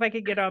don't know if I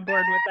could get on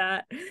board with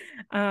that.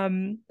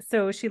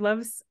 So she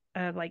loves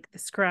like the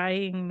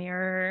scrying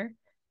mirror,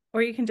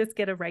 or you can just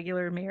get a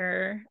regular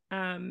mirror.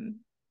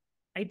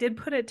 I did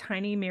put a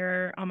tiny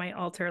mirror on my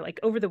altar. Like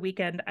over the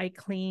weekend, I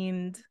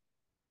cleaned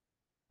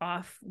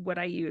off what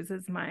I use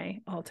as my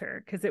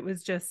altar because it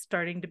was just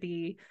starting to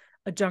be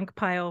a junk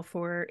pile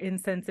for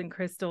incense and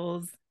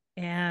crystals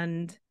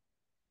and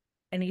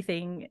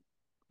anything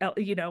else,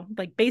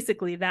 like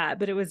basically that,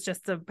 but it was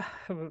just a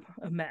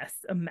mess.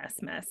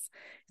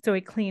 So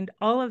I cleaned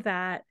all of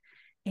that,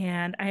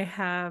 and I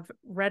have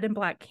red and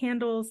black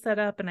candles set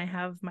up, and I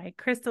have my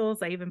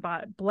crystals. I even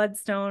bought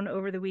bloodstone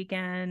over the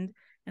weekend,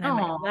 and I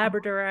have my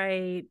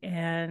labradorite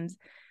and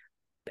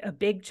a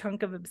big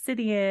chunk of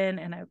obsidian,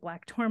 and I have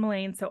black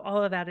tourmaline. So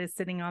all of that is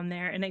sitting on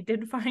there. And I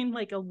did find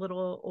like a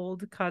little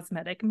old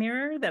cosmetic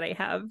mirror that I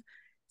have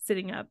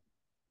sitting up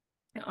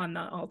on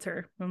the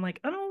altar. I'm like,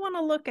 I don't want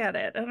to look at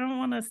it. I don't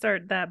want to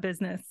start that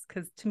business,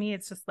 because to me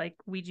it's just like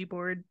Ouija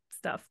board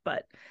stuff.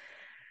 But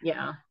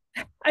yeah,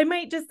 I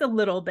might just a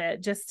little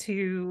bit, just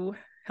to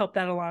help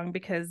that along,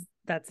 because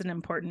that's an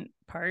important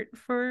part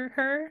for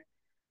her.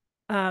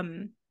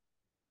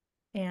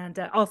 And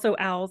also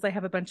owls. I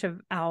have a bunch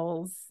of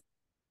owls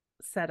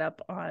set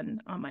up on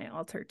my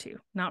altar too,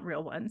 not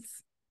real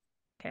ones.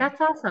 Okay,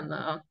 that's awesome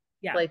though.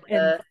 Yeah, like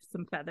and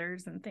some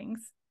feathers and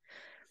things.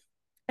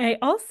 I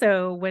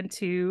also went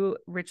to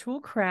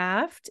Ritual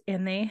Craft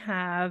and they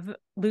have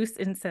loose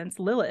incense,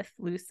 Lilith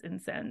loose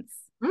incense.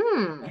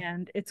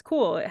 And it's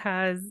cool. It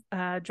has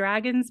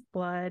dragon's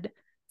blood,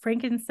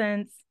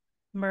 frankincense,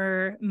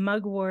 myrrh,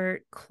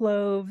 mugwort,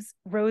 cloves,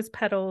 rose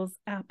petals,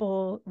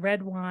 apple,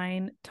 red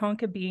wine,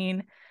 tonka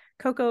bean,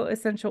 cocoa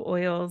essential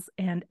oils,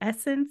 and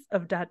essence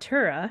of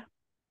datura.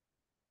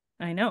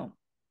 I know.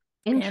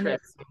 And it's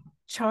interesting.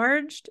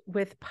 charged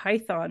with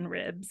python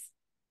ribs.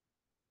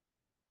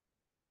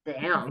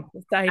 Damn.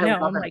 I I know.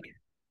 love I'm it. like,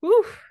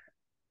 oof.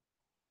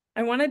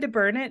 I wanted to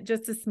burn it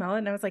just to smell it.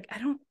 And I was like, I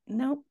don't,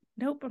 nope,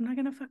 I'm not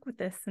going to fuck with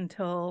this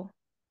until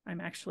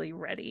I'm actually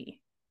ready.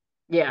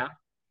 Yeah.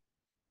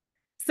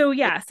 So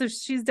yeah, so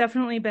she's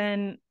definitely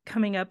been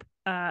coming up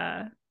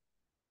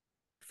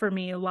for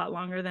me a lot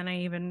longer than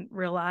I even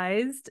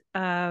realized.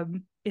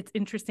 It's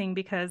interesting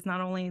because not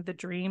only the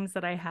dreams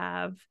that I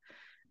have,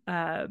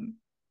 I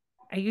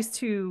used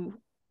to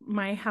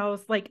my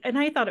house like, and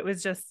I thought it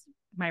was just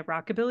my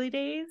rockabilly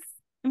days.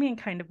 I mean,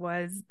 it kind of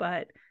was,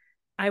 but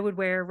I would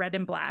wear red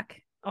and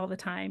black all the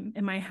time,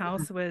 and my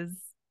house was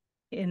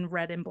in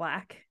red and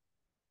black,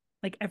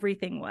 like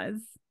everything was.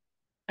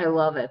 I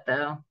love it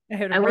though. I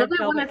had a I love red it when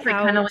velvet it's like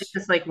kind of like couch.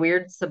 this like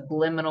weird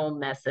subliminal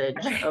message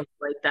Right. of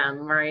like them,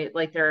 right?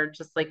 Like they're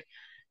just like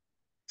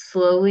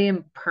slowly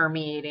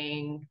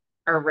permeating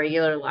our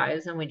regular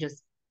lives and we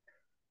just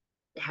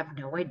have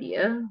no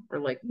idea. We're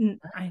like,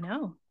 I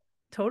know,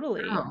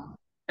 totally. oh,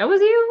 that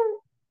was you?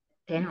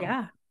 Damn.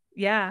 Yeah.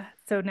 Yeah.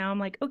 So now I'm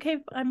like, okay,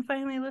 I'm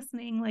finally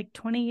listening like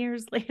 20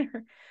 years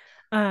later.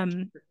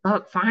 Um,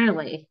 Oh,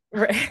 finally.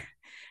 right.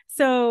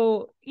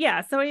 So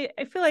yeah, so I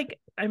feel like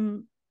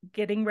I'm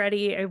getting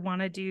ready. I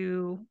want to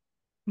do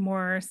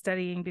more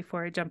studying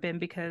before I jump in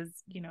because,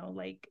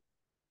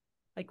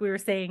 like we were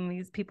saying,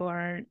 these people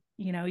aren't,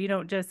 you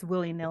don't just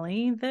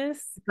willy-nilly this.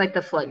 It's like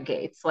the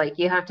floodgates. Like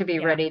you have to be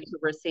Yeah. ready to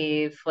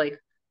receive like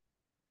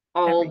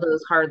all Everything.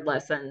 those hard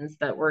lessons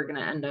that we're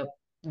gonna end up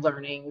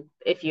learning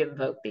if you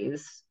invoke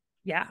these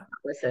Yeah.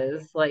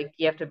 practices. Like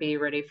you have to be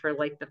ready for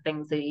like the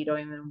things that you don't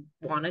even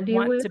want to deal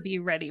Want with. to be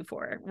ready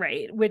for,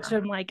 right? Which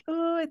I'm like,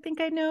 oh, I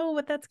think I know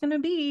what that's going to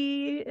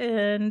be,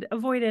 and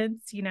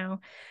avoidance. Yeah.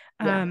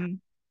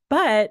 Um,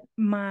 but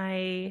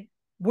my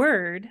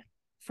word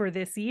for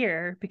this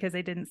year, because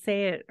I didn't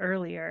say it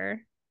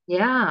earlier,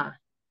 Yeah.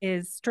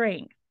 is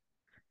strength.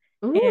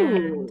 And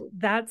Ooh.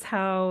 that's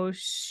how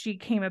she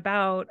came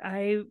about.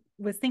 I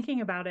was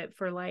thinking about it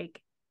for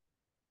like,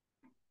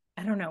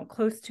 I don't know,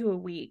 close to a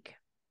week.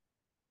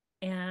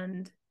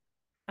 And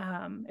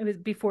it was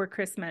before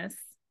Christmas.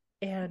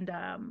 And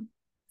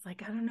it's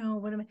like, I don't know,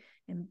 what am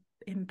I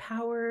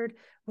empowered?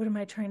 What am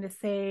I trying to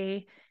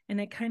say? And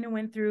it kind of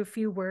went through a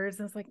few words.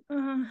 And I was like,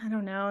 I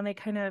don't know. And they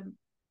kind of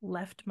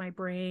left my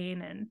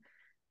brain. And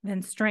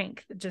then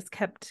strength just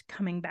kept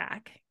coming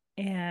back.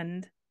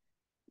 And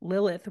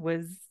Lilith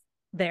was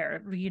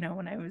there,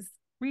 when I was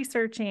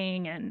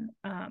researching and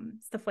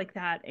stuff like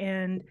that.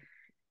 And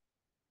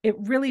it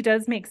really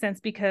does make sense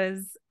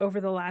because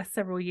over the last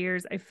several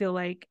years, I feel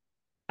like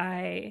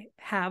I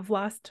have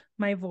lost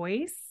my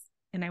voice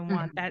and I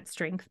want Mhm. that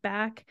strength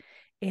back.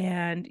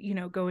 And,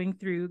 going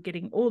through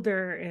getting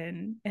older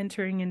and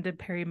entering into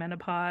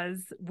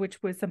perimenopause,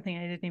 which was something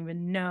I didn't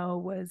even know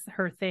was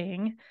her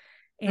thing.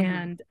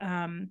 Mhm.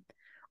 And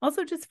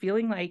also just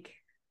feeling like,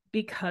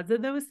 because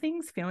of those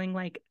things, feeling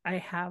like I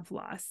have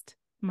lost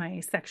my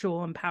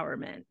sexual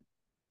empowerment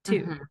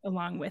too, Mhm.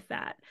 along with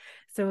that.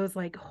 So it was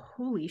like,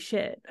 holy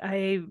shit,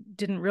 I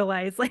didn't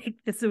realize like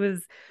this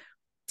was,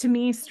 to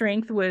me,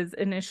 strength was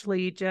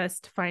initially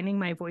just finding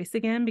my voice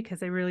again,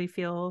 because I really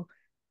feel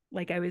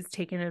like I was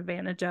taken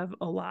advantage of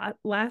a lot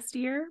last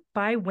year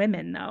by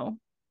women, though.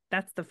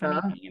 That's the funny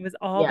Oh, thing. It was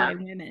all yeah. by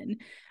women.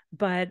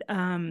 But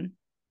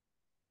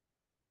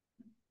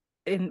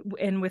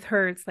and with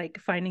her, it's like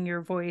finding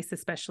your voice,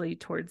 especially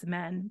towards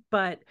men.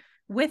 But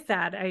with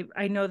that,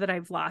 I know that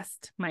I've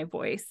lost my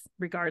voice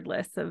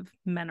regardless of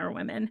men or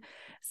women.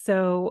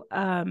 So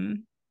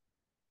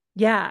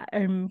yeah,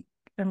 I'm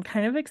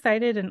kind of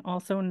excited and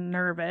also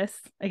nervous.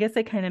 I guess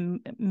I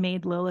kind of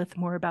made Lilith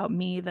more about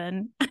me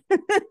than,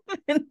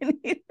 than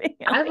anything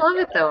I else. love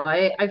it though.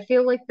 I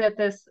feel like that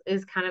this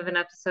is kind of an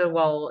episode,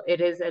 while it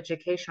is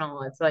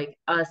educational, it's like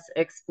us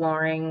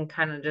exploring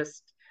kind of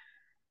just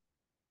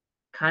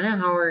kind of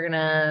how we're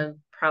gonna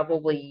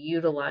probably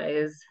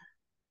utilize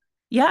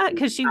Yeah, these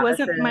because she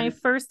wasn't my goddesses.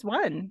 first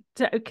one.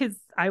 Because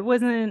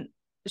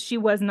she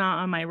was not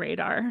on my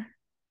radar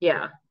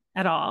Yeah.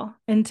 at all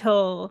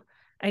until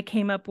I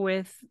came up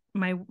with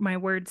my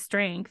word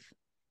strength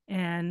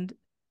and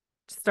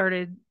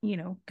started,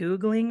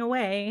 Googling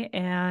away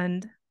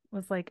and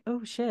was like,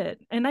 oh shit.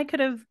 And I could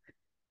have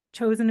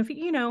chosen if,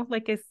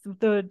 like it's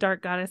the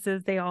dark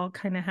goddesses, they all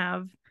kind of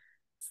have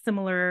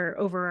similar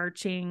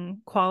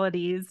overarching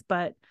qualities.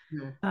 But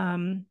Mhm.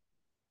 um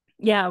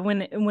yeah,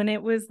 when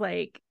it was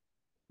like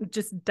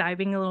just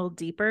diving a little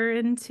deeper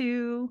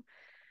into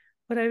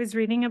what I was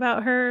reading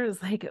about her, it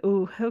was like,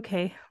 oh,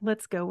 okay,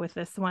 let's go with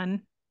this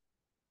one.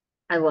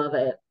 I love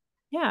it.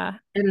 Yeah.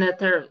 And that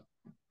they're,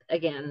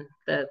 again,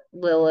 that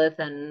Lilith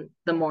and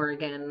the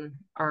Morrigan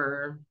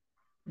are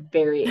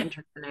very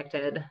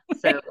interconnected.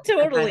 So I find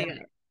Totally.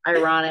 it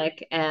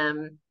ironic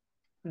and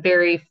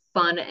very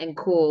fun and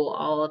cool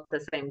all at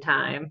the same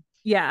time.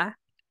 Yeah.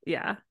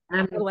 Yeah.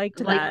 I'm I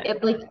liked like that.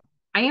 it, like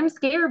I am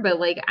scared, but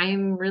like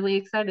I'm really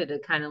excited to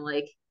kind of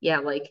like, yeah,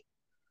 like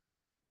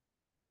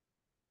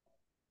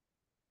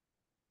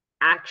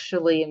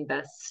actually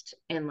invest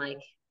in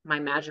like my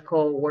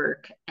magical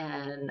work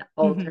and Hmm.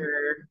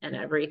 altar and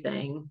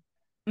everything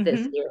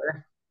this Hmm.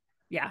 year.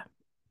 Yeah,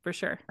 for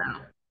sure.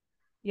 So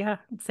Yeah,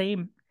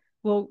 same.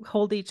 We'll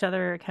hold each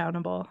other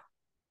accountable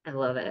I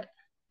love it.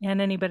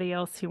 and anybody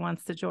else who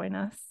wants to join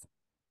us.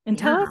 And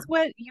tell us Yeah.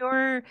 what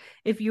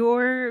if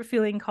you're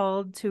feeling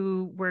called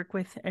to work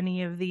with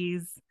any of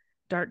these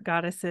dark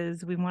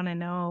goddesses, we want to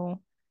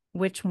know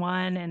which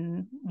one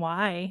and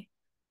why.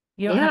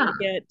 You don't have Yeah.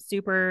 to get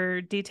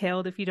super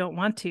detailed if you don't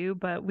want to,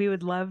 but we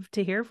would love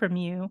to hear from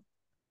you.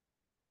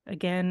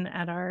 Again,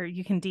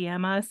 you can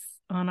DM us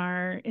on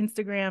our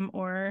Instagram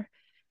or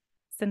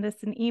send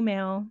us an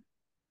email.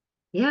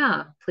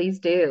 Yeah, please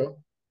do.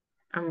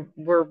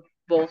 We're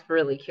both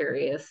really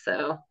curious.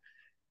 So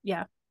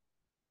Yeah.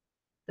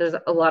 there's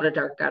a lot of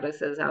dark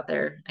goddesses out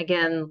there.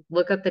 Again,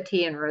 look up the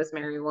Tea and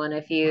Rosemary one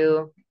if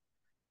you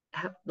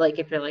have, like,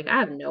 if you're like, I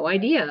have no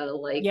idea,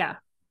 like, Yeah.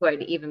 who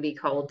I'd even be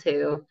called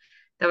to.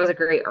 That was a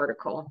great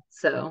article.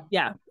 So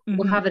Yeah.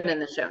 we'll Hmm. have it in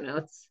the show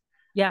notes.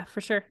 Yeah,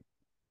 for sure.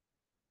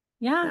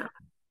 Yeah. So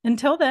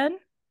Until then,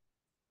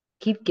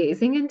 keep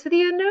gazing into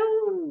the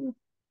unknown.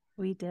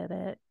 we did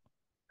it.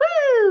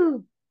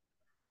 Woo!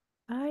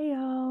 Bye,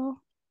 y'all.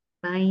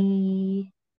 Bye.